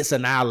gets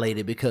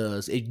annihilated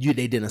because they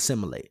didn't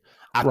assimilate.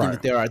 I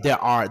think that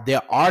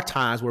there are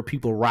times where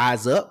people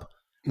rise up,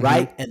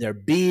 right, and they're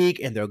big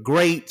and they're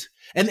great.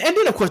 And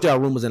then, of course, there are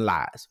rumors and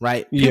lies,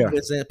 right?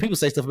 People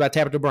say stuff about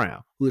Tabitha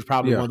Brown, who is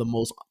probably one of the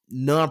most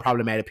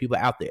non-problematic people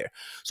out there.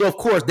 So, of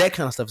course, that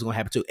kind of stuff is going to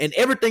happen, too. And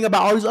everything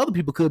about all these other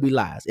people could be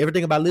lies.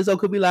 Everything about Lizzo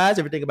could be lies.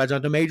 Everything about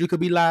Jonathan Major could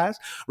be lies,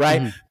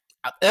 right?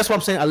 That's why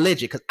I'm saying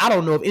alleged, because I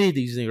don't know if any of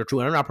these things are true.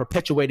 And I'm not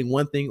perpetuating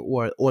one thing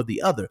or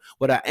the other.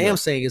 What I am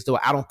saying is, though,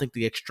 I don't think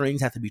the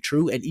extremes have to be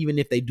true. And even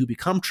if they do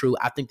become true,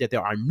 I think that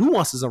there are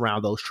nuances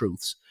around those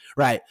truths,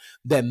 right,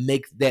 that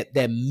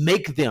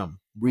make them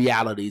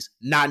realities,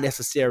 not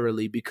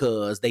necessarily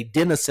because they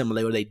didn't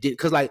assimilate or they did.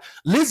 Because like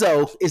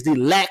Lizzo is the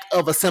lack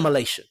of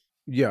assimilation.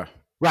 Yeah.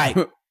 Right.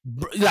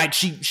 Like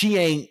she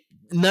ain't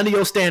none of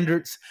your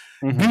standards,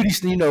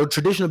 beauty, you know,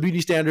 traditional beauty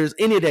standards,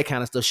 any of that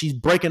kind of stuff. She's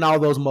breaking all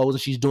those molds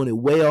and she's doing it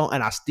well.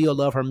 And I still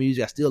love her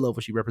music. I still love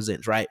what she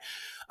represents. Right.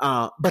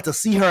 But to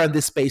see her in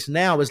this space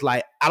now is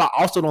like, I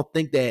also don't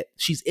think that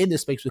she's in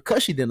this space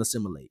because she didn't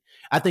assimilate.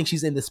 I think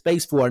she's in this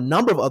space for a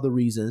number of other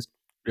reasons.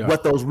 Yeah.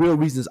 What those real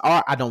reasons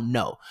are, I don't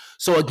know.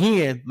 So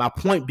again, my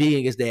point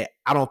being is that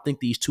I don't think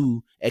these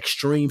two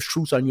extreme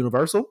truths are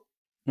universal.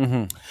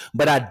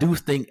 But I do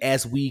think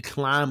as we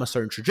climb a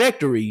certain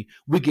trajectory,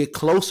 we get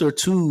closer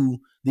to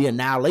the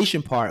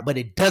annihilation part, but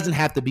it doesn't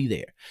have to be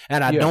there.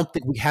 And I don't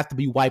think we have to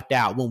be wiped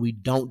out when we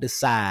don't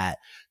decide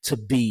to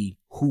be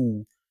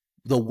who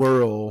the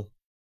world,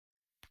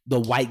 the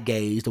white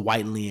gaze, the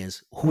white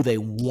lens, who they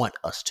want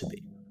us to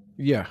be.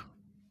 Yeah.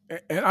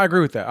 And I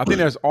agree with that. I think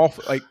that's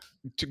awful. Like,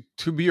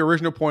 to be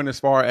original point as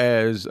far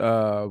as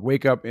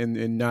wake up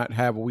and not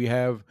have what we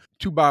have,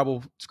 two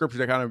Bible scriptures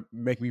that kind of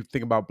make me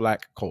think about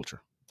Black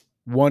culture.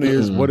 One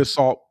is, what is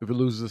salt if it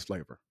loses its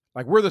flavor?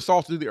 Like, we're the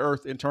salt of the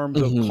earth in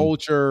terms of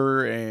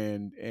culture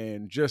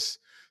and just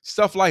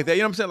stuff like that. You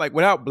know what I'm saying? Like,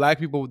 without Black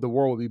people, the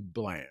world would be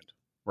bland,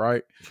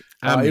 right?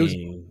 It was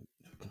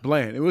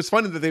bland. It was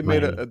funny that they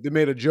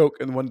made a joke,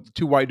 and when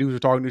two white dudes were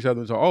talking to each other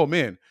and so, oh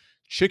man,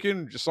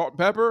 chicken, just salt and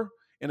pepper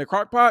in a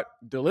crock pot,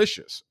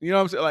 delicious. You know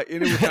what I'm saying? Like,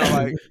 and it was kind of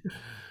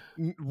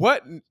like,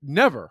 what?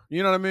 Never.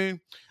 You know what I mean?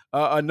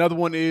 Another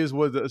one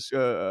was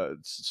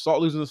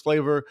salt losing its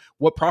flavor.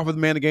 What profit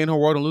the man to gain the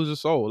whole world and lose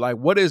his soul? Like,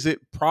 what does it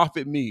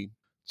profit me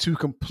to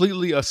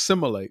completely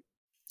assimilate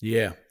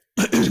to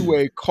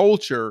a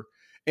culture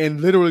and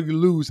literally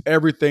lose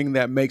everything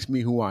that makes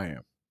me who I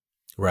am?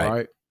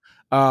 Right.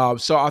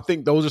 So I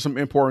think those are some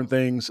important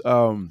things.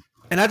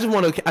 And I just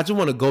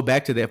want to go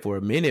back to that for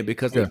a minute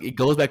because it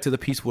goes back to the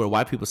piece where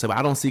white people say, well,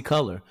 I don't see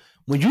color.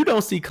 When you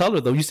don't see color,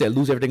 though, you said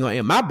lose everything I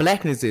am. My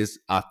Blackness is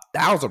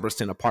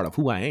 1,000% a part of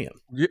who I am.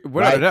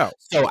 Without a doubt.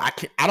 So I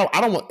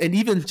don't want, and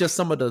even just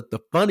some of the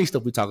funny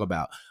stuff we talk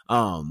about,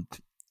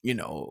 you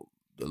know,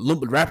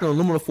 wrapping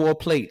aluminum foil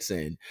plates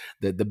and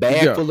the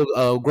bag full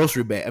of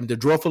grocery bag, the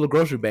drawer full of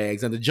grocery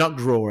bags and the junk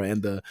drawer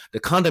and the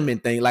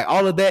condiment thing, like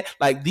all of that,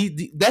 like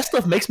that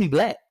stuff makes me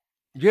Black.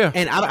 Yeah.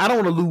 And I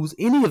don't want to lose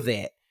any of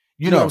that.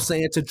 You know what I'm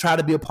saying? To try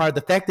to be a part of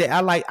the fact that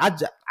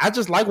I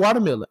just like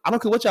watermelon. I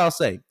don't care what y'all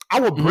say. I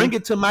will bring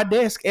it to my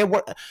desk at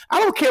work. I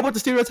don't care what the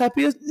stereotype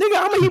is. Nigga,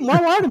 I'm going to eat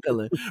one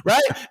watermelon,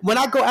 right? When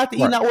I go out to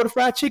eat and I order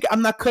fried chicken,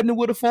 I'm not cutting it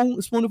with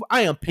a spoon.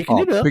 I am picking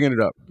it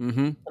up.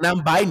 And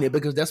I'm biting it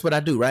because that's what I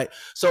do, right?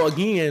 So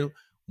again,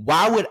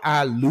 why would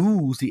I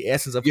lose the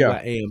essence of who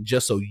I am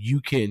just so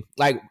you can,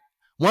 like,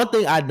 one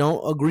thing I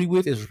don't agree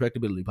with is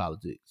respectability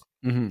politics.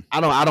 I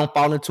don't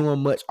fall into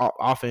them much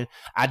often.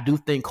 I do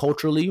think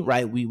culturally,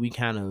 right, we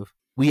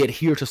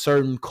adhere to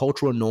certain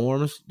cultural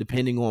norms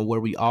depending on where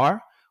we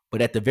are,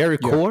 but at the very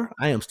core,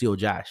 I am still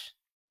Josh.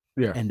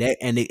 Yeah. And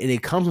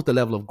it comes with the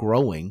level of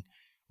growing,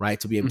 right,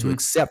 to be able to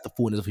accept the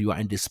fullness of who you are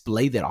and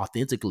display that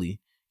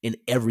authentically in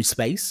every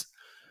space.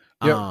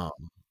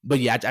 But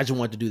yeah, I just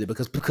wanted to do that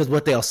because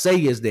what they'll say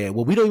is that,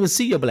 well, we don't even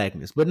see your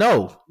blackness. But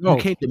no, you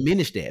can't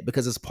diminish that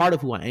because it's part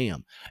of who I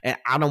am. And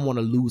I don't want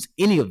to lose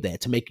any of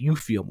that to make you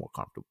feel more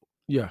comfortable.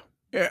 Yeah,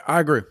 I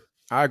agree.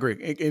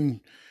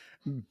 And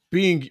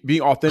being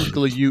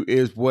authentically you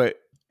is what,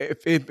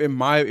 if in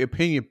my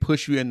opinion,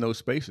 push you in those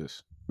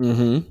spaces.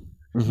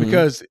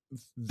 Because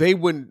they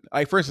wouldn't,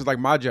 like, for instance, like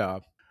my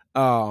job,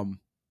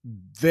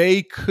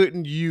 they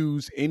couldn't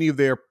use any of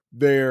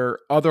their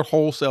other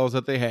wholesales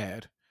that they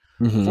had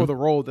for the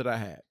role that I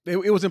had.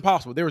 It was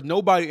impossible. There was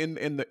nobody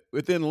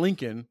within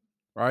Lincoln,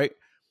 right?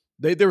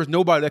 There was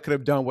nobody that could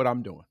have done what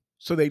I'm doing.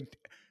 So the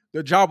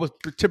job was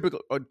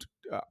typical.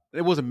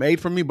 It wasn't made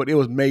for me, but it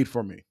was made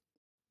for me,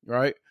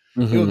 right?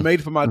 It was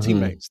made for my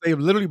teammates. They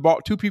literally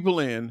brought 2 people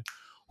in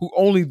who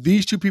only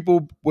these 2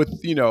 people with,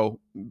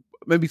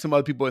 maybe some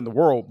other people in the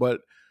world,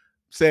 but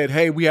said,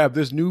 hey, we have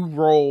this new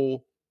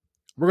role.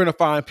 We're going to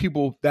find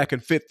people that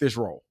can fit this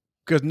role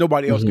because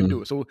nobody else can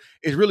do it. So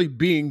it's really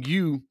being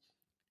you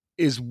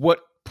is what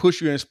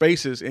push you in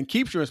spaces and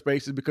keeps you in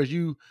spaces because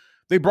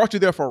they brought you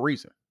there for a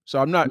reason. So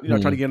I'm not,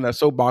 trying to get in that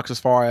soapbox as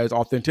far as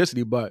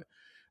authenticity, but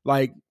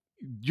like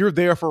you're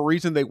there for a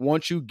reason. They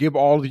want you, give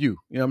all of you,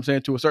 you know what I'm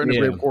saying? To a certain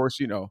degree, of course,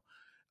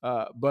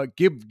 but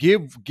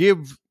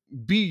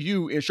be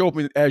you and show up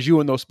as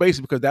you in those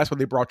spaces because that's what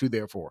they brought you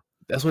there for.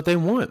 That's what they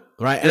want.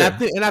 Right. And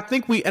I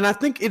think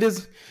it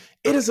is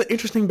an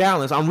interesting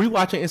balance. I'm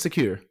rewatching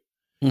Insecure.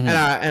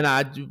 And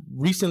I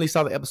recently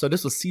saw the episode.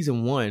 This was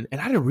season 1, and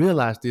I didn't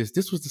realize this.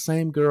 This was the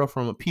same girl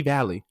from P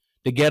Valley,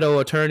 the ghetto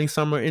attorney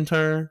summer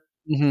intern.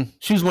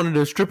 She was one of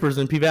the strippers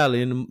in P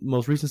Valley in the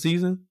most recent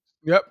season.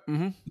 Yep.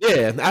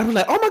 Yeah, I was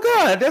like, oh my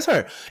God, that's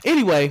her.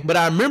 Anyway, but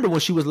I remember when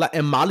she was like,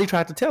 and Molly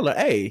tried to tell her,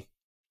 hey,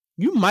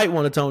 you might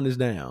want to tone this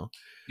down.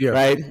 Yeah.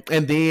 Right.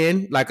 And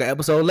then, like an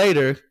episode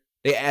later,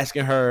 they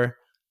asking her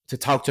to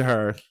talk to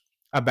her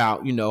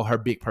about, her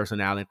big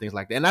personality and things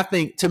like that. And I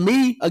think, to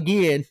me,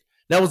 again,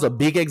 that was a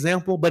big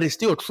example, but it's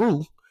still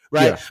true,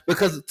 right? Yeah.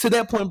 Because to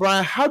that point,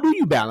 Brian, how do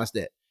you balance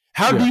that?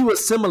 How do you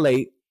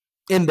assimilate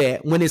in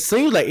that when it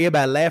seems like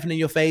everybody laughing in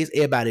your face,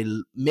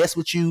 everybody mess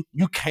with you,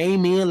 you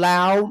came in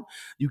loud,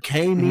 you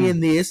came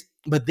in this,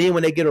 but then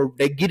when they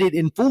get it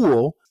in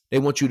full, they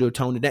want you to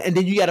tone it down. And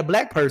then you got a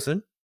black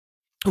person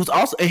who's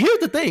also, and here's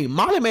the thing,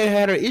 Molly may have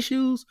had her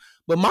issues,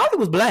 but Molly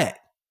was black.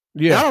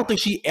 Yeah. And I don't think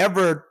she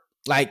ever,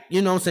 like,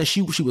 you know what I'm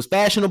saying, she was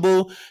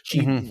fashionable, she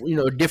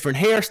different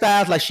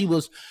hairstyles, like she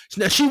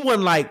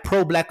wasn't like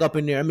pro-black up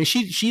in there. I mean,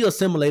 she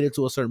assimilated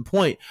to a certain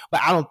point,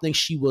 but I don't think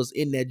she was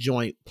in that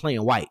joint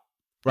playing white,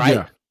 right?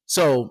 Yeah.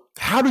 So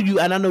how do you,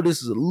 and I know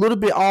this is a little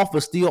bit off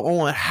but still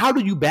on, how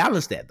do you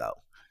balance that though?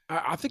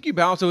 I think you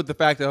balance it with the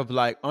fact of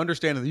like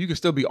understanding that you can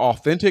still be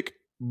authentic,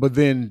 but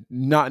then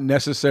not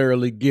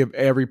necessarily give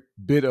every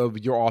bit of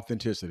your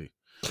authenticity,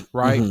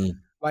 right?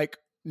 Like,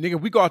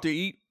 nigga, we go out to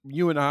eat,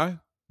 you and I,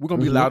 we're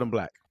going to be loud and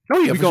black. Oh,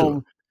 yeah, we're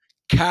going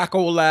to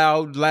cackle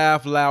loud,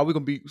 laugh loud. We're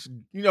going to be, it's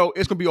going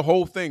to be a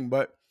whole thing,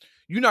 but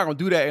you're not going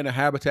to do that in a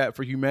Habitat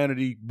for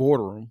Humanity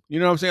boardroom. You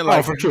know what I'm saying?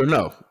 Like, for sure,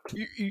 no.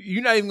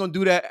 You're not even going to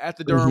do that at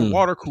the darn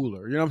water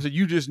cooler. You know what I'm saying?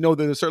 You just know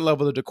that there's a certain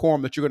level of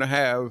decorum that you're going to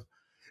have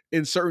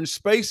in certain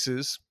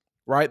spaces,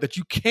 right? That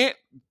you can't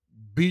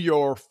be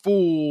your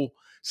full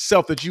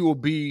self that you will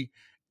be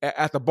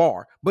at the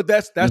bar. But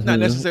that's not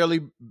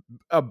necessarily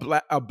a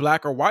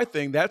black or white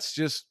thing. That's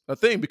just a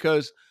thing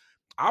because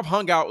I've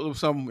hung out with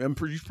some, and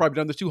you've probably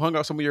done this too, hung out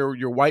with some of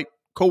your white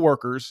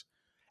coworkers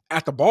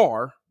at the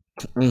bar,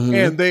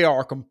 and they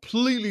are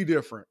completely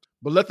different.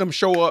 But let them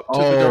show up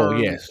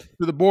to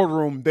the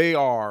boardroom, they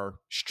are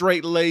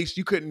straight laced.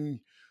 You couldn't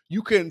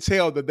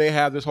tell that they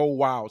have this whole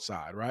wild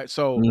side, right?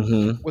 So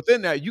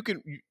within that, you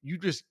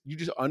just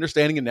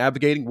understanding and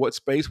navigating what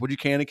space, what you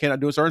can and cannot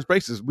do in certain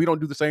spaces. We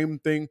don't do the same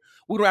thing.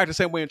 We don't act the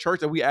same way in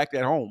church that we act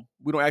at home.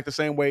 We don't act the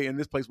same way in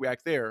this place we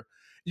act there.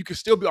 You can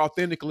still be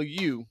authentically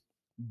you,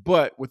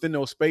 but within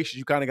those spaces,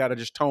 you kind of got to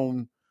just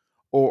tone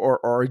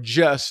or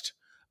adjust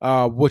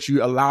what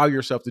you allow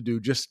yourself to do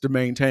just to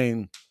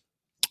maintain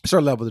a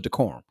certain level of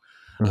decorum.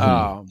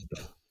 A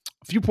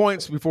few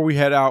points before we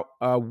head out.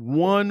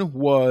 One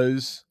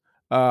was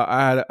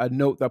I had a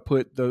note that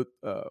put the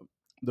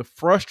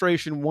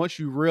frustration once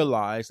you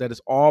realize that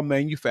it's all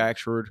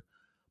manufactured,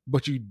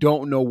 but you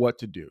don't know what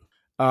to do.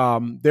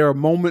 There are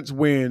moments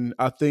when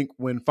I think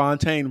when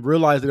Fontaine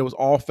realized that it was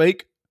all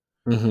fake,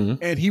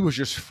 and he was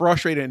just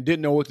frustrated and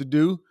didn't know what to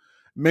do.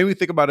 made me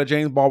think about a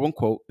James Baldwin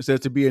quote. It says,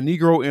 "To be a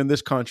Negro in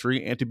this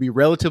country and to be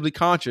relatively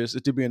conscious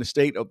is to be in a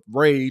state of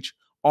rage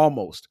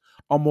almost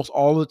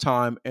all the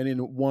time and in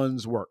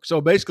one's work."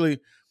 So basically,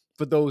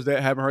 for those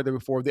that haven't heard that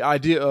before, the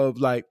idea of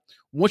like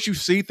once you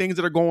see things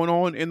that are going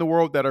on in the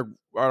world that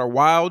are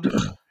wild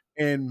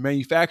and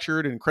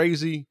manufactured and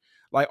crazy,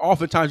 like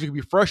oftentimes you can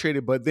be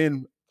frustrated, but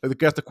then I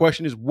guess the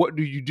question is, what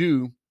do you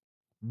do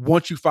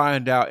once you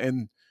find out?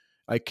 And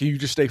like, can you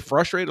just stay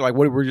frustrated? Like,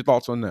 what were your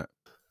thoughts on that?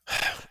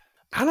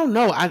 I don't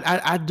know.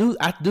 I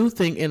do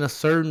think in a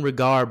certain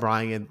regard,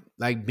 Brian,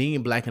 like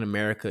being Black in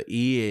America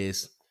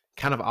is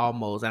kind of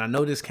almost, and I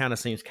know this kind of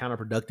seems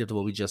counterproductive to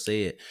what we just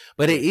said,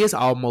 but it is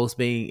almost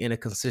being in a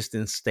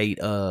consistent state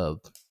of,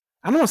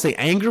 I don't want to say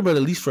anger, but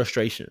at least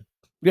frustration.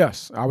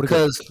 Yes, I would agree.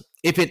 Because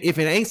if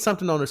it ain't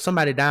something on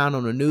somebody down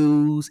on the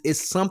news,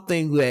 it's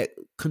something that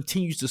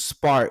continues to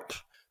spark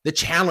the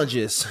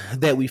challenges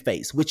that we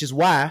face, which is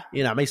why,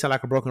 I may sound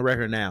like a broken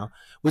record now,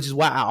 which is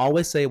why I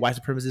always say white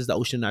supremacy is the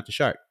ocean, not the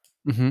shark.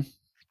 Mm-hmm.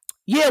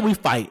 Yeah, we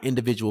fight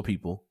individual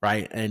people,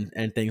 right,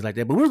 and things like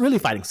that, but we're really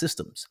fighting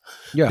systems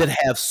that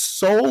have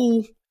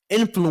so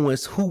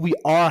influenced who we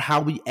are,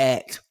 how we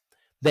act,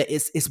 that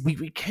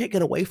we can't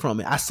get away from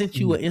it. I sent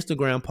you an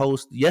Instagram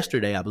post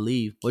yesterday, I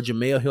believe, where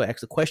Jamel Hill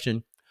asked a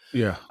question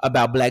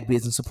about Black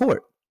business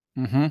support.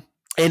 Mm-hmm.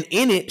 And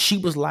in it, she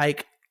was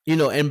like,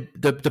 and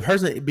the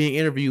person being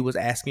interviewed was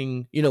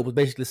asking, was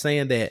basically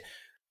saying that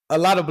a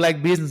lot of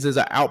Black businesses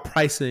are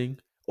outpricing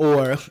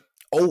or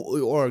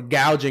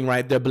gouging,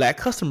 right, their Black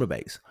customer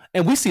base.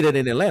 And we see that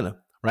in Atlanta,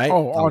 right?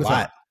 Oh, all the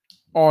time.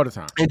 All the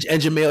time. And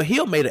Jamel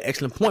Hill made an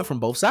excellent point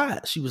from both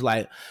sides. She was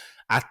like,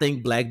 I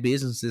think Black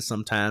businesses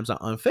sometimes are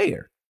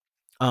unfair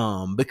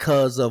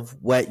because of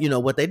what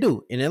they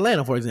do. In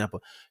Atlanta, for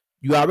example,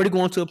 you already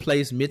going to a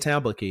place,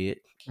 Midtown Buckhead,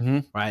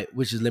 right,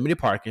 which is limited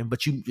parking,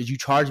 but you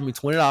charge me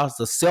 $20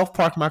 to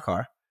self-park my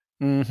car.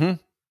 Mm-hmm.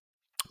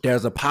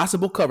 There's a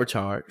possible cover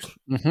charge.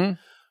 Mm-hmm.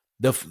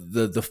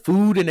 The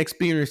food and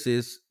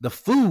experiences, the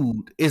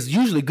food is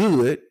usually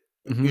good,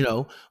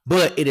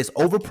 but it is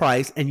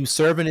overpriced, and you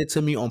serving it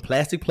to me on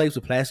plastic plates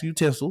with plastic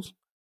utensils.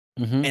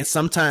 Mm-hmm. And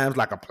sometimes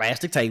like a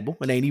plastic table,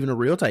 it ain't even a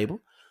real table,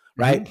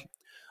 right?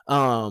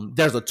 Mm-hmm.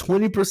 There's a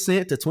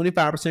 20% to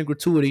 25%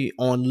 gratuity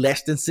on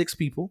less than 6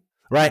 people,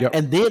 right? Yep.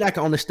 And then I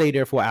can only stay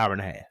there for an hour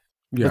and a half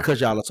because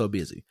y'all are so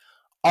busy.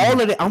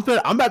 All of that,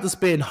 I'm about to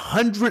spend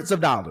hundreds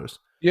of dollars.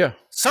 Yeah.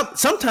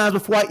 Sometimes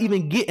before I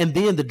even get, and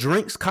then the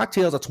drinks,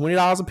 cocktails are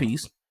 $20 a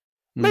piece.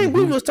 Man,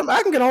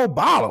 I can get a whole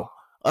bottle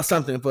or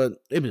something for,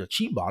 it was a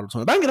cheap bottle,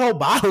 $20. I can get a whole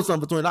bottle or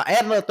something for $20.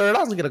 Add another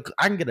 $30,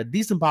 I can get a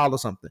decent bottle or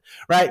something,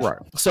 right? Right.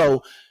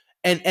 So,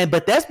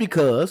 but that's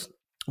because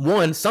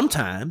one,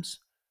 sometimes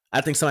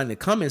I think somebody in the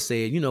comments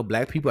said,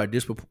 Black people are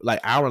like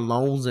our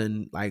loans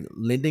and like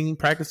lending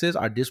practices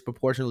are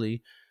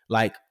disproportionately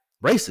like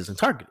racist and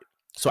targeted.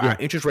 So our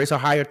interest rates are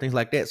higher, things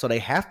like that. So they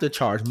have to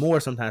charge more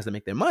sometimes to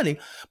make their money.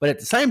 But at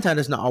the same time,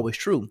 it's not always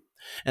true.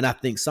 And I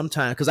think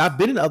sometimes, because I've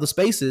been in other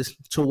spaces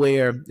to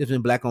where it's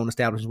been Black-owned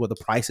establishments where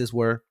the prices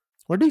were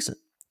decent.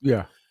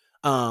 Yeah.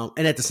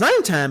 And at the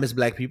same time as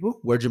Black people,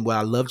 where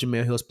I love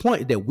Jamel Hill's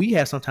point, that we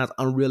have sometimes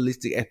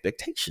unrealistic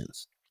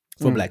expectations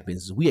for Black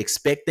businesses. We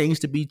expect things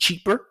to be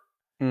cheaper.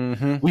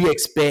 Mm-hmm. We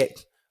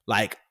expect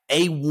like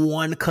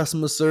A1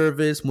 customer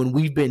service when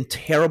we've been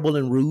terrible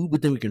and rude,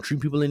 but then we can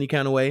treat people any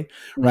kind of way,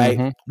 right?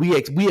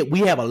 Mm-hmm. We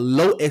have a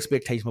low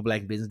expectation for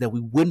Black business that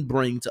we wouldn't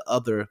bring to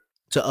other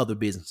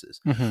businesses.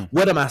 Mm-hmm.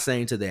 What am I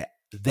saying to that?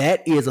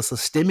 That is a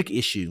systemic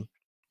issue.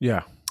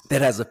 Yeah.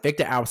 That has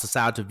affected our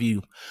societal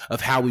view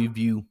of how we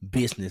view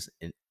business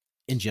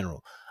in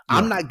general. Yeah.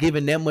 I'm not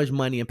giving that much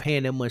money and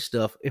paying that much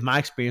stuff if my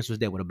experience was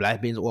there with a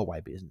Black business or a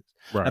white business.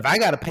 Right. If I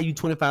got to pay you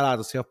 $25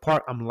 to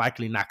self-park, I'm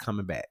likely not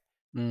coming back.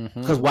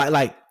 Because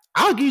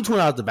I'll give you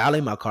 $20 to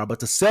valet my car, but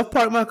to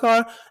self-park my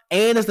car,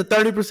 and it's the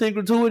 30%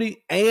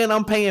 gratuity, and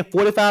I'm paying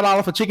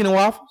 $45 for chicken and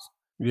waffles.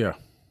 Yeah.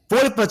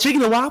 $40 for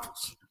chicken and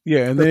waffles?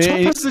 Yeah. And then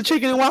 2 pieces of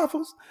chicken and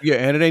waffles? Yeah,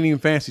 and it ain't even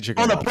fancy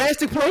chicken on a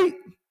plastic plate?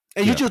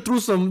 And you just threw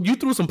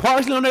some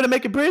parsley on there to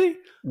make it pretty?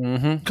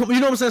 Mm-hmm. You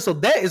know what I'm saying? So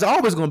that is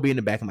always going to be in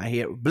the back of my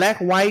head. Black,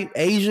 white,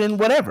 Asian,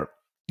 whatever.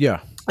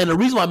 Yeah. And the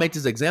reason why I make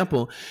this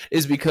example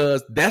is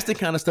because that's the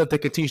kind of stuff that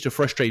continues to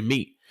frustrate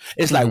me.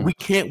 It's like we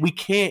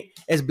can't,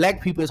 as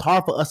Black people, it's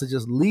hard for us to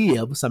just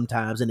live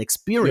sometimes and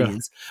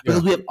experience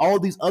because we have all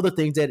these other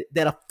things that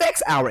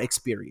affects our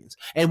experience.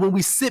 And when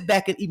we sit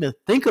back and even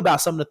think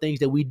about some of the things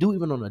that we do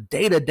even on a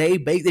day-to-day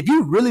basis, if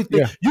you really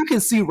think, you can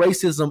see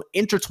racism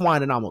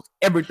intertwined in almost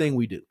everything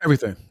we do.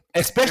 Everything.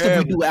 Especially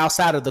if we do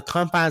outside of the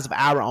confines of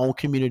our own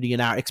community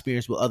and our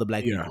experience with other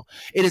Black people.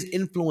 It is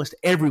influenced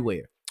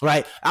everywhere.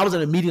 Right. I was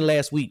in a meeting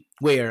last week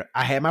where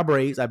I had my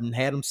braids. I've been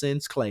had them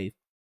since Clave.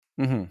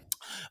 Mm-hmm.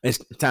 It's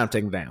time to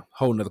take them down.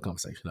 Whole nother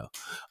conversation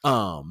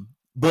though.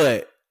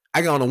 But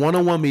I got on a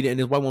one-on-one meeting and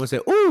this white woman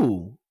said,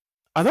 "Ooh,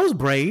 are those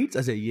braids?"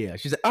 I said, "Yeah."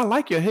 She said, "I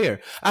like your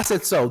hair." I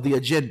said, "So the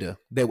agenda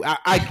that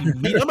I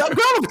can meet, I'm like,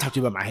 girl, I'm gonna talk to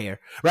you about my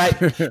hair, right?"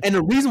 And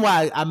the reason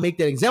why I make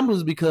that example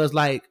is because,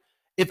 like,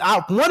 if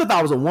I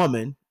was a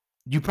woman,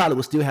 you probably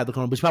would still have the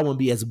conversation, but you probably wouldn't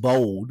be as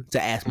bold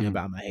to ask me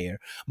about my hair.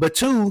 But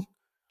 2,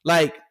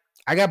 like,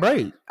 I got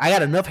braids. I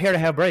got enough hair to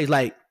have braids.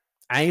 Like,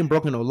 I ain't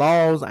broken no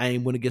laws. I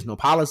ain't went against no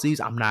policies.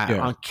 I'm not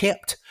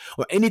unkept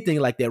or anything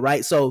like that,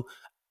 right? So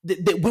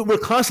we're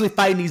constantly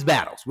fighting these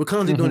battles. We're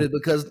constantly doing it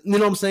because, you know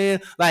what I'm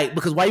saying? Like,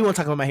 because why you want to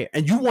talk about my hair?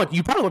 And you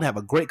probably want to have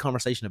a great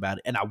conversation about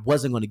it, and I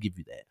wasn't going to give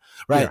you that,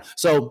 right? Yeah.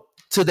 So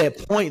to that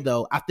point,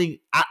 though, I think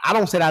I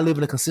don't say that I live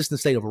in a consistent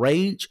state of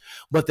rage,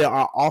 but there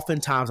are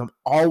oftentimes I'm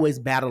always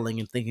battling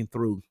and thinking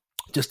through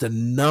just a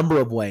number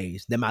of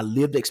ways that my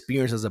lived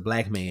experience as a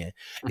Black man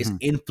is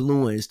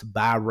influenced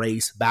by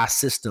race, by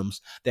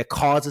systems that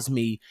causes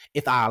me,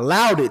 if I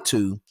allowed it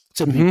to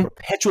be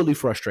perpetually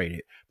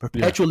frustrated,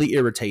 perpetually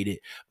irritated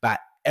by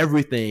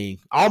everything,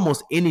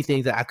 almost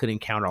anything that I could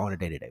encounter on a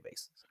day-to-day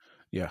basis.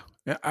 Yeah,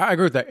 I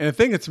agree with that. And the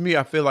thing is, to me,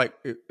 I feel like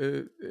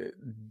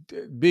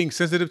being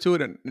sensitive to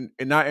it, and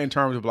not in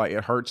terms of like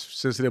it hurts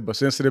sensitive, but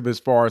sensitive as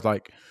far as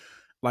like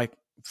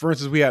for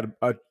instance, we had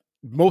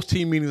most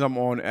team meetings I'm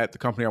on at the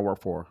company I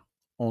work for,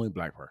 only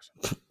Black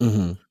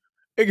person.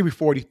 It could be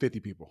 40, 50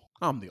 people.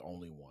 I'm the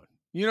only one.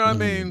 You know what I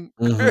mean?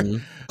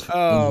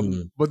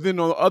 But then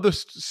on the other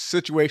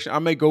situation, I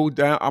may go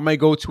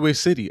to a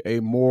city, a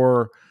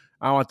more,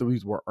 I don't have to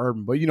use the word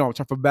urban, but, you know, I'm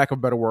talking for lack of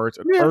better words,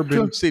 an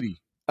urban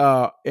city,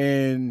 or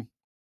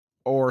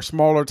a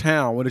smaller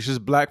town when it's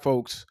just Black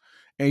folks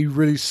and you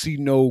really see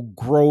no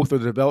growth or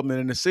development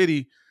in the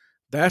city.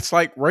 That's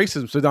like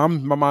racism. So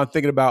I'm my mind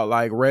thinking about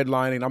like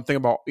redlining. I'm thinking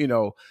about, you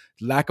know,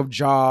 lack of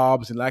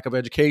jobs and lack of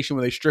education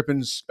when they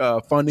stripping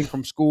funding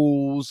from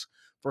schools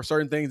for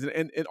certain things.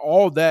 And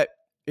all that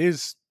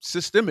is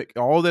systemic.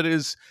 All that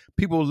is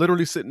people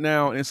literally sitting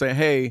down and saying,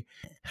 hey,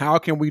 how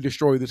can we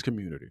destroy this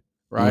community?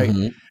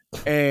 Right.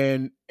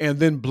 And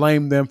then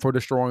blame them for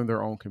destroying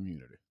their own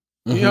community.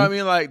 You know what I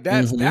mean? Like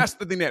that's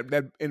the thing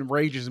that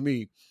enrages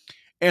me.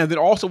 And then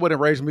also what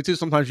enrages me too,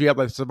 sometimes you have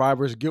like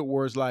survivor's guilt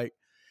where it's like,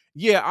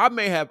 yeah, I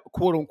may have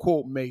quote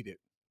unquote made it,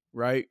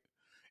 right?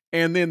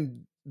 And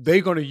then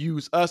they're gonna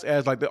use us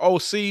as like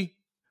see,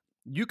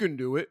 you can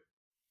do it.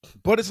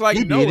 But it's like,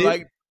 no,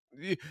 like,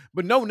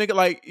 but no, nigga,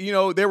 like, you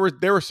know, there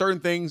were certain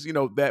things, you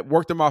know, that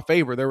worked in my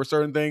favor. There were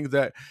certain things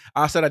that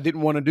I said I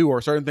didn't want to do,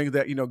 or certain things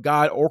that, you know,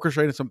 God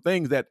orchestrated some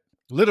things that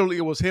literally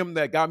it was him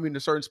that got me into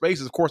certain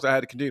spaces. Of course, I had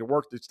to continue to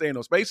work to stay in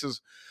those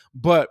spaces,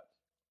 but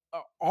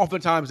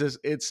oftentimes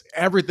it's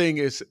everything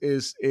is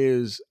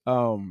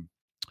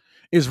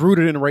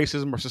rooted in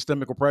racism or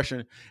systemic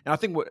oppression. And I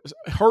think what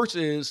hurts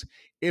is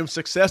in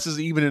successes,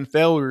 even in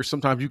failures,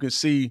 sometimes you can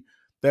see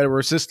that there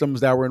were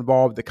systems that were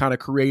involved that kind of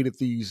created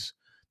these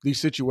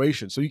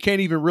situations. So you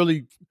can't even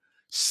really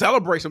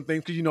celebrate some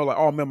things because, you know, like,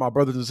 oh man, my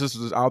brothers and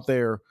sisters out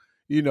there,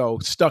 you know,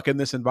 stuck in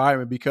this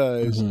environment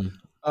because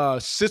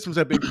systems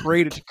have been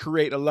created to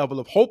create a level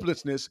of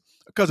hopelessness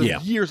because of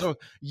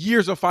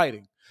years of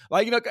fighting.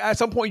 Like, you know, at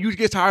some point you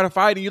get tired of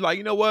fighting. You're like,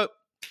 you know what?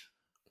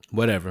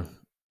 Whatever.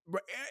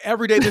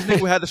 Every day this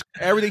nigga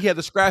every day he had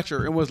the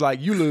scratcher and was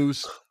like, you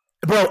lose.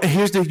 Bro, and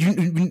here's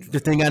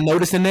the thing I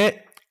noticed in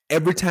that.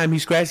 Every time he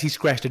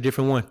scratched a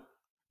different one.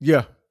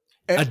 Yeah.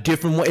 A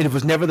different one. And it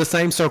was never the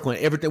same circle and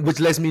everything, which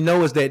lets me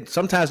know is that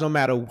sometimes no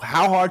matter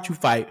how hard you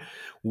fight,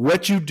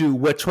 what you do,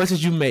 what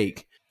choices you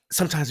make,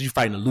 sometimes you're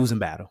fighting a losing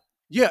battle.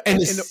 Yeah.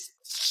 And it's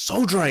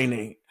so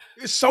draining.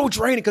 It's so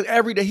draining because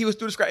every day he was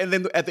through the scratch. And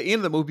then at the end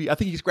of the movie, I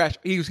think he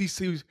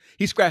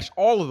scratched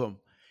all of them.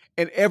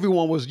 And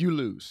everyone was you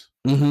lose.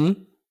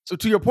 So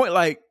to your point,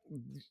 like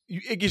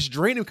it gets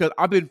draining because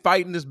I've been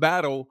fighting this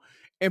battle,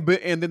 and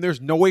then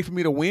there's no way for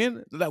me to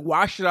win. Like,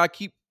 why should I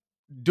keep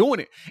doing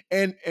it?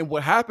 And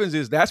what happens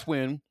is that's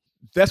when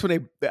they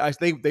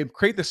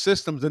create the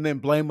systems and then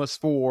blame us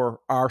for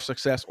our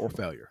success or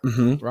failure,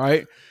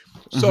 right?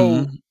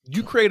 So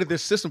you created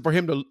this system for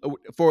him to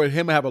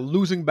have a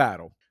losing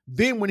battle.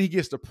 Then when he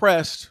gets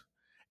depressed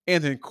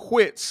and then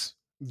quits,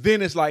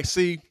 then it's like,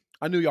 see,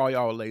 I knew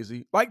y'all were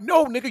lazy. Like,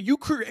 no, nigga, you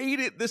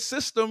created this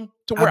system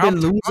to where I've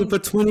been losing for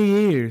 20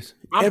 years.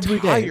 I'm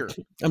tired.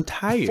 I'm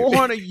tired.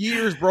 400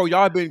 years, bro.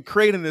 Y'all have been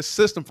creating this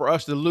system for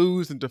us to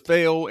lose and to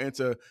fail and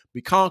to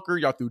be conquered.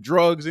 Y'all threw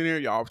drugs in here.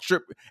 Y'all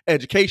strip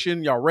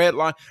education. Y'all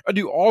redline. I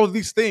do all of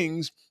these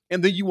things.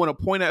 And then you want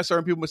to point at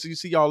certain people and say, you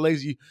see y'all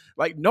lazy.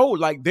 Like, no,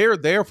 like they're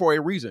there for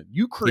a reason.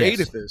 You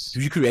created this.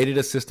 You created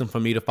a system for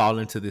me to fall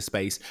into this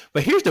space.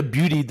 But here's the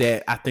beauty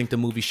that I think the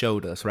movie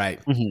showed us, right?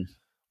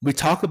 We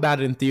talk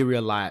about it in theory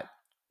a lot,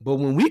 but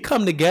when we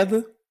come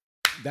together,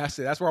 that's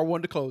it. That's where I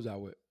wanted to close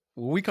out with.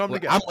 When we come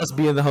together, I must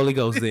be in the Holy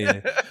Ghost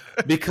then,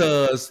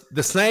 because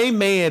the same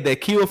man that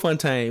killed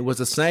Fontaine was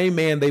the same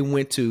man they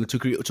went to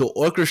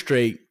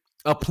orchestrate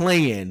a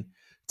plan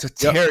to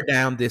tear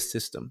down this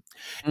system.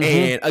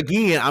 And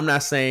again, I'm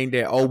not saying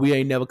that we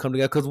ain't never come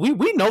together, because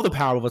we know the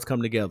power of us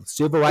coming together.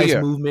 Civil rights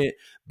movement,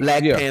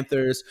 Black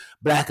Panthers,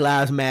 Black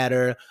Lives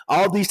Matter,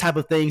 all these type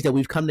of things that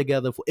we've come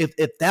together for.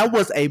 If that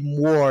was a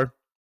more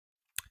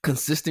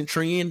consistent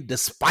trend,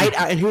 despite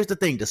and here's the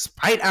thing,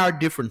 despite our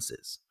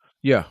differences,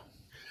 right,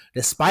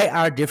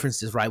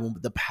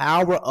 the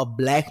power of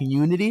Black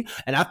unity,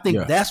 and I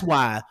think that's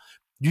why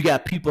You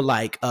got people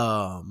like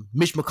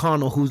Mitch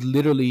McConnell, who's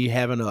literally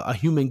having a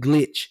human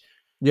glitch.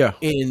 Yeah.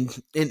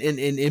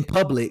 In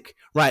public,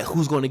 right?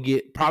 Who's going to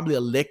get probably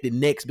elected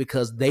next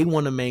because they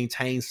want to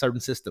maintain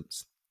certain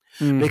systems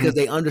because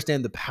they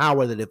understand the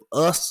power that if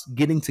us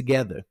getting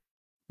together,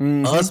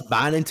 us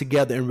binding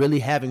together and really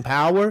having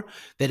power,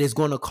 that is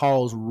going to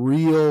cause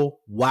real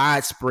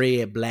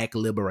widespread Black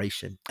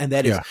liberation. And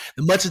that is, as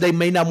much as they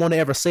may not want to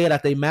ever say it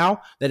out their mouth,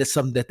 that is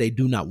something that they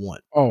do not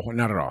want. Oh,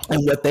 not at all.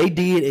 And what they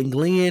did in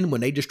Glenn, when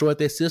they destroyed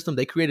their system,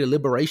 they created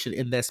liberation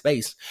in that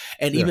space.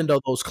 And even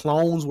though those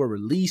clones were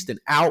released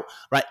and out,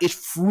 right, it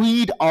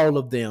freed all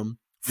of them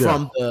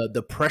from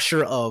the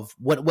pressure of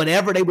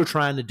whatever they were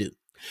trying to do.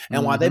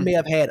 And while they may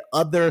have had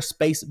other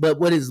space, but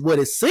what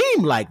it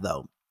seemed like,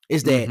 though,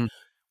 is that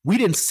we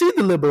didn't see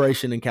the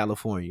liberation in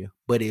California,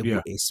 but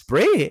it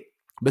spread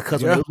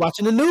because when they was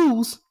watching the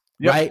news,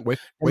 right?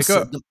 Wake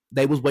up.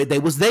 They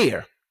was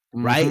there,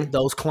 right?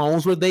 Those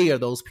clones were there.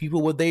 Those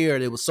people were there.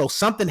 It was so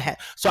something.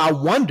 So I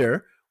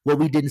wonder what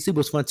we didn't see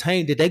was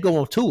Fontaine. Did they go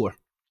on tour,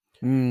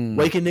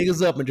 waking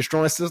niggas up and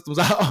destroying systems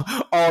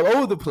all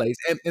over the place?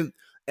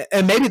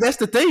 And maybe that's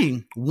the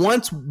thing.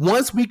 Once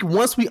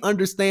we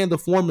understand the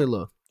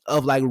formula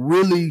of like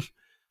really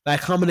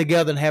like coming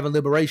together and having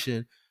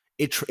liberation,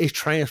 it's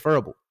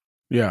transferable.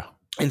 Yeah.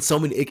 And so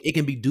many, it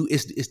can be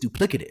it's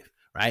duplicative,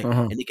 right?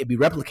 And it can be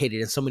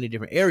replicated in so many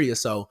different areas.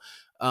 So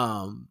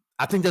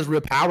I think there's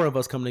real power of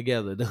us coming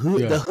together. The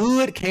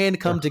hood can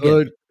come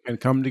together.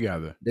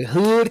 The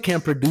hood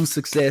can produce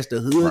success.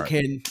 The hood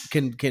can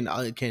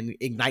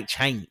ignite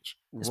change.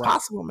 It's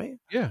possible, man.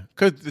 Yeah,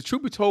 because the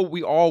truth be told,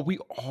 we all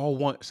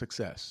want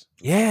success.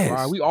 Yes,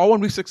 right? We all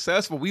want to be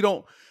successful. We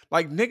don't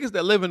like niggas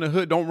that live in the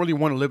hood don't really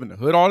want to live in the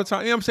hood all the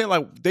time. You know what I'm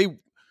saying?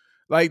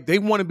 Like they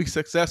want to be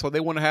successful. They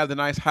want to have the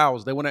nice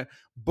house. They want to,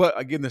 but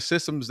again, the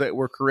systems that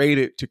were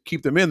created to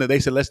keep them in there, they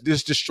said, let's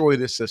just destroy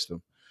this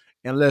system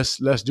and let's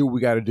do what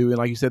we got to do. And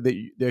like you said,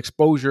 the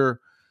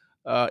exposure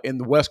in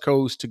the West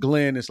Coast to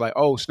Glenn is like,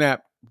 oh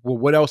snap. Well,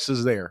 what else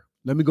is there?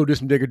 Let me go do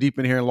some digger deep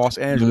in here in Los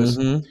Angeles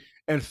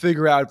and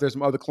figure out if there's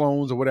some other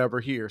clones or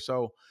whatever here.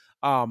 So,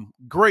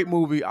 great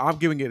movie. I'm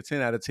giving it a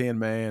 10 out of 10,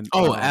 man.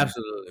 Oh,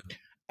 absolutely.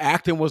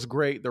 Acting was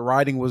great. The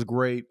writing was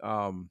great.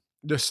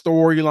 The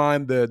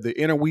storyline, the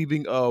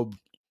interweaving of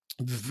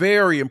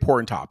very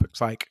important topics,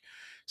 like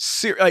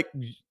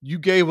you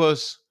gave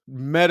us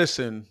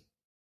medicine,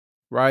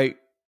 right?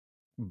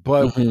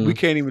 But we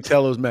can't even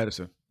tell it was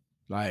medicine.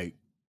 Like,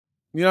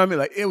 you know what I mean?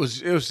 Like it was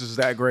just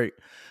that great.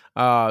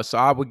 So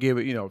I would give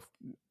it, 10 out of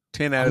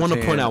 10. I want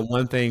to point out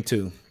one thing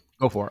too.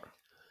 Go for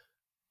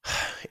it.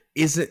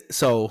 Is it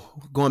so?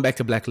 Going back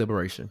to Black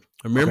liberation.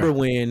 Remember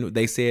when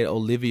they said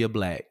Olympia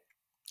Black,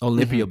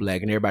 and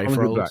everybody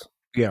froze? Black.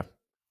 Yeah.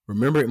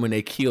 Remember when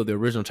they killed the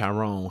original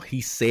Tyrone?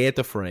 He said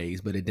the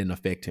phrase, but it didn't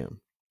affect him.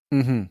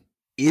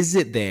 Is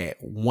it that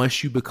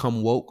once you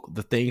become woke,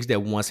 the things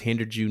that once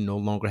hindered you no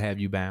longer have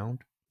you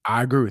bound?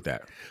 I agree with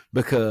that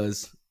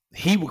because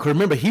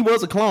remember he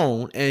was a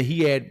clone, and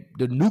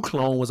the new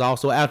clone was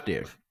also out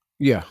there.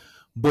 Yeah.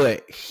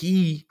 But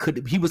he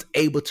was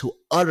able to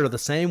utter the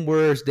same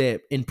words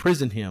that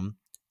imprisoned him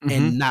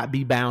and not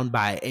be bound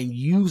by it, and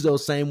use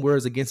those same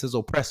words against his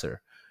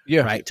oppressor.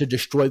 Yeah. Right. To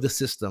destroy the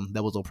system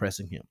that was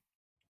oppressing him.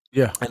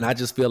 Yeah. And I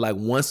just feel like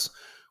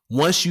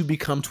once you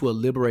become to a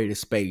liberated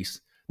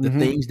space, the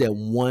things that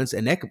once,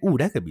 and that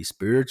could be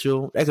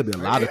spiritual. That could be a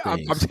lot of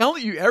things. I'm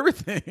telling you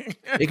everything.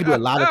 It could be a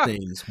lot of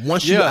things.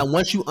 Once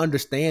you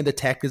understand the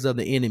tactics of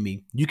the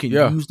enemy, you can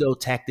use those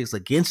tactics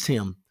against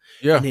him.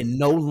 Yeah. And it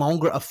no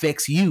longer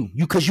affects you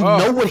because you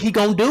know what he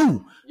gonna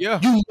do. Yeah.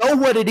 You know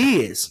what it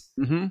is.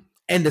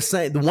 And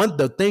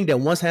the thing that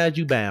once had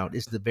you bound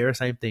is the very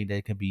same thing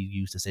that can be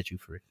used to set you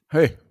free.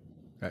 Hey.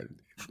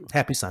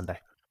 Happy Sunday.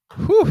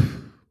 Whew.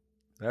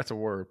 That's a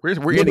word.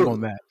 We're ending on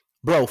that.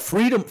 Bro,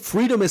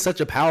 freedom is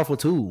such a powerful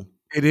tool.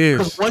 It is.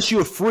 Because once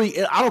you're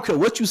free, I don't care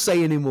what you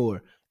say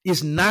anymore.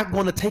 It's not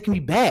going to take me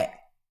back.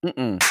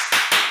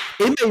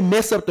 It may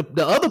mess up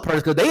the other person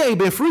because they ain't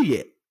been free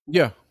yet.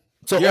 Yeah.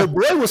 So old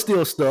boy was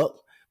still stuck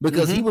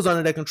because he was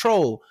under that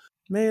control.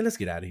 Man, let's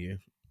get out of here.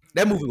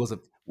 That movie was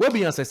what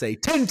Beyonce say?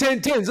 10,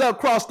 10, 10s up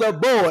across the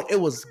board. It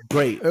was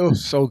great. It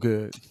was so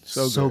good.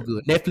 So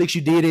good. Netflix,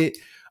 you did it.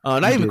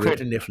 Not even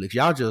credit Netflix.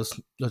 Y'all just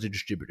the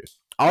distributors.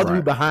 All the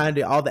people behind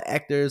it, all the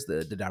actors,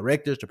 the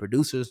directors, the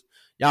producers,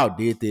 y'all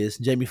did this.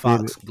 Jamie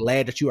Foxx,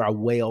 glad that you are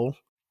well.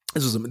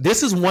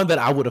 This is one that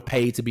I would have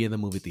paid to be in the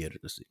movie theater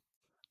to see.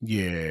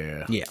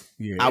 Yeah. Yeah.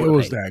 It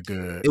was that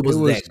good. It was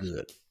that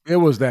good. It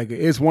was that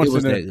good. It's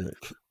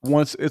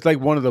it's like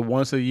one of the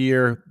once a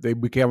year they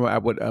became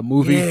a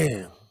movie.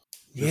 Yeah.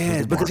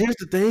 Yeah. Because here's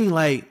the thing,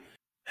 like,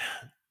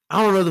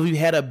 I don't know that we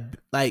had I'm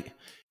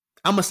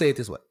gonna say it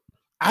this way.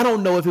 I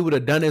don't know if it would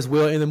have done as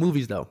well in the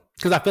movies though.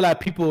 Because I feel like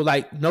people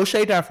no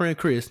shade to our friend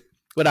Chris,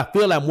 but I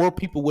feel like more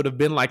people would have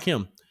been like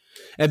him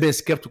and been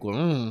skeptical.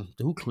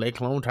 Who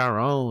clone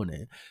Tyrone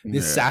and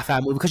this sci-fi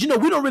movie? Because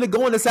we don't really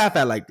go into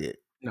sci-fi like that.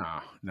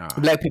 Nah.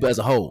 Black people as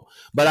a whole.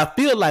 But I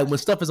feel like when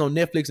stuff is on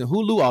Netflix and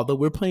Hulu, although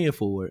we're paying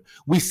for it,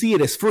 we see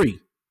it as free.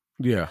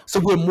 Yeah. So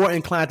we're more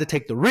inclined to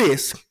take the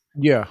risk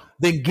Yeah.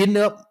 than getting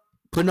up,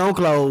 putting on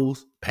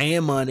clothes,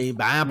 paying money,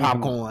 buying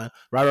popcorn.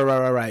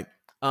 Right.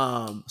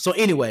 So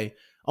anyway,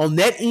 on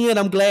that end,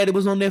 I'm glad it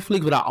was on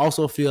Netflix, but I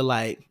also feel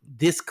like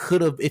this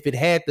could have, if it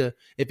had the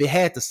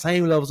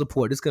same level of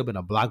support, this could have been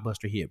a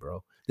blockbuster hit,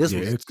 bro. This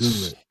was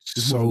good.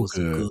 This movie was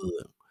good.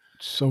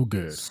 So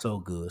good. So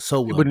good.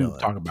 So well People need done. to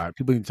talk about it.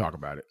 People need to talk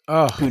about it.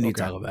 Oh, People need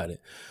to talk about it.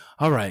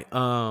 All right.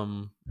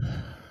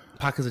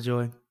 Pockets of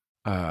Joy.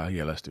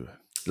 Yeah, let's do it.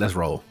 Let's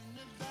roll.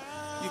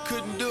 You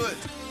couldn't do it.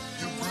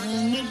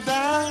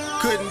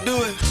 Couldn't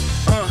do it.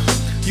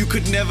 You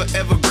could never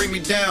ever bring me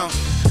down.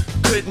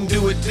 Couldn't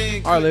do it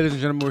then. All right, ladies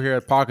and gentlemen, we're here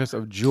at Pockets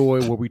of Joy,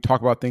 where we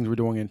talk about things we're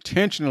doing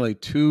intentionally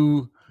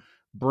to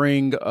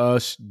bring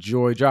us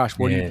joy. Josh,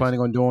 what are you planning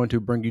on doing to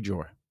bring you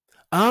joy?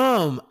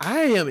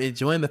 I am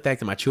enjoying the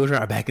fact that my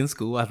children are back in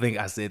school. I think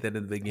I said that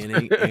in the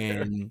beginning,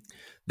 and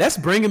that's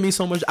bringing me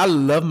so much. I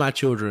love my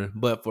children,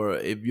 but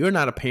if you're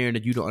not a parent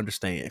and you don't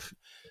understand,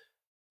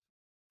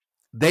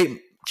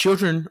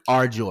 children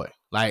are joy.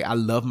 Like I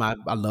love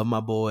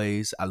my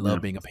boys. I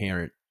love being a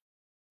parent,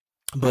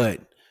 but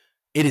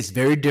it is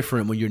very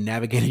different when you're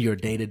navigating your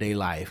day-to-day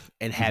life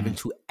and having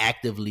to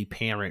actively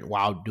parent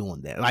while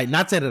doing that. Like,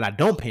 not saying that I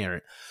don't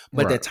parent,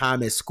 but that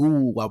time at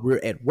school while we're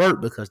at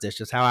work, because that's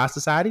just how our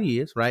society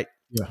is, right?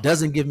 Yeah.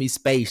 Doesn't give me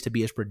space to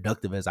be as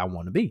productive as I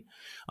want to be.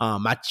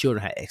 My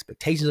children had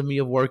expectations of me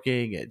of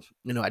working, and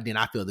then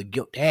I feel the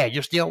guilt. Dad,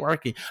 you're still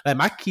working. Like,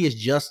 my kids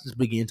just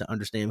begin to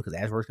understand, because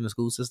as working in the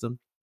school system,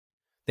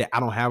 that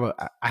I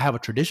have a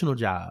traditional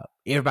job.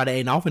 Everybody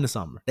ain't off in the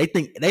summer. They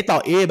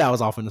thought everybody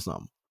was off in the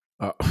summer.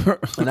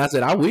 And I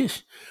said, I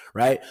wish,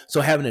 right? So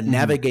having to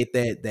navigate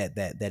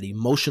that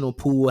emotional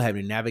pool,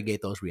 having to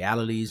navigate those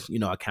realities,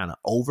 are kind of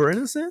over in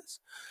a sense.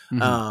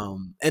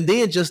 And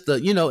then just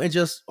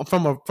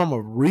from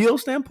a real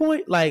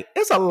standpoint, like,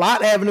 it's a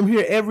lot having them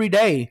here every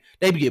day.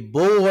 They get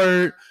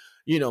bored.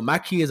 My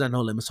kids are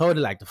no limits. So they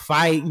like to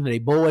fight. they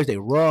boys, they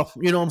rough.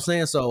 You know what I'm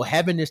saying? So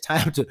having this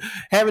time to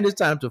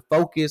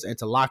focus and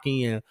to lock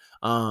in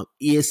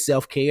is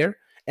self-care.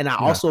 And I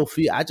also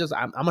feel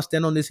I'm gonna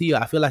stand on this hill.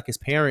 I feel like as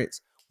parents,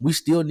 we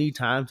still need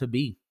time to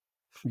be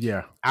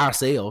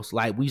ourselves.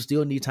 Like, we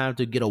still need time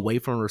to get away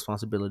from the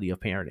responsibility of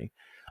parenting,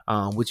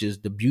 which is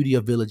the beauty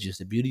of villages,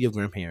 the beauty of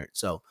grandparents.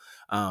 So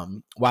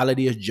while it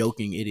is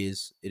joking, it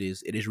is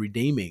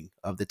redeeming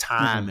of the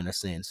time in a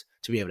sense,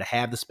 to be able to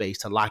have the space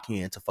to lock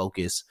in, to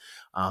focus,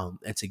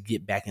 and to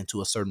get back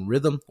into a certain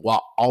rhythm,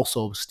 while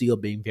also still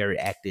being very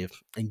active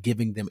and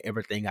giving them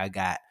everything I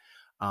got.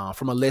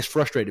 From a less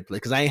frustrated place,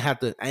 because I ain't have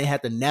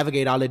to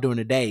navigate all that during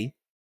the day.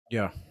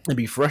 Yeah, and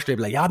be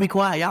frustrated, like, y'all be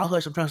quiet, y'all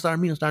hush. I'm trying to start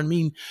a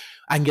meeting.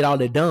 I can get all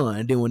that done,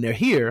 and then when they're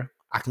here,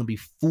 I can be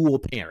full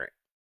parent,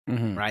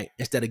 right?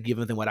 Instead of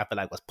giving them what I feel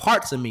like was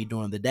parts of me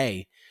during the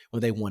day when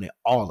they wanted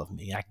all of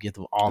me. I can give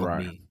them all of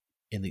me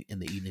in the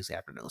evenings,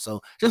 afternoon.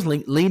 So just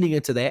leaning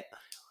into that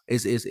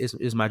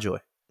is my joy.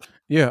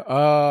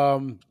 Yeah.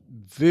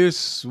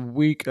 This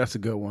week, that's a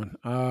good one.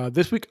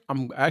 This week,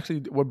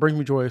 what brings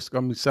me joy is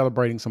I'm be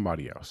celebrating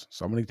somebody else.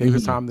 So I'm going to take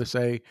this time to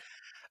say,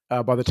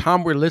 by the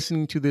time we're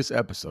listening to this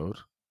episode,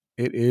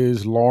 it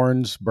is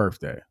Lauren's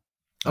birthday.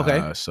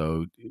 Okay.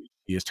 So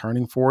he is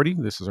turning 40.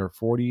 This is her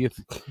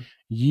 40th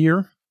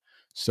year.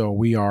 So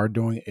we are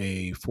doing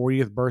a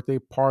 40th birthday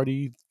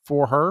party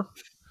for her.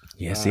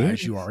 Yes,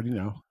 as you already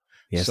know.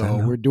 Yes,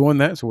 so we're doing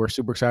that. So we're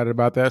super excited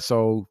about that.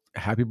 So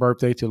happy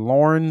birthday to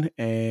Lauren.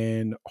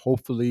 And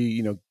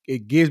hopefully,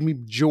 it gives me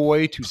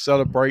joy to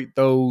celebrate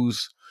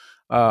those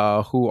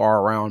who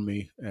are around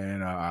me.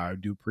 And I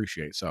do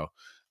appreciate. So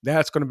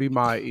that's going to be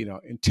my,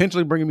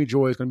 intentionally bringing me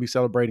joy is going to be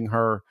celebrating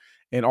her,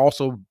 and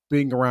also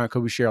being around,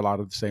 because we share a lot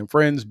of the same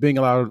friends, being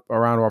around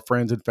our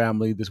friends and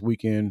family this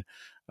weekend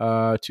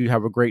to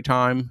have a great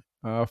time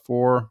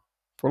for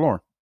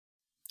Lauren.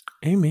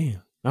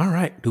 Amen. All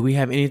right. Do we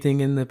have anything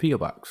in the P.O.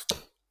 box?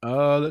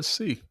 Let's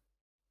see.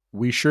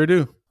 We sure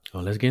do.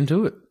 Well, let's get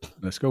into it.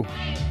 Let's go.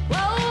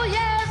 Oh,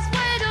 yes.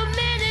 Wait a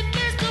minute,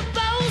 Mr.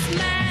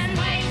 Postman.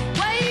 Wait,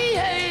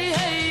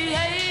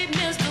 hey,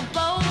 Mr.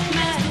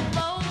 Postman.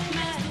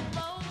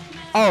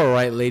 All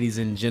right, ladies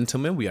and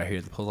gentlemen, we are here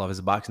at the post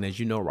office box, and as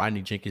you know,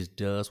 Rodney Jenkins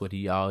does what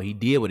he always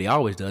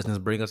does, and is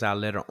bring us our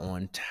letter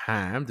on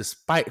time,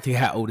 despite the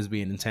hot Otis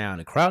being in town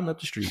and crowding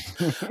up the streets.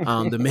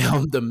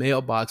 The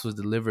mailbox was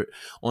delivered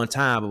on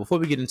time. But before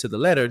we get into the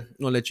letter, I'm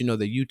gonna let you know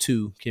that you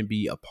too can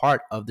be a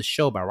part of the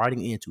show by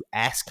writing in to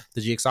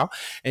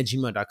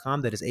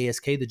askthejigsaw@gmail.com. That is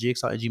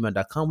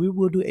askthejigsaw@gmail.com. We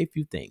will do a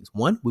few things.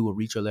 One, we will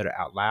read your letter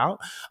out loud.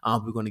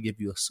 We're going to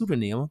give you a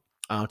pseudonym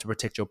to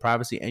protect your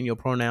privacy and your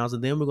pronouns.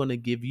 And then we're going to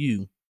give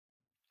you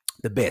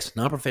the best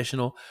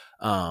non-professional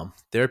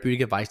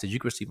therapeutic advice that you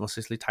can receive on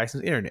Cicely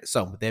Tyson's internet.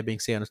 So with that being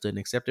said, understood and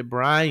accepted,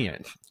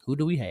 Brian, who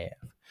do we have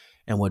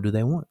and what do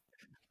they want?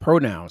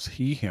 Pronouns,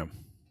 he, him.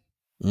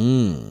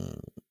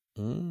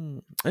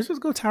 Let's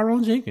just go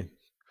Tyrone Jenkins.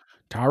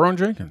 Tyrone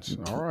Jenkins.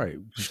 All right.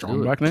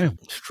 Strong black name.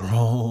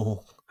 Strong.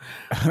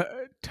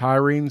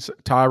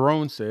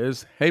 Tyrone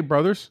says, hey,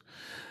 brothers,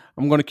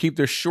 I'm going to keep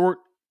this short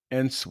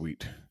and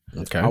sweet.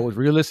 Okay. I was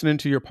re-listening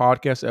to your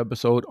podcast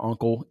episode,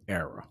 Uncle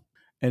Era,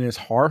 and it's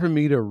hard for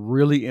me to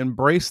really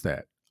embrace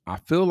that. I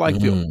feel like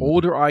the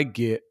older I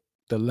get,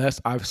 the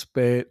less I've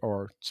sped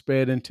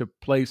into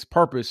place,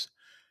 purpose,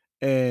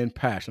 and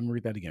passion. Let me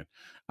read that again.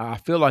 I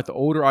feel like the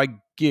older I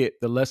get,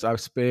 the less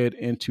I've sped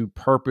into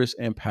purpose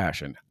and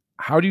passion.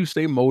 How do you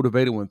stay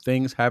motivated when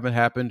things haven't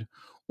happened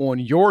on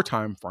your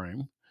time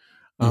frame?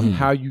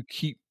 How you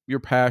keep your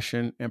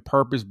passion and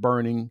purpose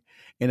burning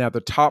and at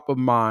the top of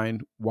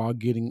mind while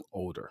getting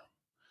older.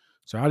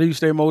 So how do you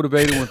stay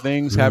motivated when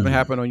things haven't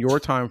happened on your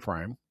time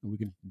frame? We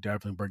can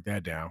definitely break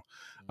that down.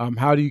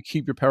 How do you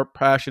keep your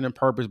passion and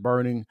purpose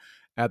burning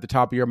at the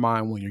top of your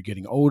mind when you're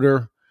getting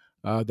older?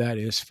 That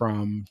is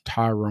from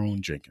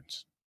Tyrone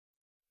Jenkins.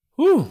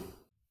 Whew.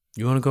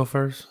 You want to go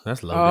first?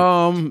 That's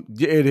loaded.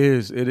 Yeah, it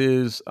is. It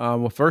is.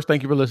 Well, first,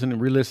 thank you for listening,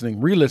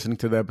 re-listening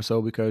to the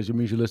episode because it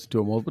means you listen to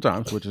it multiple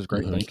times, which is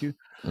great. Thank you.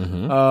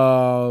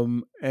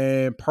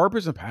 And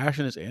purpose and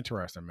passion is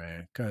interesting,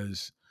 man,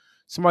 because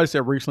somebody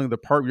said recently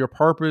your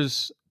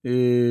purpose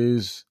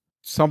is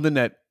something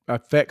that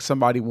affects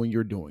somebody when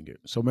you're doing it.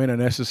 So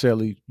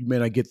you may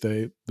not get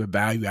the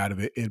value out of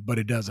it, but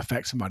it does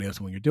affect somebody else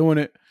when you're doing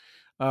it.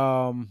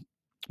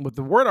 But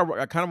the word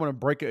I kind of want to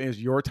break it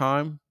is your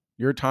time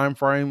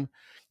frame,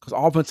 because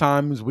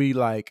oftentimes we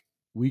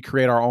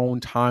create our own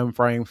time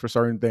frames for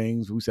certain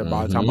things. We said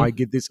by the time I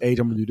get this age,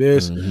 I'm gonna do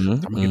this.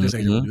 I'm gonna get this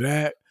age, I'm gonna do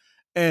that.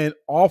 And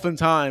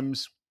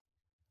oftentimes,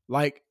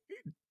 like,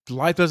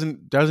 life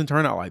doesn't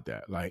turn out like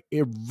that. Like,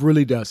 it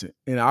really doesn't.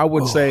 And I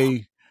would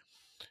say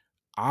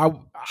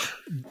I'm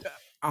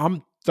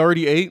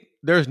 38.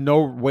 There's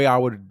no way I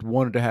would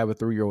wanted to have a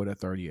 3-year-old at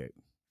 38.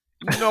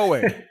 No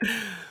way.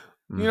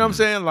 You know what I'm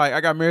saying? Like,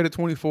 I got married at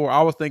 24.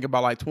 I was thinking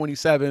about like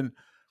 27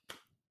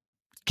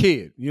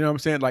 kid. You know what I'm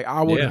saying? Like,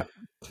 I would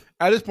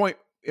at this point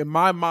in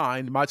my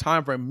mind, my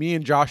time frame, me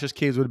and Josh's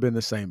kids would have been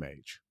the same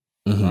age.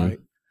 Right.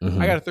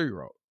 I got a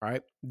 3-year-old,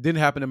 right? Didn't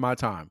happen in my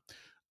time.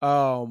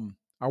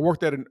 I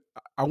went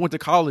to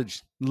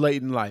college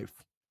late in life.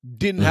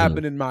 Didn't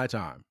happen in my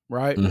time,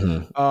 right?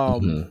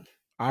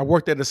 I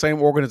worked at the same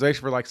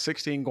organization for like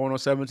 16 going on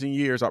 17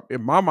 years.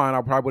 In my mind,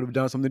 I probably would have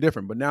done something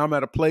different. But now I'm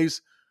at a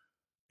place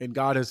and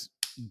God has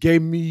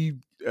gave me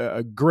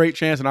a great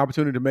chance and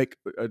opportunity to make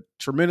a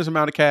tremendous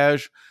amount of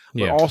cash,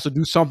 but also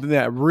do something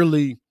that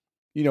really,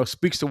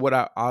 speaks to what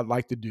I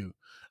like to do.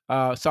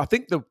 So I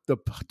think the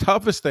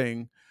toughest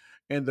thing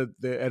and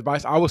the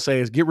advice I would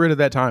say is get rid of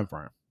that time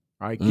frame.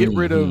 Right? Get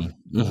rid of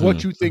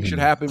what you think should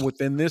happen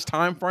within this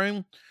time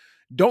frame.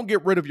 Don't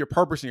get rid of your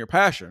purpose and your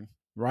passion,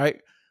 right?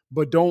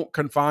 But don't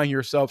confine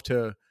yourself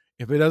to,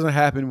 if it doesn't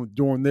happen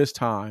during this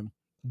time,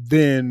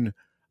 then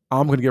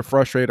I'm going to get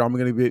frustrated. I'm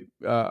going to get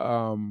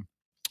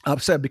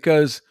upset,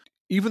 because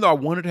even though I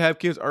wanted to have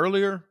kids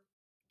earlier,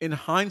 in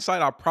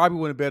hindsight, I probably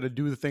wouldn't be able to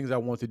do the things I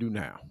want to do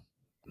now,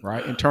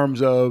 right? In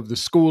terms of the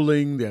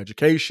schooling, the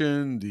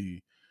education,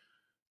 the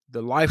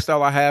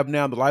lifestyle I have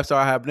now,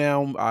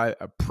 I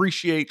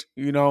appreciate,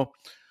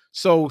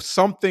 so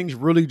some things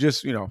really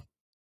just, I've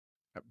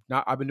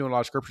been doing a lot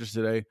of scriptures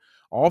today.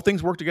 All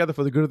things work together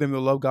for the good of them that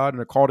love God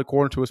and are called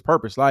according to his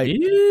purpose. Like,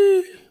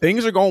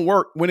 things are going to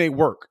work when they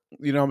work.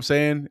 You know what I'm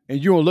saying?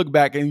 And you're going to look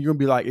back and you're going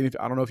to be like, and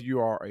I don't know if you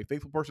are a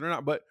faithful person or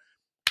not, but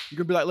you're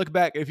going to be like, look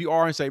back if you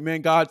are and say,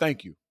 man, God,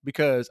 thank you.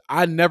 Because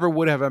I never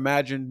would have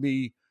imagined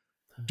me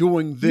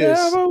doing this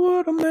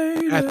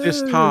at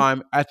this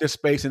time, at this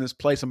space, in this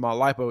place in my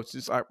life. But it's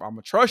just, I'm going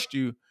to trust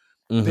you.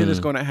 Then it's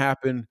going to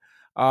happen.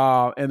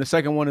 And the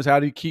second one is, how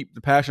do you keep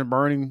the passion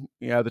burning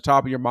at the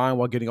top of your mind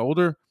while getting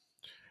older?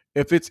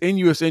 If it's in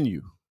you, it's in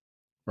you,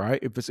 right?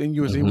 If it's in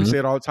you, it's in you. We say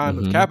it all the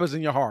time. If Kappa's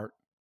in your heart,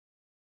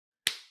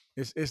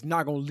 it's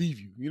not going to leave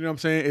you. You know what I'm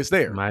saying? It's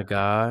there. My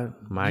God.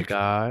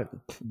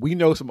 We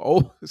know some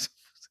older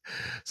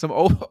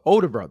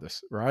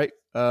brothers, right?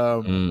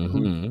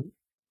 And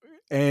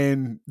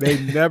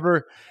they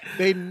never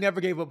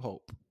gave up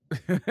hope.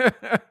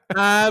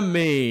 I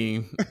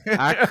mean,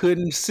 I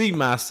couldn't see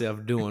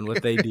myself doing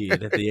what they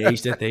did at the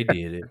age that they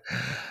did it.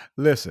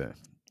 Listen,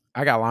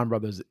 I got line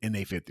brothers in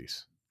their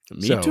 50s.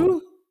 Me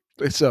too.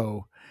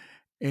 So,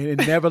 and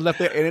it never left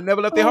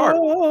their heart.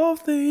 All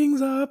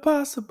things are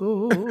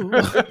possible.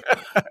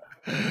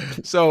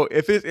 So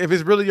if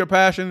it's really your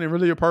passion and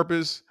really your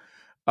purpose,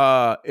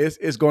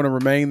 it's going to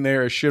remain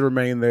there. It should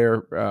remain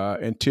there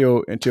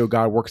until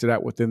God works it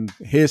out within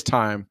his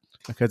time,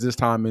 because his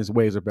time, his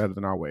ways are better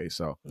than our ways.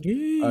 So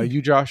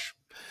you, Josh?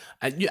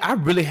 I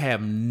really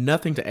have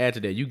nothing to add to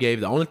that.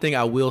 The only thing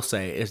I will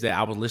say is that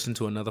I was listening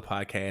to another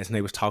podcast and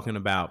they was talking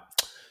about,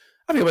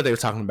 I forget what they were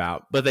talking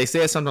about, but they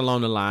said something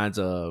along the lines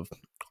of,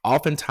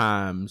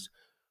 oftentimes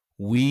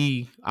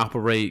we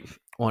operate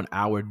on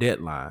our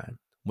deadline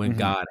when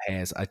God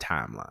has a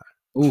timeline.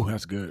 Ooh,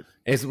 that's good.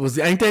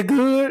 Ain't that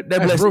good?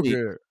 That's real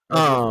good.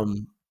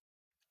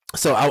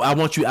 So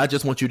I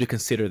just want you to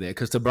consider that,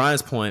 because to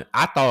Brian's point,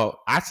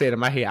 I said in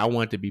my head I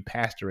wanted to be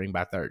pastoring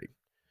by 30.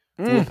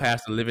 Full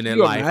pastor, living that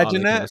life.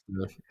 Imagine that.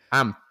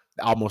 I'm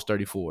almost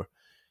 34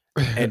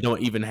 and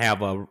don't even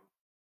have a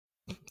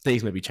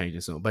things may be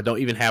changing soon, but don't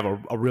even have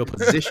a real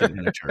position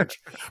in the church,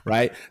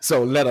 right?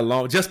 So let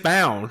alone just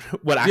found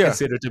what I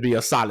consider to be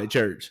a solid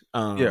church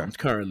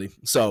currently.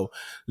 So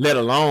let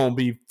alone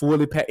be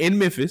fully in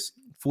Memphis.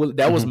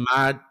 That was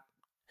my,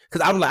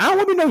 because I was like, I don't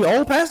want to be no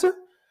old pastor.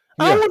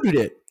 I don't want to do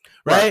that.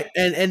 Right?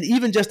 And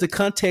even just the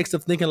context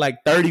of thinking like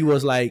 30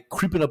 was like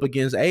creeping up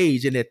against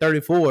age, and at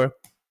 34,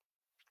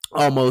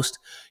 almost,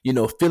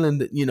 feeling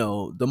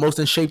the most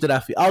in shape that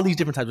I feel, all these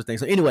different types of things.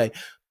 So anyway,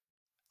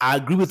 I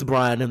agree with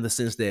Brian in the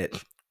sense that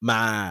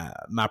my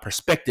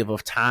perspective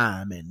of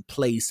time and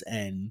place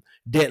and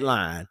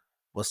deadline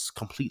was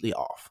completely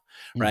off.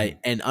 Right.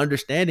 And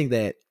understanding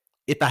that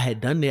if I had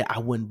done that, I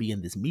wouldn't be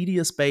in this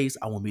media space.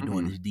 I wouldn't be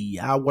doing this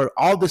DEI work,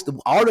 all this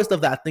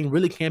stuff that I think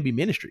really can be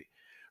ministry.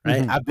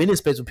 Right. I've been in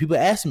space where people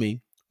ask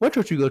me, what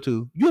church you go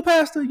to? You a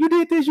pastor? You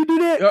did this, you do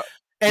that? Yep.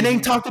 And they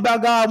talked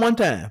about God one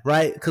time,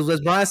 right? Because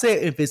as Brian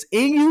said, if it's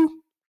in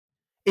you,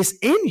 it's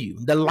in you.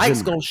 The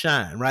light's going to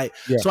shine, right?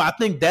 Yeah. So I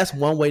think that's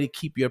one way to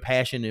keep your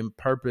passion and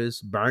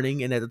purpose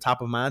burning and at the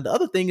top of mind. The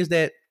other thing is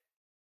that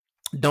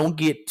don't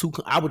get too,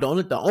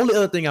 the only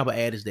other thing I would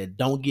add is that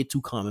don't get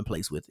too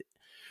commonplace with it,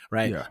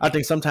 right? Yeah. I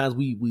think sometimes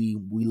we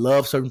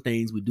love certain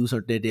things, we do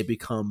something that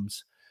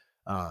becomes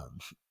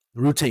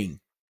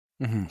routine.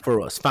 For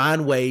us,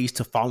 find ways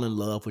to fall in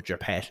love with your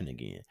passion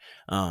again,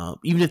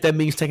 even if that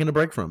means taking a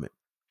break from it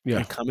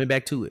and coming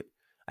back to it.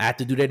 I have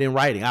to do that in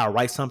writing. I'll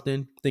write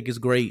something, think it's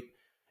great,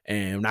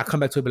 and when I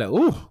come back to it, be like,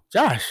 "Oh,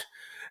 Josh,"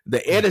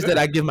 the edits that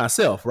I give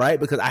myself, right?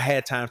 Because I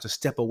had time to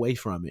step away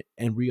from it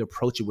and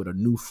reapproach it with a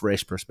new,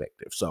 fresh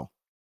perspective. So,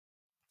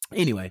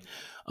 anyway,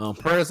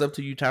 prayers up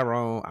to you,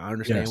 Tyrone. I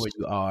understand where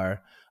you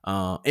are.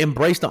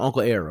 Embrace the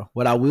uncle era.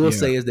 What I will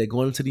say is that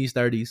going into these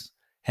 30s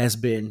has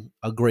been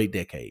a great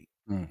decade.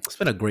 It's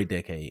been a great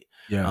decade.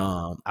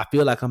 Yeah. I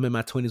feel like I'm in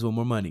my 20s with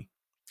more money.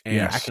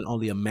 And I can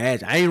only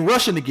imagine. I ain't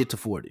rushing to get to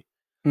 40.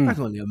 I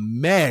can only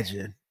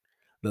imagine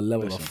the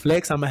level of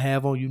flex I'm going to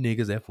have on you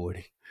niggas at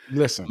 40.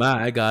 Listen.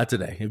 My God,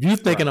 today. If you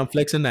thinking I'm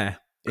flexing now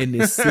in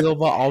this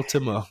silver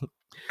Altima,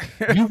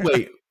 you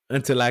wait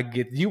until I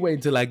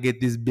get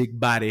this big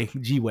body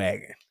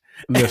G-Wagon.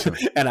 Listen.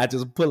 And I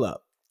just pull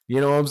up. You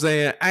know what I'm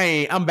saying?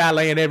 I'm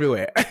balleting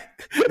everywhere.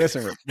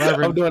 Listen,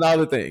 I'm doing all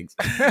the things.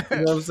 You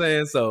know what I'm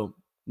saying? So,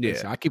 yeah,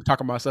 listen, I keep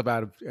talking myself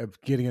out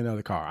of getting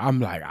another car. I'm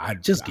like, I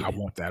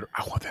want that.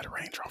 I want that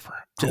Range Rover.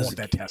 I want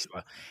that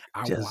Tesla.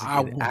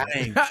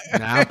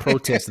 I'm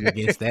protesting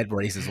against that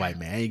racist white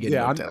man. I ain't getting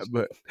no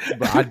Tesla.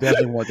 But I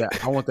definitely want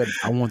that. I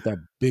want that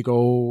big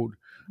old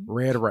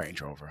red Range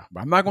Rover.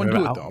 But I'm not going to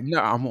do it though.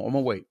 I'm gonna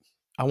wait.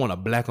 I want a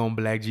black on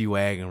black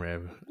G-Wagon,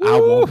 Reverend.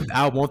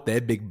 I want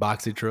that big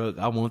boxy truck.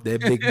 I want that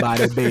big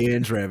body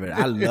Benz, Reverend.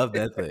 I love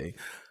that thing.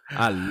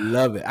 I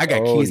love it. I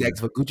got kids asking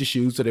for Gucci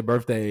shoes for their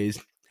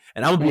birthdays.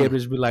 And I'm gonna be able to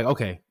just be like,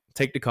 okay,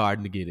 take the card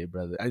and get it,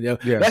 brother.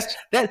 That's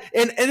that,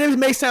 and it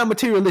may sound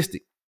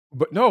materialistic,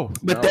 but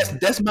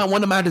that's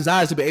one of my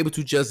desires, to be able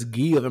to just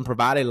give and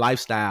provide a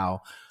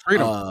lifestyle,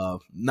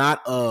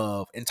 not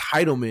of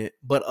entitlement,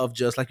 but of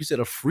just, like you said,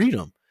 of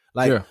freedom.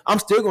 Like I'm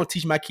still gonna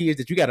teach my kids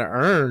that you got to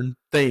earn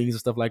things and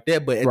stuff like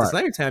that, but at the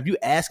same time, if you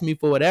ask me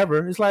for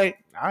whatever, it's like,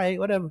 all right,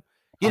 whatever,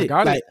 get it.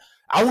 Like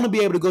I want to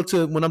be able to go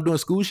to, when I'm doing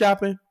school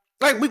shopping,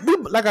 like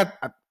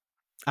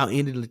I'll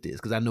end it like this,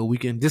 because I know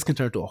this can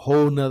turn to a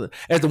whole nother,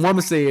 as the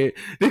woman said,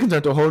 this can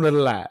turn to a whole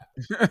nother lie.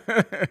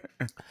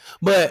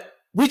 But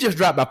we just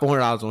dropped about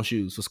 $400 on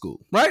shoes for school,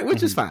 right?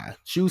 Which is fine.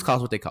 Shoes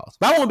cost what they cost.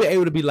 But I want to be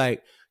able to be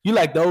like, you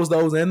like those,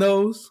 and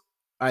those?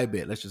 I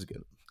bet, let's just get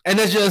them. And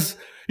it's just,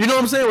 you know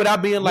what I'm saying?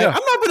 Without being like, I'm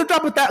not going to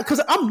drop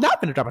because I'm not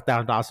going to drop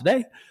 $1,000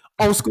 today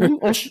on school,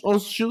 on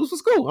shoes for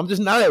school. I'm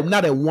just not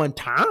at one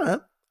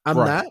time. I'm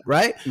not,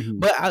 right?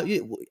 But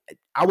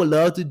I would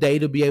love today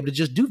to be able to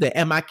just do that.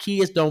 And my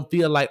kids don't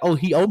feel like, oh,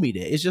 he owed me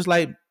that. It's just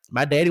like,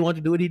 my daddy wanted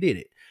to do it, he did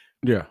it.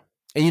 Yeah.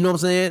 And you know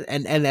what I'm saying?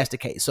 And that's the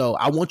case. So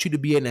I want you to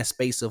be in that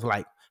space of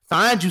like,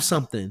 find you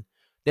something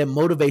that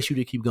motivates you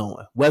to keep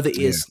going. Whether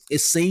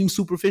it seems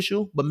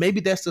superficial, but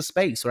maybe that's the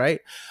space, right?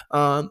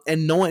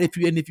 And knowing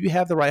if you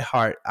have the right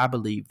heart, I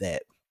believe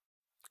that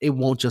it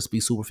won't just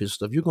be superficial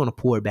stuff. You're going to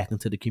pour it back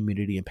into the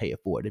community and pay it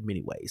forward in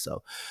many ways.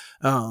 So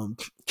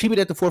keep it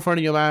at the forefront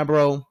of your mind,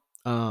 bro.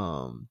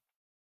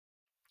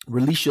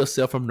 Release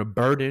yourself from the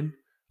burden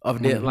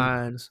of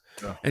deadlines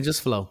and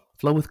just flow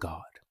with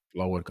God.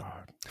 Flow with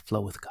God.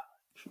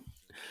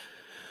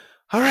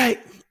 All right.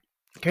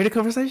 Carry the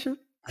conversation.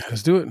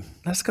 Let's do it.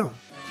 Let's go.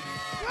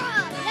 Bro,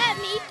 let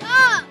me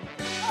talk.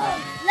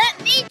 Oh,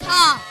 let me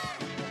talk.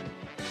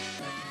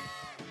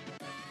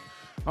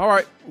 All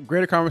right.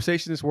 Greater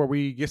Conversation is where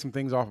we get some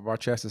things off of our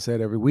chest, as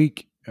said every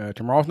week.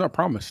 Tomorrow's not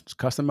promised. Just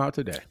cuss them out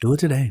today. Do it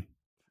today.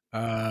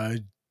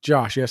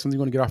 Josh, you have something you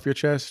want to get off your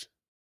chest?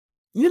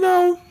 You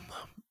know,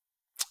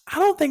 I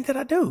don't think that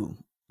I do.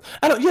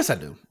 Yes, I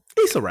do.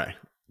 Issa Rae.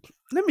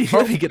 Let me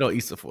get on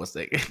Issa for a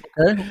second.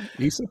 Okay.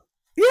 Issa?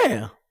 Yeah. I'm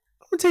going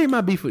to tell you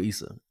my beef with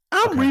Issa.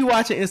 I'm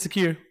rewatching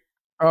Insecure.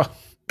 Oh,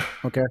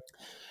 okay.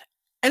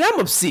 And I'm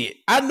upset.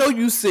 I know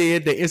you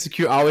said that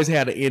Insecure always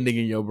had an ending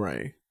in your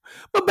brain.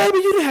 But baby,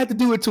 you didn't have to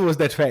do it to us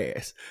that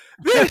fast.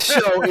 This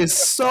show is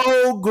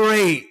so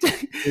great.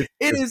 It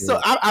is so.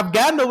 I've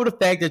gotten over the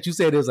fact that you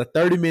said it was a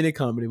 30-minute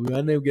comedy. We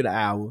might never get an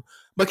hour.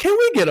 But can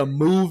we get a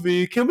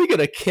movie? Can we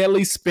get a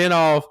Kelly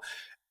spinoff?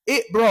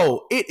 It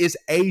is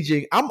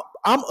aging. I'm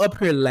up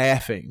here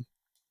laughing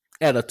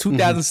at a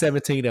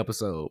 2017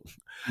 episode.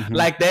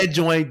 Like that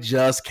joint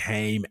just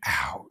came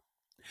out.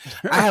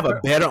 I have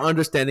a better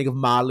understanding of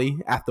Molly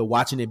after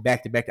watching it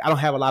back to back. I don't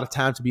have a lot of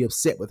time to be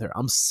upset with her.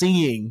 I'm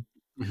seeing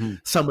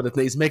some of the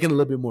things making a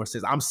little bit more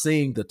sense. I'm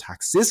seeing the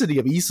toxicity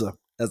of Issa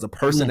as a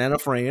person and a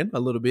friend a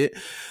little bit.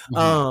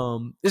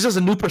 It's just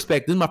a new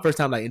perspective. This is my first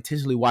time like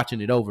intentionally watching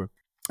it over.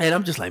 And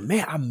I'm just like,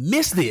 man, I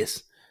miss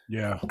this.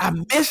 Yeah. I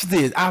miss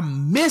this. I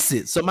miss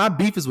it. So my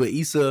beef is with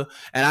Issa.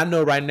 And I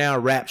know right now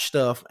rap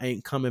stuff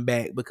ain't coming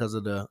back because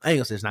of the, I ain't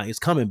gonna say it's not, it's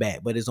coming back,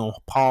 but it's on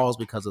pause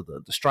because of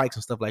the strikes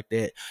and stuff like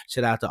that.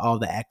 Shout out to all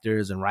the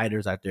actors and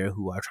writers out there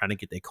who are trying to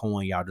get their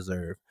coin y'all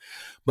deserve.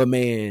 But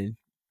man,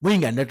 we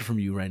ain't got nothing from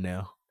you right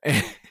now.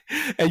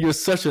 And you're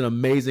such an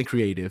amazing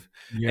creative.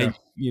 Yeah. And,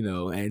 you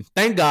know, and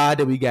thank God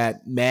that we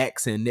got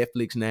Max and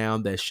Netflix now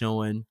that's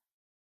showing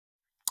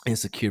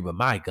Insecure. But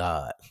my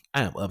God,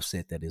 I am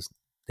upset that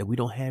we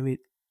don't have it.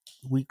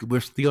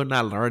 We're still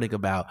not learning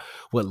about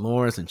what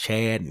Lawrence and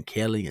Chad and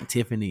Kelly and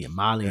Tiffany and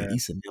Molly and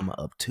Issa and them are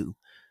up to.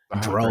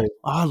 Dro,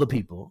 all the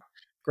people.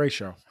 Great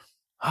show.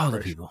 All the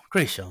people.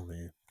 Great show,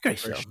 man. Great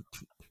show.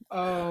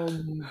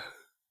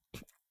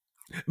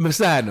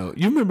 Side note,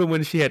 you remember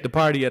when she had the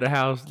party at her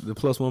house, the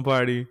 +1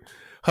 party?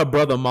 Her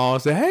brother Maul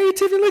said, "Hey,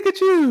 Tiffany, look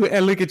at you,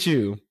 and look at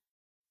you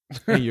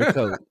in your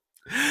coat."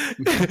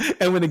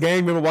 And when the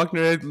gang member walked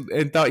in there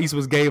and thought Issa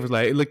was gay, was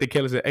like, it looked at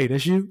Kelly and said, "Hey,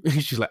 that's you?"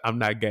 And she's like, "I'm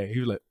not gay." He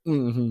was like,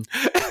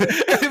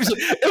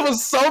 it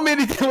was so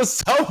many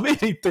things.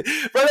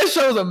 But that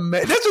show's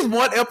amazing. That's just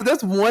one episode.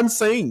 That's one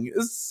scene.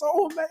 It's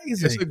so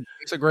amazing.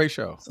 It's a great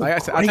show. Like I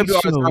said, I tell you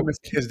all the time,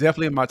 it's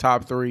definitely in my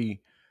top 3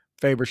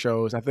 favorite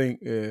shows. I think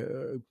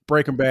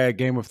Breaking Bad,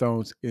 Game of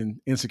Thrones, and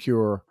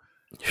Insecure.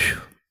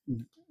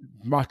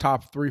 My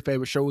top 3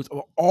 favorite shows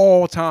of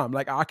all time.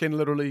 Like I can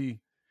literally.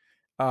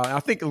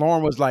 I think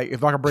Lauren was like,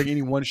 if I could bring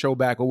any one show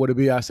back, what would it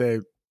be? I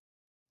said,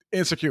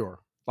 Insecure.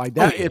 Like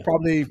that, it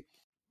probably,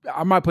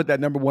 I might put that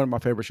number 1 in my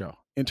favorite show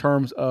in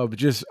terms of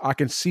just, I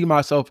can see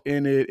myself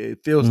in it.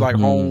 It feels like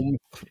home.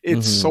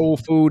 It's soul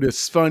food.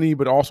 It's funny,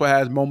 but also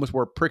has moments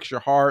where it pricks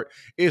your heart.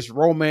 It's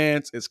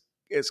romance. It's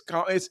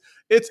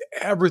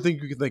everything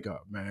you can think of,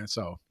 man.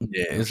 So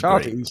yeah, shout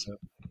out to Issa.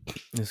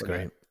 It's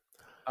great.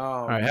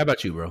 All right, how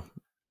about you, bro?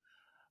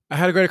 I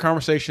had a great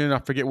conversation. I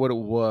forget what it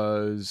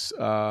was.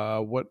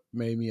 What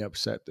made me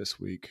upset this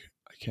week?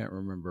 I can't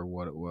remember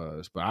what it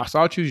was, but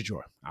I'll choose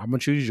joy. I'm gonna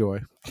choose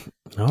joy.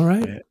 All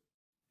right,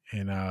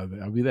 and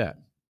I'll be that.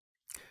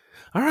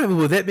 All right. Well,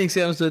 with that being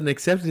said, understood and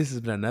accepted, this has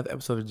been another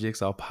episode of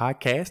Jigsaw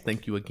Podcast.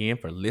 Thank you again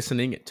for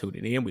listening and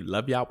tuning in. We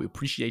love y'all. We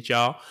appreciate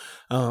y'all.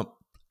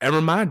 And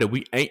reminder,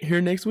 we ain't here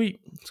next week,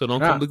 so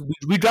don't come.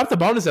 We dropped the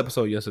bonus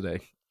episode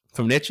yesterday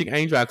from That Chick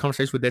Angel. Our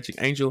conversation with That Chick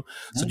Angel.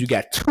 So you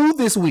got 2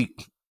 this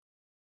week.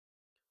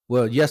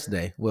 Well,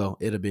 yesterday. Well,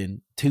 it'll have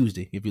been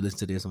Tuesday if you listen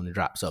to this when it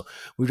drops. So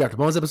we dropped the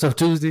bonus episode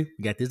Tuesday.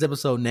 We got this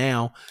episode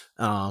now.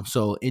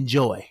 So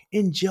enjoy.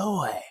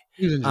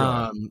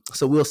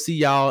 So we'll see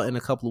y'all in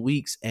a couple of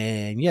weeks.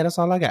 And yeah, that's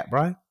all I got,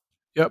 Brian.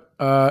 Yep.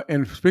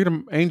 And speaking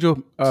of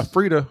Angel,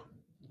 Frida,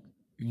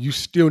 you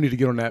still need to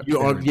get on that.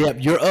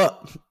 You're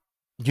up.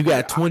 You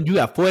got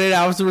 48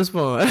 hours to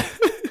respond.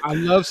 I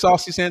love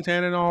Saucy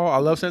Santana and all. I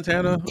love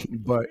Santana,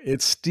 but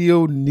it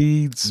still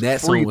needs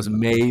that Frida. Song was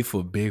made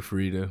for Big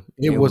Frida.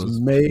 It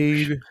was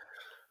made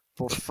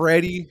for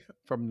Freddie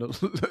from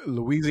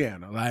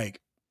Louisiana. Like,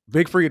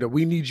 Big Frida,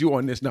 we need you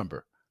on this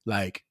number.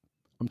 Like,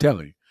 I'm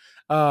telling you.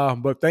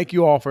 But thank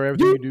you all for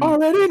everything you do.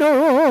 Already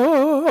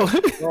know.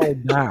 Oh,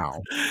 now.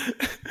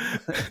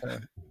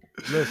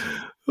 Listen.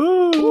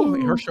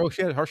 Ooh, her show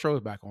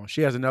is back on.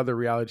 She has another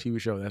reality TV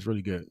show that's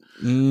really good.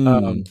 We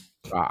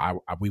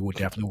would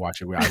definitely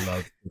watch it. I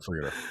love Big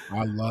Frida.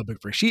 I love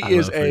Big Frida. She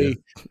is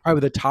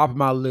probably the top of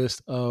my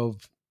list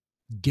of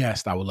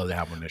guests I would love to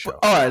have on this show.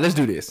 All right, let's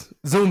do this.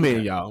 Zoom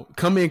in, y'all.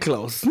 Come in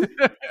close.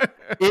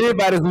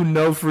 Anybody who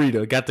know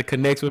Frida, got to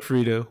connect with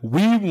Frida,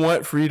 we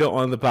want Frida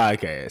on the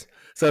podcast.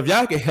 So if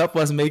y'all can help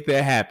us make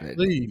that happen,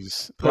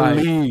 please.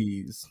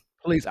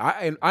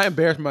 I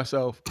embarrassed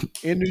myself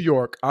in New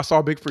York. I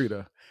saw Big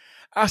Frida.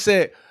 I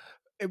said,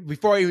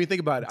 before I even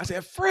think about it, I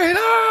said, Frida!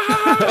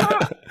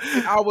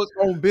 I was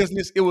on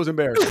business. It was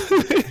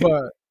embarrassing.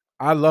 But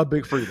I love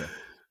Big Frida.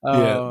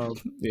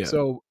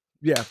 So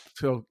hit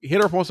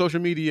her up on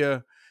social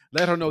media.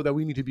 Let her know that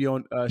we need to be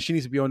on. She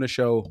needs to be on the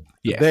show.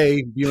 Yeah.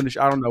 They be on the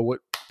show. I don't know what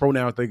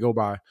pronouns they go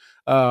by.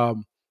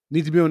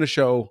 Need to be on the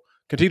show.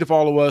 Continue to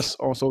follow us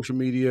on social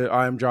media.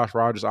 I am Josh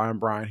Rogers. I am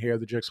Brian here,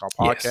 the Jigsaw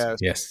Podcast.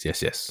 Yes.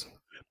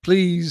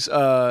 Please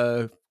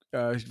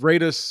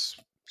rate us,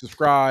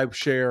 subscribe,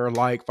 share,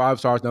 like, 5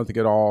 stars, nothing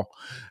at all.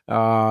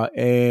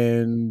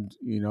 And,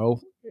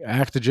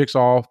 ask the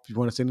Jigsaw if you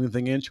want to send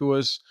anything in to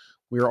us.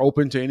 We are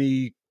open to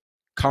any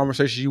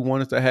conversations you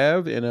want us to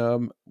have.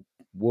 And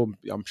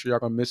I'm sure y'all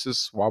gonna miss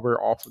us while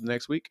we're off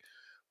next week,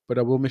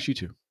 but we'll miss you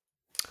too.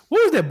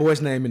 What was that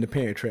boy's name in the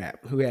Parent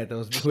Trap who had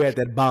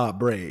that bob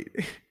braid?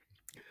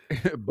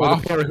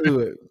 Bob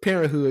Parenthood.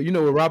 You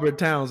know, with Robert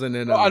Townsend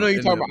and I know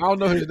you're talking about. I don't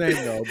know his name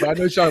though, but I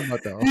know you're talking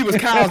about that. He was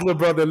Kyle's little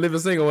brother in Living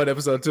Single one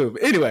episode too.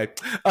 But anyway,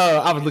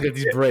 I was looking at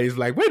these braids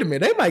like, wait a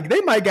minute,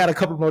 they might got a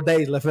couple more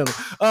days left in them.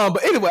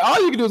 But anyway,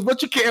 all you can do is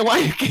what you can while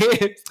you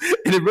can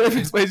in the very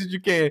best ways that you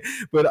can.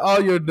 But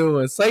all you're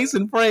doing, saints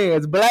and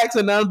friends, blacks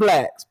and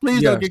non-blacks,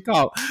 please don't get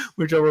caught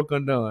with your work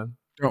undone.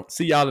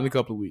 See y'all in a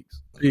couple of weeks.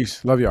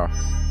 Peace. Love y'all.